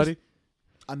you're a Thanks, Clippers, buddy.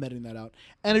 I'm editing that out.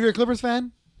 And if you're a Clippers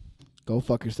fan, go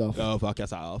fuck yourself. Go fuck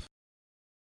yourself.